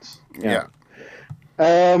is. Right. Yeah.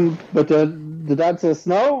 But the dad says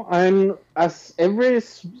no, and as every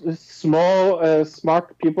small,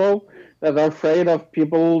 smart people that are afraid of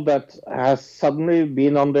people that has suddenly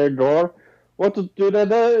been on their door, what do they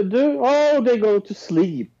do? Oh, they go to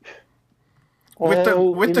sleep. With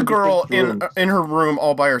the girl in her room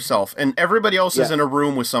all by herself, and everybody else is in a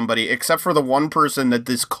room with somebody except for the one person that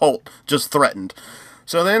this cult just threatened.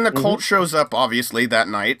 So then the cult shows up, obviously, that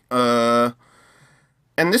night. And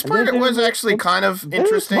this part was actually kind of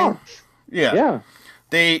interesting. Yeah.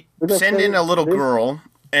 They send in a little girl,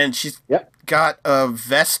 and she's got a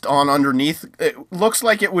vest on underneath. It looks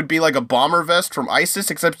like it would be like a bomber vest from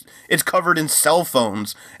ISIS, except it's covered in cell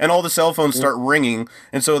phones, and all the cell phones start ringing,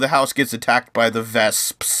 and so the house gets attacked by the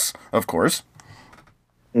Vesps, of course.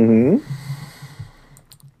 Mm-hmm.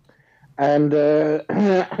 And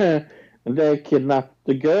they kidnap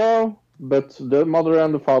the girl, but the mother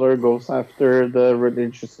and the father goes after the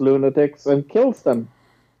religious lunatics and kills them,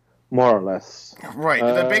 more or less. Right.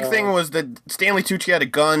 The big thing was that Stanley Tucci had a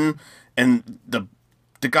gun, and the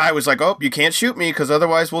guy was like, "Oh, you can't shoot me because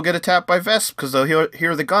otherwise we'll get attacked by Vesp because they'll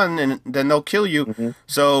hear the gun and then they'll kill you." Mm-hmm.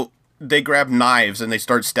 So they grab knives and they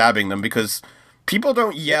start stabbing them because people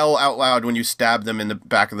don't yell out loud when you stab them in the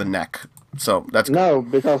back of the neck. So that's no,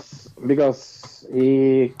 because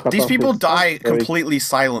he these people die completely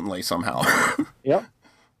silently somehow. Yep.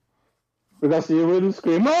 Because you wouldn't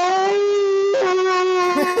scream, "Oh!"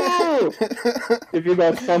 if you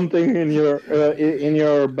got something in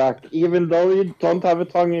your back, even though you don't have a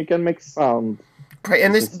tongue, you can make sound. Right,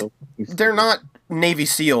 and they're not Navy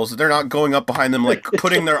SEALs. They're not going up behind them, like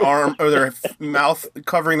putting their arm or their mouth,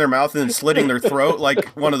 covering their mouth and then slitting their throat, like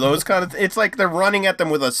one of those kind of. It's like they're running at them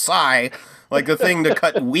with a sai, like the thing to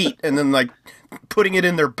cut wheat, and then like putting it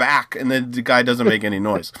in their back, and then the guy doesn't make any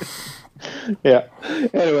noise. Yeah.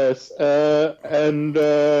 Anyways, and then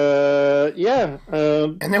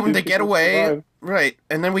when they get away, right,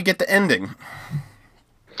 and then we get the ending.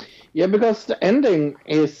 Yeah, because the ending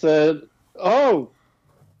is,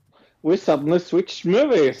 we suddenly switched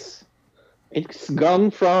movies. It's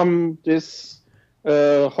gone from this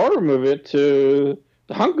horror movie to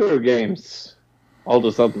the Hunger Games all of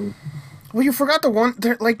a sudden. Well, you forgot the one.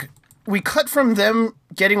 They're like, we cut from them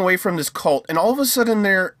getting away from this cult, and all of a sudden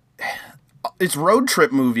it's road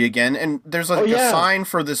trip movie again, and there's a sign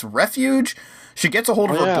for this refuge. She gets a hold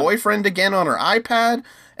of her boyfriend again on her iPad,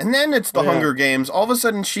 and then it's the Hunger Games. All of a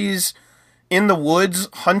sudden she's in the woods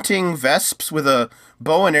hunting vesps with a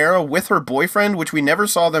bow and arrow with her boyfriend, which we never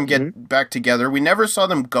saw them get back together. We never saw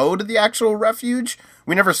them go to the actual refuge.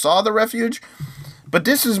 We never saw the refuge. But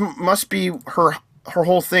this must be her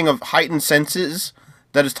whole thing of heightened senses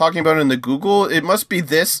that is talking about in the Google. It must be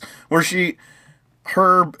this, where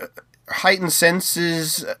her heightened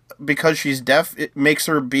senses, because she's deaf, it makes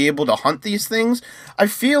her be able to hunt these things. I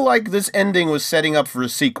feel like this ending was setting up for a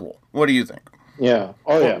sequel. What do you think? Yeah.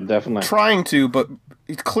 Oh, yeah, definitely. Trying to, but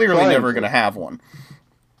it's clearly never going to have one.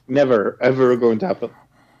 Never, ever going to happen.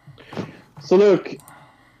 So, look,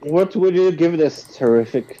 what would you give this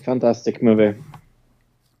terrific, fantastic movie?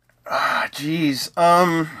 Jeez.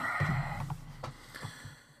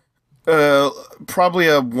 Probably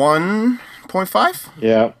a 1.5?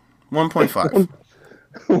 Yeah. 1.5.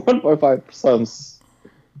 1.5 sounds...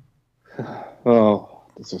 Oh,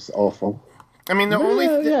 this was awful. I mean, the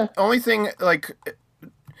only thing, like,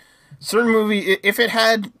 certain movie, if it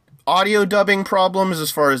had audio dubbing problems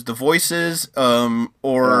as far as the voices,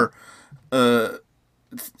 or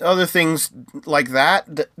other things like that,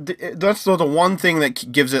 that's the one thing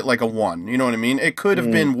that gives it like a 1. You know what I mean? It could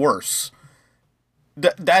have been worse.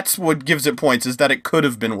 That's what gives it points, is that it could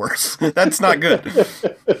have been worse. That's not good.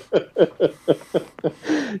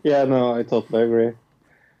 Yeah, no, I totally agree.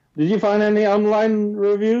 Did you find any online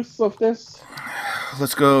reviews of this?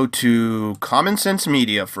 Let's go to Common Sense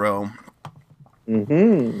Media, Fro.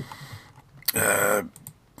 Let's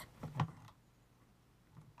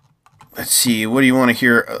see. What do you want to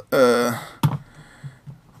hear?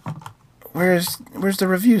 Where's the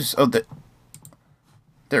reviews? Oh,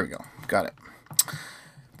 there we go. Got it.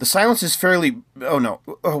 The silence is fairly... Oh, no.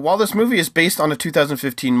 While this movie is based on a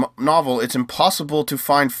 2015 novel, it's impossible to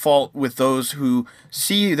find fault with those who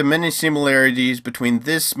see the many similarities between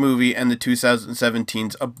this movie and the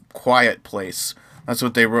 2017's A Quiet Place. That's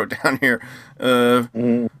what they wrote down here. They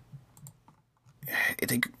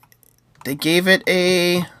gave it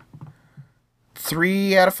a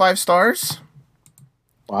 3 out of 5 stars.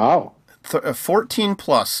 Wow. 14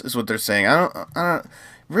 plus is what they're saying. I don't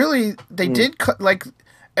really, they did cut, like...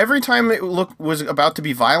 Every time it was about to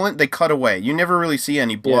be violent, they cut away. You never really see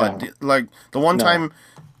any blood. Yeah. Like, the one time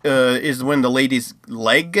is when the lady's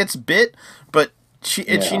leg gets bit, but she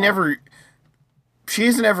isn't ever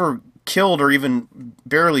killed or even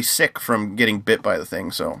barely sick from getting bit by the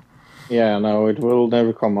thing, so... Yeah, no, it will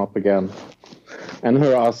never come up again. And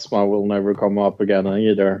her asthma will never come up again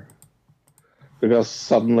either. Because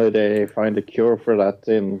suddenly they find a cure for that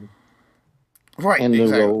in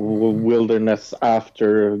the wilderness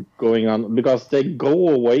after going on, because they go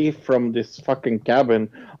away from this fucking cabin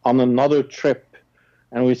on another trip,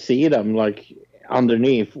 and we see them like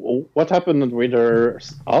underneath. What happened with her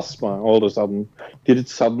asthma all of a sudden? Did it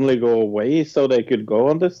suddenly go away so they could go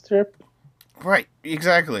on this trip? Right,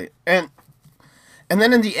 exactly. And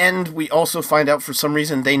then in the end, we also find out for some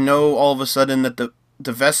reason they know all of a sudden that the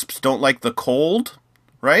Vesps don't like the cold,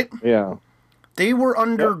 right? Yeah. They were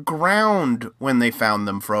underground when they found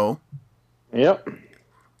them, Fro. Yep.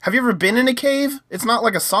 Have you ever been in a cave? It's not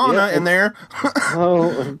like a sauna in there.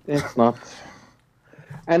 No, it's not.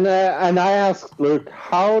 And I asked Luke,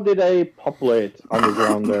 how did they populate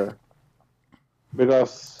underground there?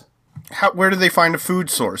 Because... Where do they find a food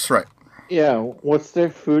source, right? Yeah, what's their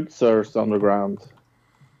food source underground?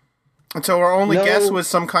 And so our only guess was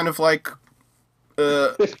some kind of like...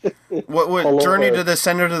 what Journey to the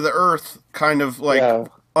Center of the Earth kind of like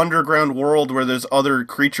underground world where there's other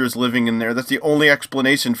creatures living in there. That's the only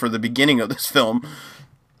explanation for the beginning of this film.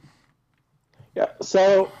 Yeah,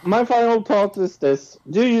 so my final thought is this.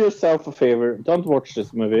 Do yourself a favor. Don't watch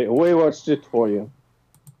this movie. We watched it for you.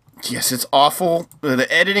 Yes, it's awful. The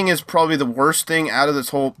editing is probably the worst thing out of this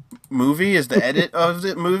whole movie, is the edit of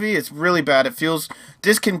the movie. It's really bad. It feels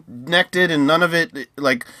disconnected, and none of it,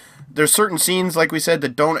 like... There's certain scenes, like we said,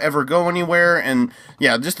 that don't ever go anywhere, and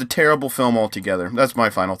yeah, just a terrible film altogether. That's my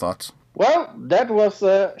final thoughts. Well, that was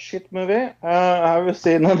a shit movie. Have you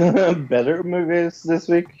seen better movies this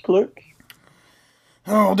week, Luke?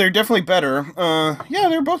 Oh, they're definitely better. Yeah,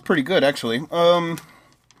 they're both pretty good, actually. I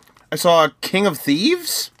saw King of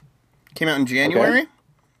Thieves. Came out in January.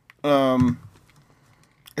 Okay.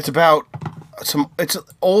 It's about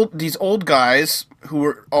these old guys who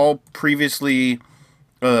were all previously...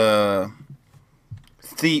 bank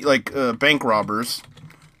robbers,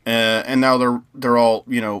 and now they're all,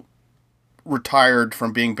 you know, retired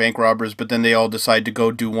from being bank robbers, but then they all decide to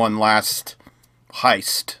go do one last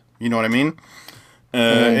heist. You know what I mean?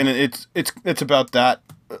 And it's about that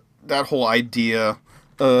whole idea.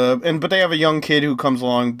 But they have a young kid who comes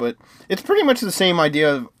along, but it's pretty much the same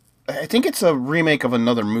idea. I think it's a remake of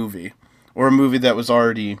another movie. or a movie that was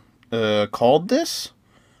already called this,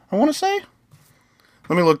 I want to say.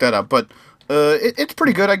 Let me look that up, but it's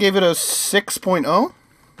pretty good. I gave it a 6.0.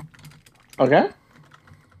 Okay.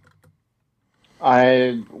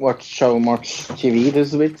 I watched so much TV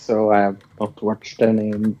this week, so I have not watched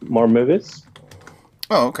any more movies.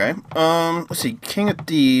 Oh, okay. Let's see. King of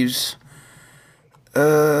Thieves.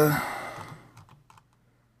 Well,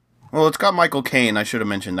 it's got Michael Caine. I should have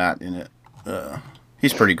mentioned that in it.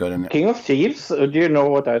 He's pretty good in it. King of Thieves? Do you know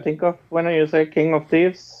what I think of when you say King of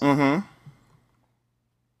Thieves? Mm-hmm.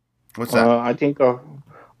 What's that? I think of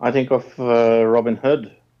Robin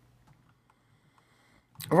Hood.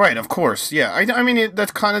 Right, of course. Yeah, I mean,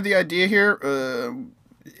 that's kind of the idea here.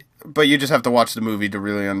 But you just have to watch the movie to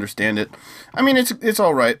really understand it. I mean, it's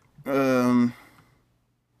all right. Yeah,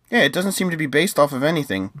 it doesn't seem to be based off of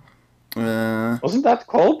anything. Wasn't that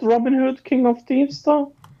called Robin Hood, King of Thieves,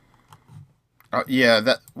 though? Yeah,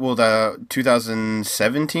 the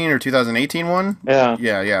 2017 or 2018 one? Yeah.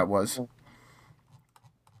 Yeah, it was.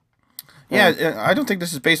 Yeah, I don't think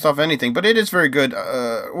this is based off anything, but it is very good.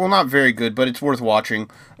 Well, not very good, but it's worth watching.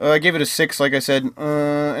 I gave it a 6, like I said.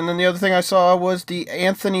 And then the other thing I saw was the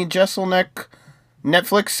Anthony Jeselnik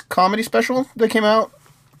Netflix comedy special that came out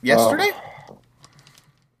yesterday.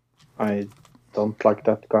 I don't like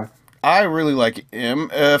that guy. I really like him.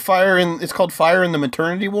 It's called Fire in the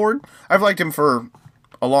Maternity Ward. I've liked him for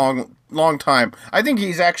a long time. I think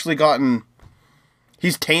he's actually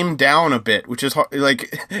he's tamed down a bit, which is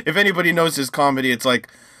like, if anybody knows his comedy, it's like,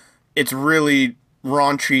 it's really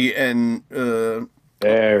raunchy and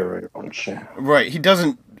very raunchy. Right. He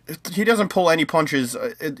doesn't pull any punches.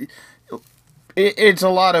 It's a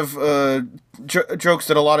lot of jokes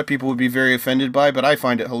that a lot of people would be very offended by, but I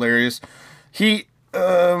find it hilarious.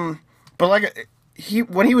 But like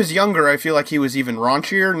when he was younger, I feel like he was even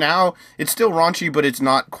raunchier. Now it's still raunchy, but it's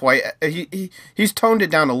not quite. He's toned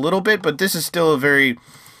it down a little bit, but this is still a very.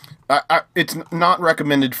 It's not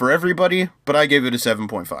recommended for everybody, but I gave it a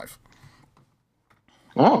 7.5.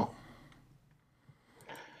 Oh.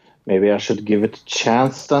 Maybe I should give it a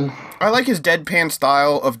chance then. I like his deadpan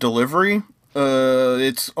style of delivery.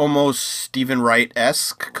 It's almost Stephen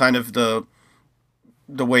Wright-esque, kind of the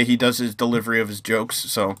way he does his delivery of his jokes.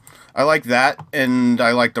 So I like that, and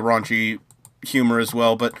I like the raunchy humor as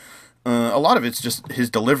well. But a lot of it's just his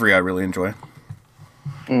delivery I really enjoy.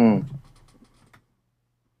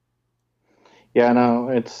 Yeah, no,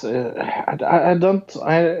 it's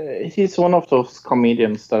he's one of those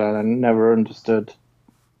comedians that I never understood.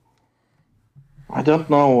 I don't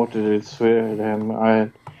know what it is with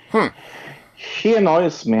him. He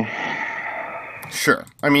annoys me. Sure.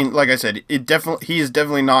 I mean, like I said, he is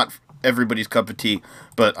definitely not everybody's cup of tea,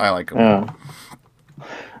 but I like him. Yeah.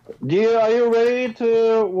 Are you ready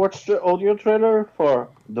to watch the audio trailer for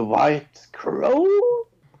The White Crow?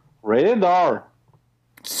 Rated R.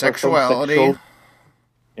 Sexuality.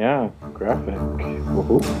 Yeah, graphic.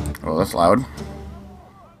 Woohoo. Oh, that's loud.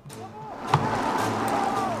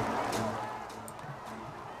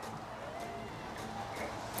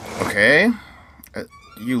 Okay.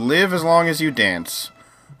 You live as long as you dance.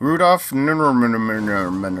 Rudolph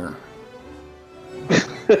Nuremberg.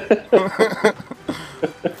 It's a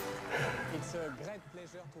great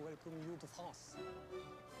pleasure to welcome you to France.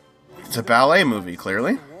 It's a ballet movie,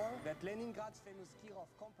 clearly. That Leningrad's famous Kirov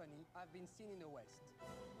company have been seen in the West.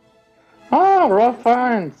 Ah, Ralph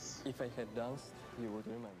Fiennes. If I had danced, you would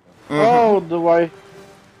remember. Oh, the white.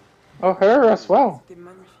 Oh, her as well.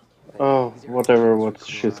 Oh, whatever what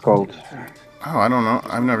she's called. Oh, I don't know.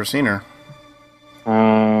 I've never seen her.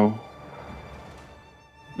 The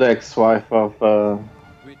ex-wife of.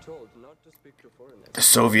 We told not to speak to foreigners. The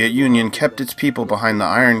Soviet Union kept its people behind the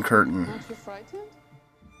Iron Curtain. Aren't you frightened?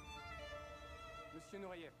 Monsieur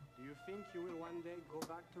Nourier, do you think you will one day go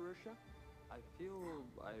back to Russia? I feel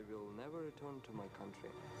I will never return to my country.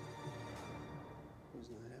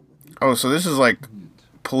 Oh, so this is like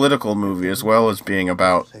political movie as well as being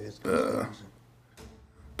about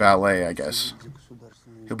ballet, I guess.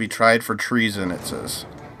 He'll be tried for treason, it says.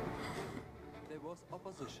 There was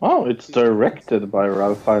opposition. Oh, it's directed by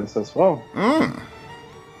Ralph Fiennes as well. The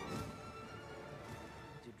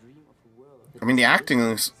dream of a world I mean, the acting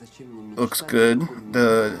the chimney looks good.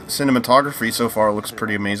 The cinematography so far looks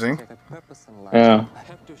pretty amazing. like a purpose in life. Yeah. I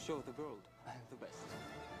have to show the world I am the best.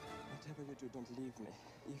 Whatever you do, don't leave me.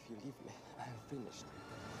 If you leave me, I am finished.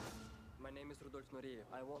 My name is Rudolf Nureyev.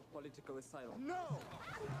 I want political asylum. No!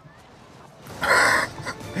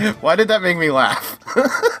 Why did that make me laugh?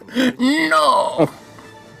 No!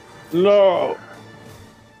 No. You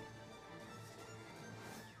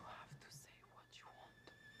have to say what you want.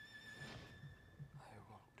 I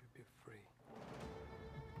want to be free.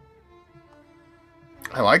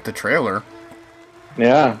 I like the trailer.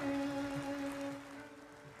 Yeah.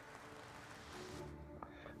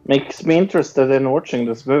 Makes me interested in watching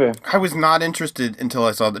this movie. I was not interested until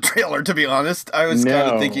I saw the trailer, to be honest. I was kind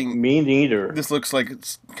of thinking, me neither. this looks like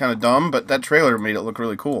it's kind of dumb, but that trailer made it look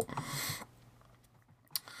really cool.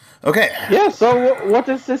 Okay. Yeah, so what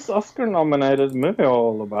is this Oscar-nominated movie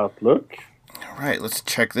all about, Luke? All right, let's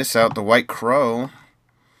check this out. The White Crow.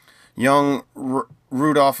 Young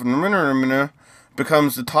Rudolph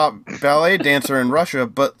becomes the top ballet dancer in Russia,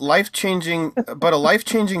 but a life-changing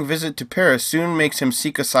visit to Paris soon makes him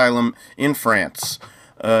seek asylum in France.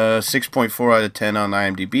 6.4 out of 10 on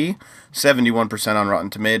IMDb, 71% on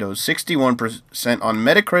Rotten Tomatoes, 61% on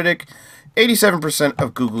Metacritic, 87%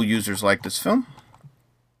 of Google users like this film.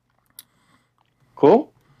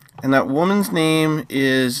 Cool. And that woman's name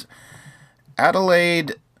is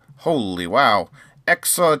Adelaide, holy wow,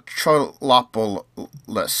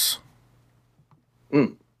 Exarchopoulos.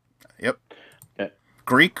 Yep. Okay.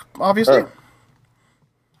 Greek, obviously.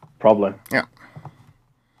 Probably. Yeah.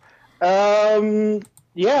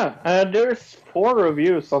 There's 4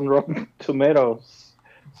 reviews on Rotten Tomatoes,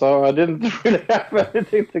 so I didn't really have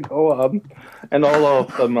anything to go on, and all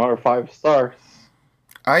of them are 5 stars.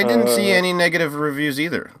 I didn't see any negative reviews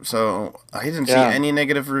either, so I didn't see any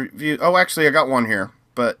negative reviews. Oh, actually, I got one here,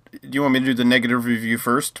 but do you want me to do the negative review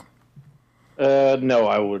first? No,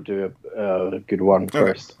 I would do a good one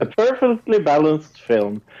first. A perfectly balanced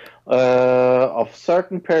film of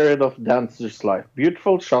certain period of dancer's life.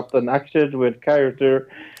 Beautiful shot and acted with character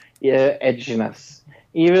edginess.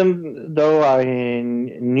 Even though I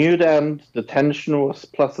knew the end, the tension was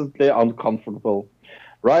pleasantly uncomfortable.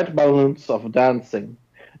 Right balance of dancing.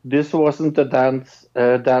 This wasn't a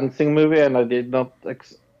dancing movie, and I did not.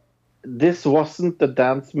 This wasn't a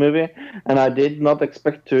dance movie, and I did not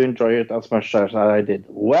expect to enjoy it as much as I did.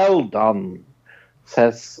 Well done,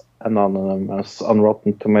 says Anonymous on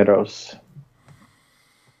Rotten Tomatoes.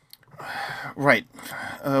 Right.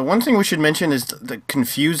 One thing we should mention is the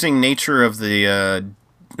confusing nature of the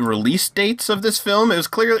release dates of this film. It was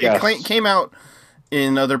clearly it came out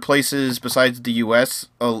in other places besides the U.S.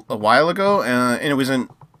 a while ago, and it was in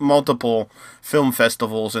multiple film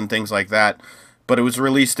festivals and things like that. But it was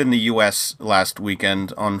released in the U.S. last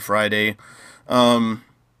weekend on Friday.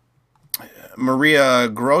 Maria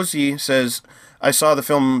Grossi says, I saw the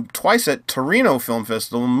film twice at Torino Film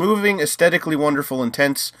Festival. Moving, aesthetically wonderful,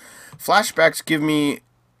 intense. Flashbacks give me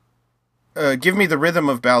the rhythm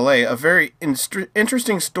of ballet. A very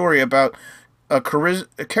interesting story about a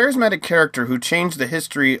charismatic character who changed the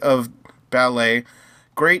history of ballet.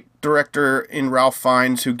 Great director in Ralph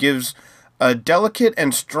Fiennes, who gives a delicate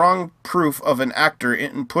and strong proof of an actor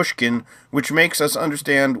in Pushkin, which makes us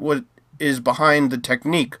understand what is behind the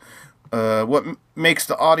technique, what makes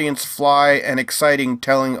the audience fly, and exciting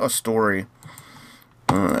telling a story.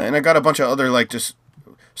 And I got a bunch of other, just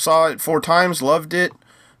saw it 4 times, loved it.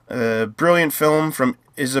 Brilliant film from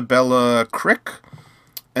Isabella Crick.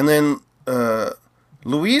 And then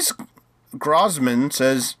Louise Grossman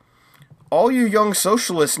says, all you young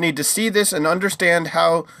socialists need to see this and understand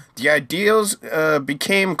how the ideals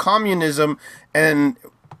became communism, and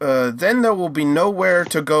then there will be nowhere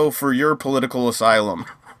to go for your political asylum.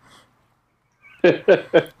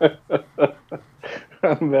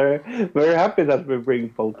 I'm very, very happy that we bring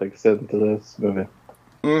politics into this movie.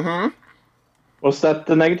 Mm-hmm. Was that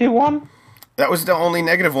the negative one? That was the only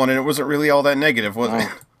negative one, and it wasn't really all that negative, was it?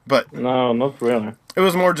 But no, not really. It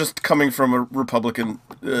was more just coming from a Republican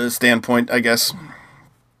standpoint, I guess.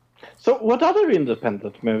 So, what other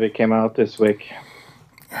independent movie came out this week?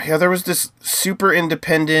 Yeah, there was this super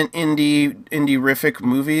independent indie-rific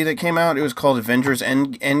movie that came out. It was called Avengers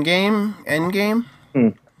Endgame.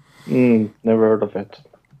 Never heard of it.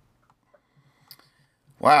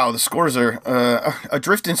 Wow, the scores are...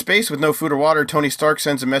 adrift in space with no food or water, Tony Stark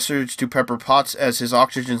sends a message to Pepper Potts as his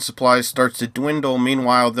oxygen supply starts to dwindle.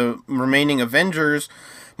 Meanwhile, the remaining Avengers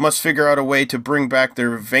must figure out a way to bring back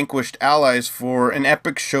their vanquished allies for an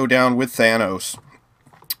epic showdown with Thanos.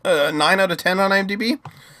 9 out of 10 on IMDb,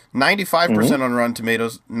 95% on Rotten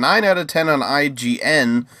Tomatoes, 9 out of 10 on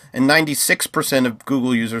IGN, and 96% of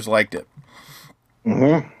Google users liked it.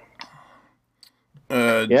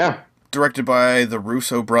 Yeah. Directed by the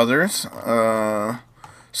Russo brothers,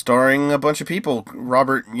 starring a bunch of people.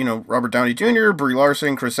 Robert Downey Jr., Brie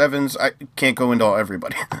Larson, Chris Evans. I can't go into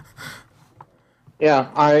everybody. Yeah,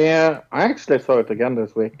 I actually saw it again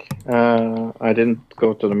this week. I didn't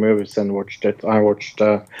go to the movies and watched it. I watched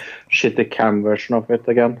a shitty cam version of it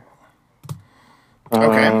again.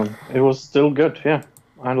 Okay. It was still good, yeah.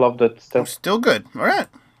 I loved it still. Still good. All right.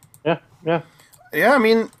 Yeah. Yeah, I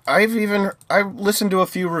mean, I've listened to a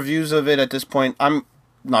few reviews of it at this point. I'm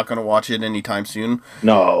not gonna watch it anytime soon.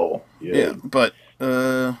 No. Yeah, but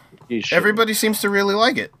You should. everybody seems to really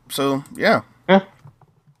like it. So yeah. Yeah.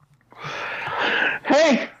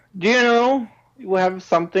 Hey, do you know we have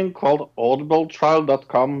something called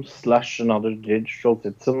audibletrial.com/another digital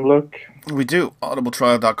citizen look? We do.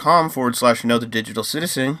 Audibletrial.com/another digital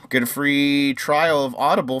citizen. Get a free trial of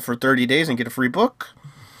Audible for 30 days and get a free book.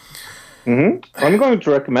 I'm going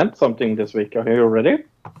to recommend something this week. Are you ready?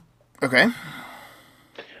 Okay.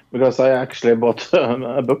 Because I actually bought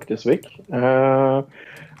a book this week. I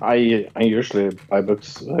usually buy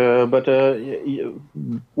books, but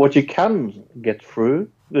what you can get through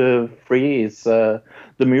free is the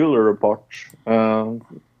Mueller report,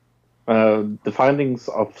 the findings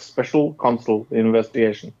of special counsel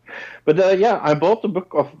investigation. But I bought the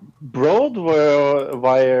book of Broadwalk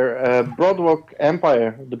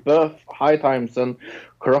Empire: The Birth, High Times, and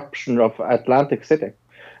Corruption of Atlantic City.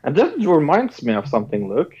 And that reminds me of something,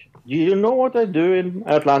 Luke. Do you know what I do in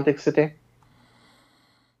Atlantic City?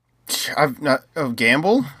 I've not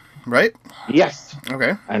gamble, right? Yes.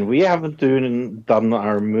 Okay. And we haven't done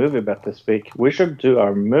our movie bet this week. We should do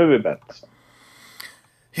our movie bet.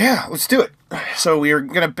 Yeah, let's do it. So we are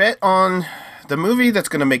gonna bet on the movie that's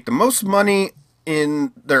gonna make the most money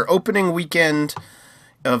in their opening weekend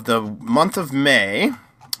of the month of May.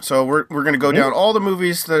 So we're gonna go down all the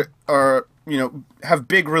movies that are, have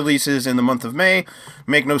big releases in the month of May.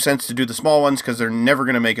 Make no sense to do the small ones because they're never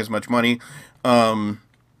gonna make as much money. And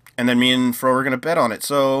then me and Fro are gonna bet on it.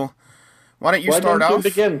 So why don't you start off? You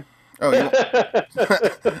begin? Oh, yeah.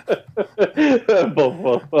 Both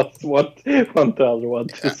of us want the other one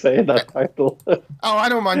to say that title. Oh, I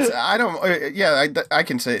don't mind. I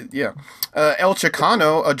can say it, yeah. El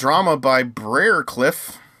Chicano, a drama by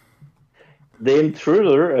Briarcliff. The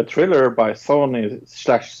Intruder, a thriller by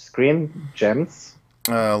Sony/Screen Gems.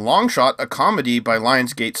 Long Shot, a comedy by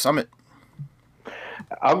Lionsgate Summit.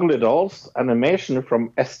 Ugly Dolls, animation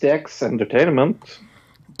from STX Entertainment.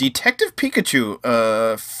 Detective Pikachu,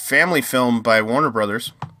 a family film by Warner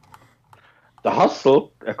Brothers. The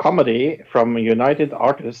Hustle, a comedy from United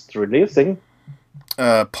Artists Releasing.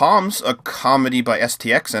 Palms, a comedy by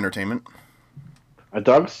STX Entertainment. A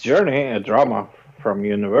Dog's Journey, a drama from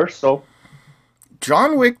Universal.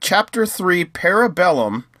 John Wick Chapter 3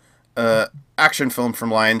 Parabellum, action film from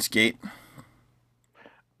Lionsgate.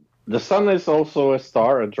 The Sun is Also a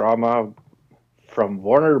Star, a drama from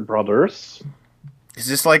Warner Brothers. Is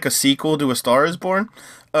this like a sequel to A Star is Born?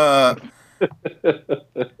 Ad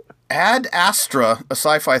Astra, a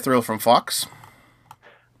sci-fi thrill from Fox.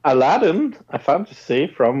 Aladdin, a fantasy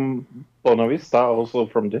from Bonavista, also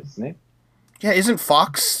from Disney. Yeah, isn't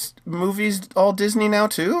Fox movies all Disney now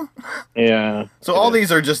too? Yeah. So all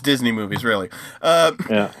these are just Disney movies, really.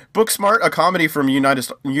 Yeah. Booksmart, a comedy from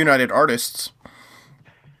United Artists.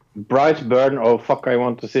 Brightburn, oh fuck, I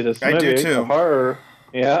want to see this movie. I do too. Horror,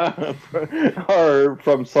 yeah. Horror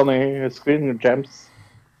from Sony Screen Gems.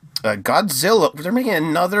 Godzilla. They're making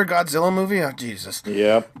another Godzilla movie? Oh, Jesus.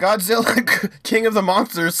 Yep. Godzilla, King of the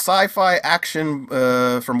Monsters, sci-fi action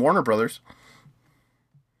from Warner Brothers.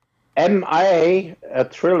 M.I.A., a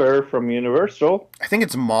thriller from Universal. I think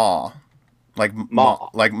it's Ma. Like Ma.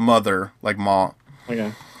 Like mother. Like Ma.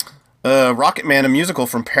 Okay. Rocket Man, a musical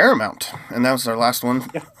from Paramount. And that was our last one.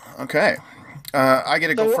 Yeah. Okay. I get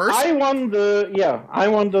to go first? I won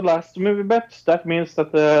the last movie bet. That means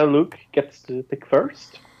that Luke gets to pick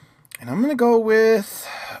first. And I'm going to go with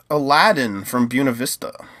Aladdin from Buena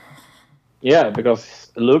Vista. Yeah,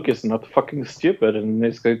 because Luke is not fucking stupid and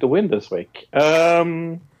he's going to win this week.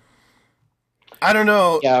 I don't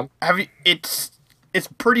know. Yeah. It's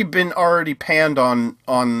pretty been already panned on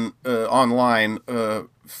online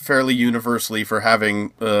fairly universally for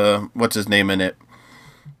having what's his name in it.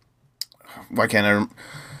 Why can't I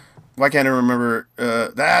remember?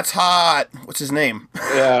 That's hot. What's his name?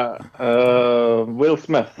 Yeah, Will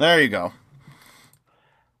Smith. There you go.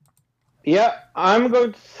 Yeah, I'm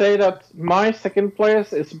going to say that my second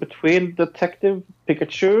place is between Detective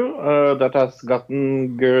Pikachu, that has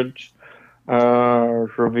gotten good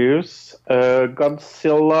reviews,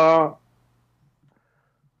 Godzilla,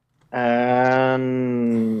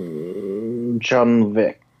 and John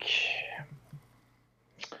Wick.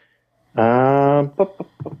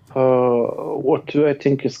 What do I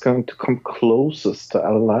think is going to come closest to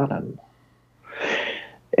Aladdin?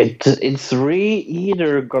 It's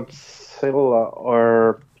either Godzilla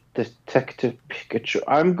or Detective Pikachu.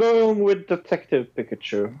 I'm going with Detective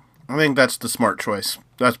Pikachu. I think that's the smart choice.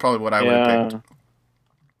 That's probably what I would have picked.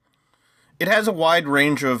 It has a wide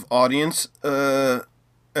range of audience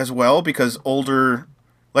as well because older,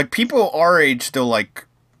 like people our age still like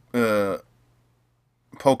Pokemon.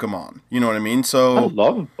 You know what I mean? I So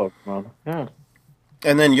love Pokemon. Yeah.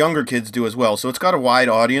 and then younger kids do as well. So it's got a wide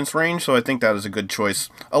audience range. So I think that is a good choice.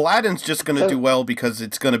 Aladdin's just going to do well because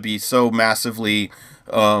it's going to be so massively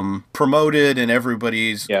promoted, and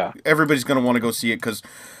everybody's going to want to go see it because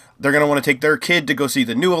they're going to want to take their kid to go see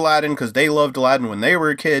the new Aladdin because they loved Aladdin when they were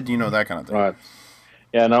a kid. You know, that kind of thing. Right.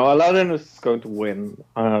 Yeah. No, Aladdin is going to win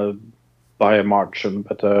by a margin,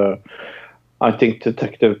 but I think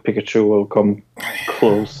Detective Pikachu will come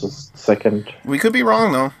closest second. We could be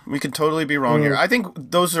wrong, though. We could totally be wrong here. I think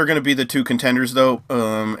those are going to be the two contenders, though.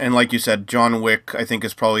 And like you said, John Wick, I think,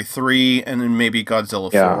 is probably 3, and then maybe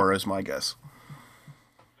Godzilla 4 is my guess.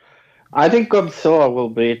 I think Godzilla will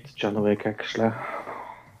beat John Wick, actually.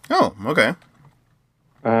 Oh, okay.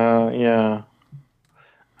 Yeah.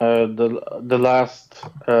 The last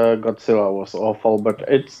Godzilla was awful, but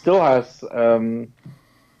it still has...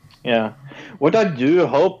 yeah. What I do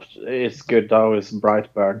hope is good, though, is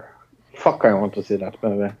Brightburn. Fuck, I want to see that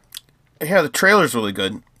movie. Yeah, the trailer's really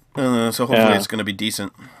good. So hopefully it's going to be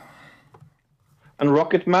decent. And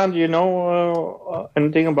Rocketman, do you know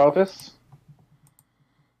anything about this?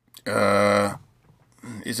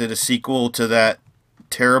 Is it a sequel to that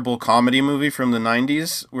terrible comedy movie from the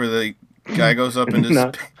 90s where the guy goes up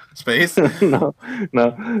into space? No.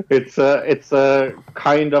 It's a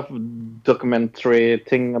kind of documentary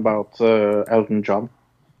thing about Elton John.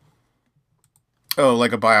 Oh,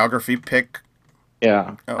 like a biography pick?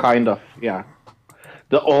 Yeah, kind of. Yeah,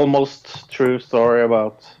 the almost true story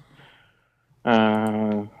about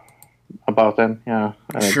them. Yeah,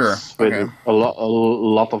 and sure. It's with a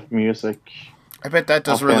lot of music. I bet that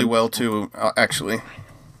does really well too. Actually.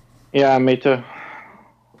 Yeah, me too.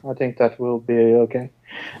 I think that will be okay.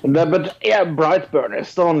 But yeah, Brightburn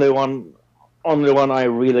is the only one I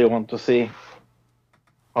really want to see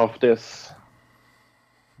of this.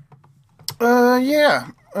 Yeah.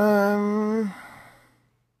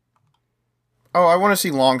 Oh, I want to see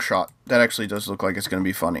Longshot. That actually does look like it's going to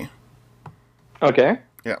be funny. Okay.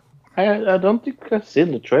 Yeah. I don't think I've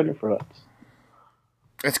seen the trailer for that.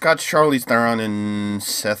 It's got Charlize Theron and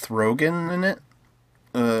Seth Rogen in it.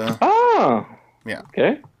 Yeah.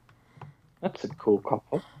 Okay. That's a cool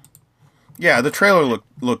couple. Yeah, the trailer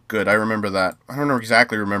looked good. I remember that. I don't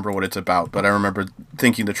exactly remember what it's about, but I remember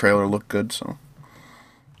thinking the trailer looked good. So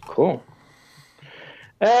cool.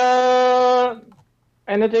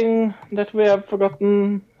 Anything that we have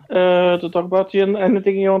forgotten to talk about?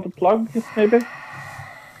 Anything you want to plug, maybe?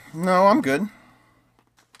 No, I'm good.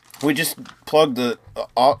 We just plugged the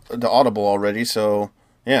Audible already, so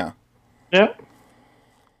yeah. Yeah.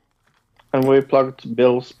 And we plugged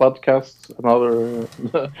Bill's podcast, another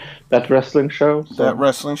that wrestling show. So. That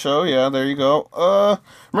wrestling show, yeah, there you go.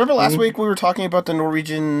 Remember last week we were talking about the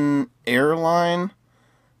Norwegian airline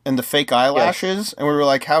and the fake eyelashes? And we were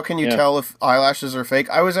like, how can you tell if eyelashes are fake?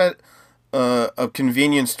 I was at a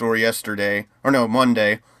convenience store Monday,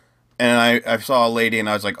 and I saw a lady and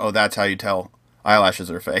I was like, oh, that's how you tell eyelashes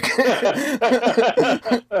are fake.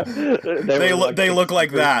 they look like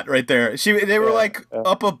that right there. They were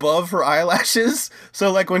up above her eyelashes,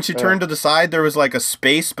 so like when she turned to the side, there was like a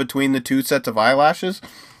space between the two sets of eyelashes.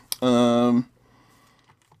 What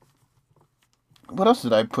else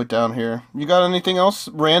did I put down here? You got anything else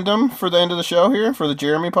random for the end of the show here for the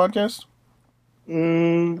Jeremy podcast?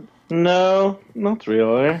 No, not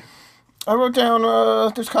really. I wrote down,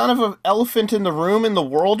 there's kind of an elephant in the room in the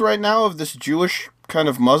world right now of this Jewish kind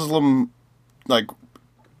of Muslim,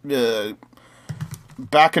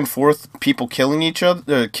 back and forth people killing each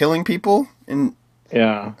other, killing people. And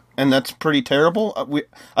that's pretty terrible.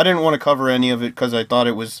 I didn't want to cover any of it because I thought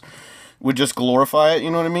it would just glorify it,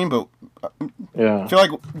 you know what I mean? But I feel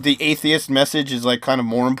like the atheist message is like kind of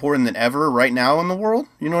more important than ever right now in the world,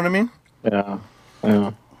 you know what I mean? Yeah.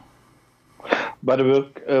 By the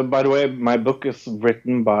way, my book is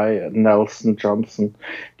written by Nelson Johnson.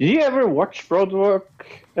 Did you ever watch Boardwalk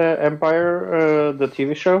Empire, the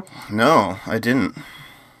TV show? No, I didn't.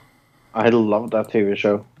 I love that TV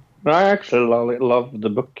show. I actually love the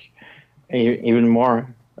book even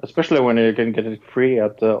more, especially when you can get it free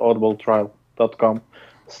at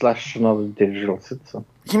audibletrial.com/anotherdigitalcitizen.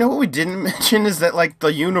 You know what we didn't mention is that, like,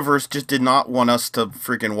 the universe just did not want us to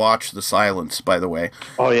freaking watch The Silence, by the way.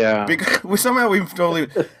 Oh, yeah. Because we totally...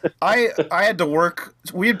 I had to work...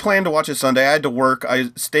 We had planned to watch it Sunday. I had to work.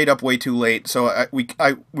 I stayed up way too late, so we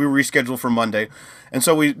rescheduled for Monday. And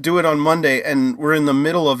so we do it on Monday, and we're in the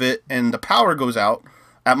middle of it, and the power goes out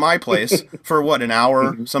at my place for, an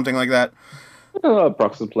hour, something like that.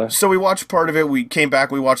 Approximately. So we watched part of it. We came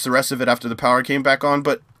back. We watched the rest of it after the power came back on.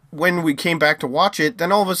 But when we came back to watch it,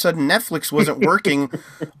 then all of a sudden Netflix wasn't working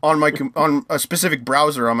on my on a specific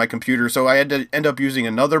browser on my computer. So I had to end up using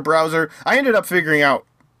another browser. I ended up figuring out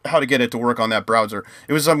how to get it to work on that browser.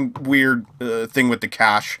 It was some weird thing with the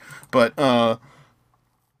cache, but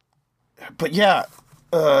yeah.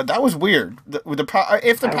 That was weird. If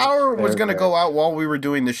the power was going to go out while we were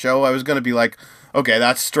doing the show, I was going to be like, okay,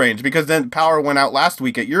 that's strange. Because then power went out last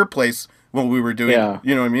week at your place when we were doing,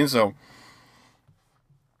 you know what I mean? So,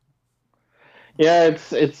 yeah,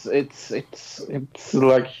 it's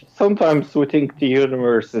like sometimes we think the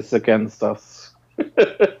universe is against us.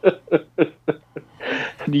 The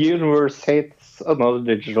universe hates another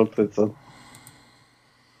digital citizen.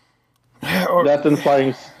 That and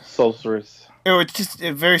flying saucers. Oh, it's just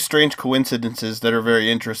very strange coincidences that are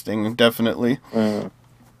very interesting, definitely.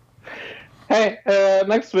 Hey,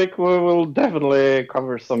 next week we will definitely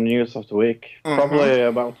cover some news of the week. Probably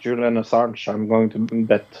about Julian Assange. I'm going to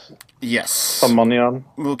bet some money on.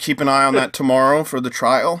 We'll keep an eye on that tomorrow for the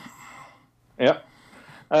trial. Yeah.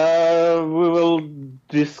 We will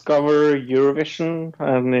discover Eurovision,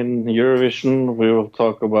 and in Eurovision we will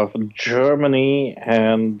talk about Germany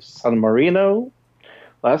and San Marino.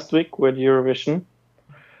 Last week with Eurovision,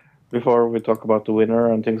 before we talk about the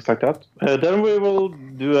winner and things like that. Then we will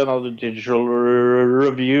do another digital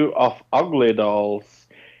review of Ugly Dolls.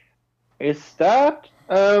 Is that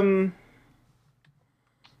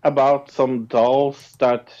about some dolls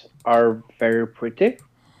that are very pretty?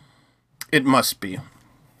 It must be.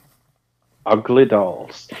 Ugly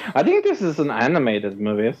Dolls. I think this is an animated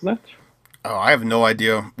movie, isn't it? Oh, I have no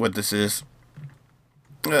idea what this is.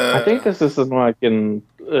 I think this is like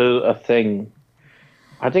a thing.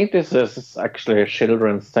 I think this is actually a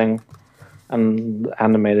children's thing, an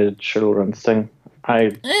animated children's thing.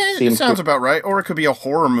 It sounds about right, or it could be a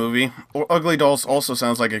horror movie. Or Ugly Dolls also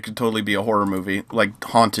sounds like it could totally be a horror movie, like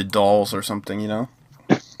Haunted Dolls or something, you know?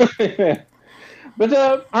 But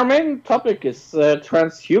our main topic is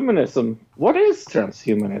transhumanism. What is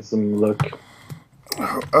transhumanism, Luke?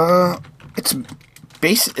 It's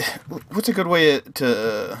basic. What's a good way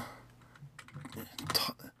to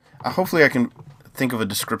hopefully I can think of a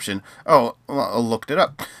description. Oh, well, I looked it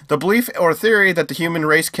up. The belief or theory that the human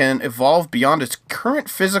race can evolve beyond its current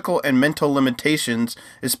physical and mental limitations,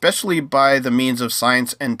 especially by the means of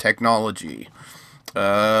science and technology.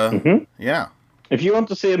 Yeah. If you want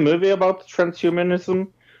to see a movie about transhumanism,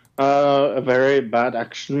 a very bad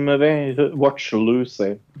action movie, watch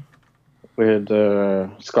Lucy with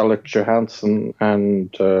Scarlett Johansson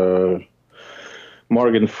and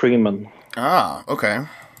Morgan Freeman. Ah, okay.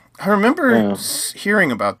 I remember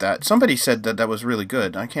hearing about that. Somebody said that was really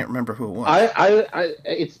good. I can't remember who it was.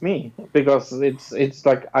 It's me, because it's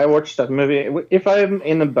like I watched that movie. If I'm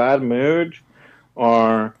in a bad mood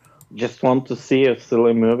or just want to see a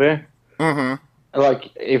silly movie,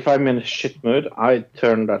 like if I'm in a shit mood, I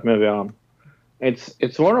turn that movie on.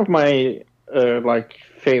 It's one of my like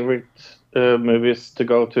favorite movies to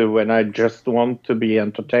go to when I just want to be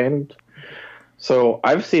entertained. So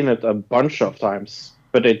I've seen it a bunch of times,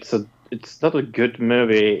 but it's not a good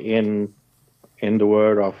movie in the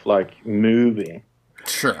word of like movie.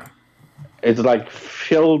 Sure. It's like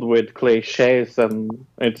filled with cliches, and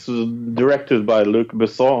it's directed by Luc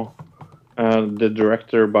Besson, the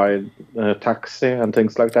director by Taxi and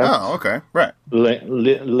things like that. Oh, okay, right.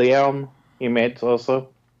 Leon he made also.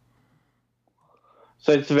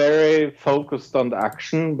 So it's very focused on the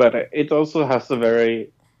action, but it also has a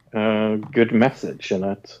very good message in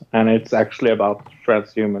it, and it's actually about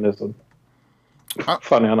transhumanism.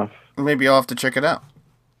 Funny enough. Maybe I'll have to check it out.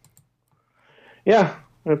 Yeah,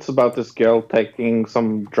 it's about this girl taking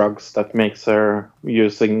some drugs that makes her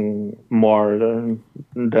using more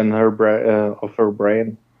than her of her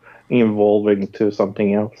brain, evolving to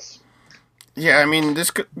something else. Yeah, I mean,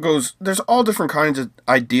 this goes. There's all different kinds of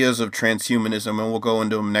ideas of transhumanism, and we'll go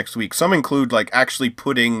into them next week. Some include like actually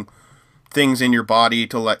putting things in your body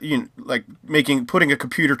to putting a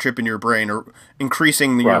computer chip in your brain, or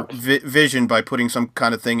increasing your vision by putting some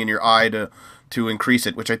kind of thing in your eye to increase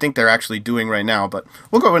it, which I think they're actually doing right now. But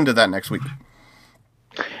we'll go into that next week.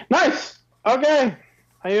 Nice. Okay,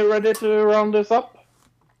 are you ready to round this up?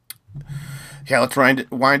 Yeah, let's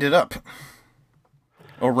wind it up,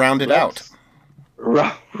 or round it out.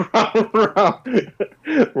 Round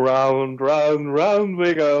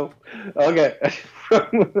we go. Okay.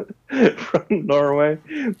 From Norway.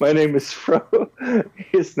 My name is Fro.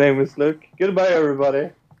 His name is Luke. Goodbye,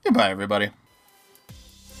 everybody. Goodbye, everybody.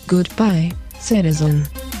 Goodbye, citizen.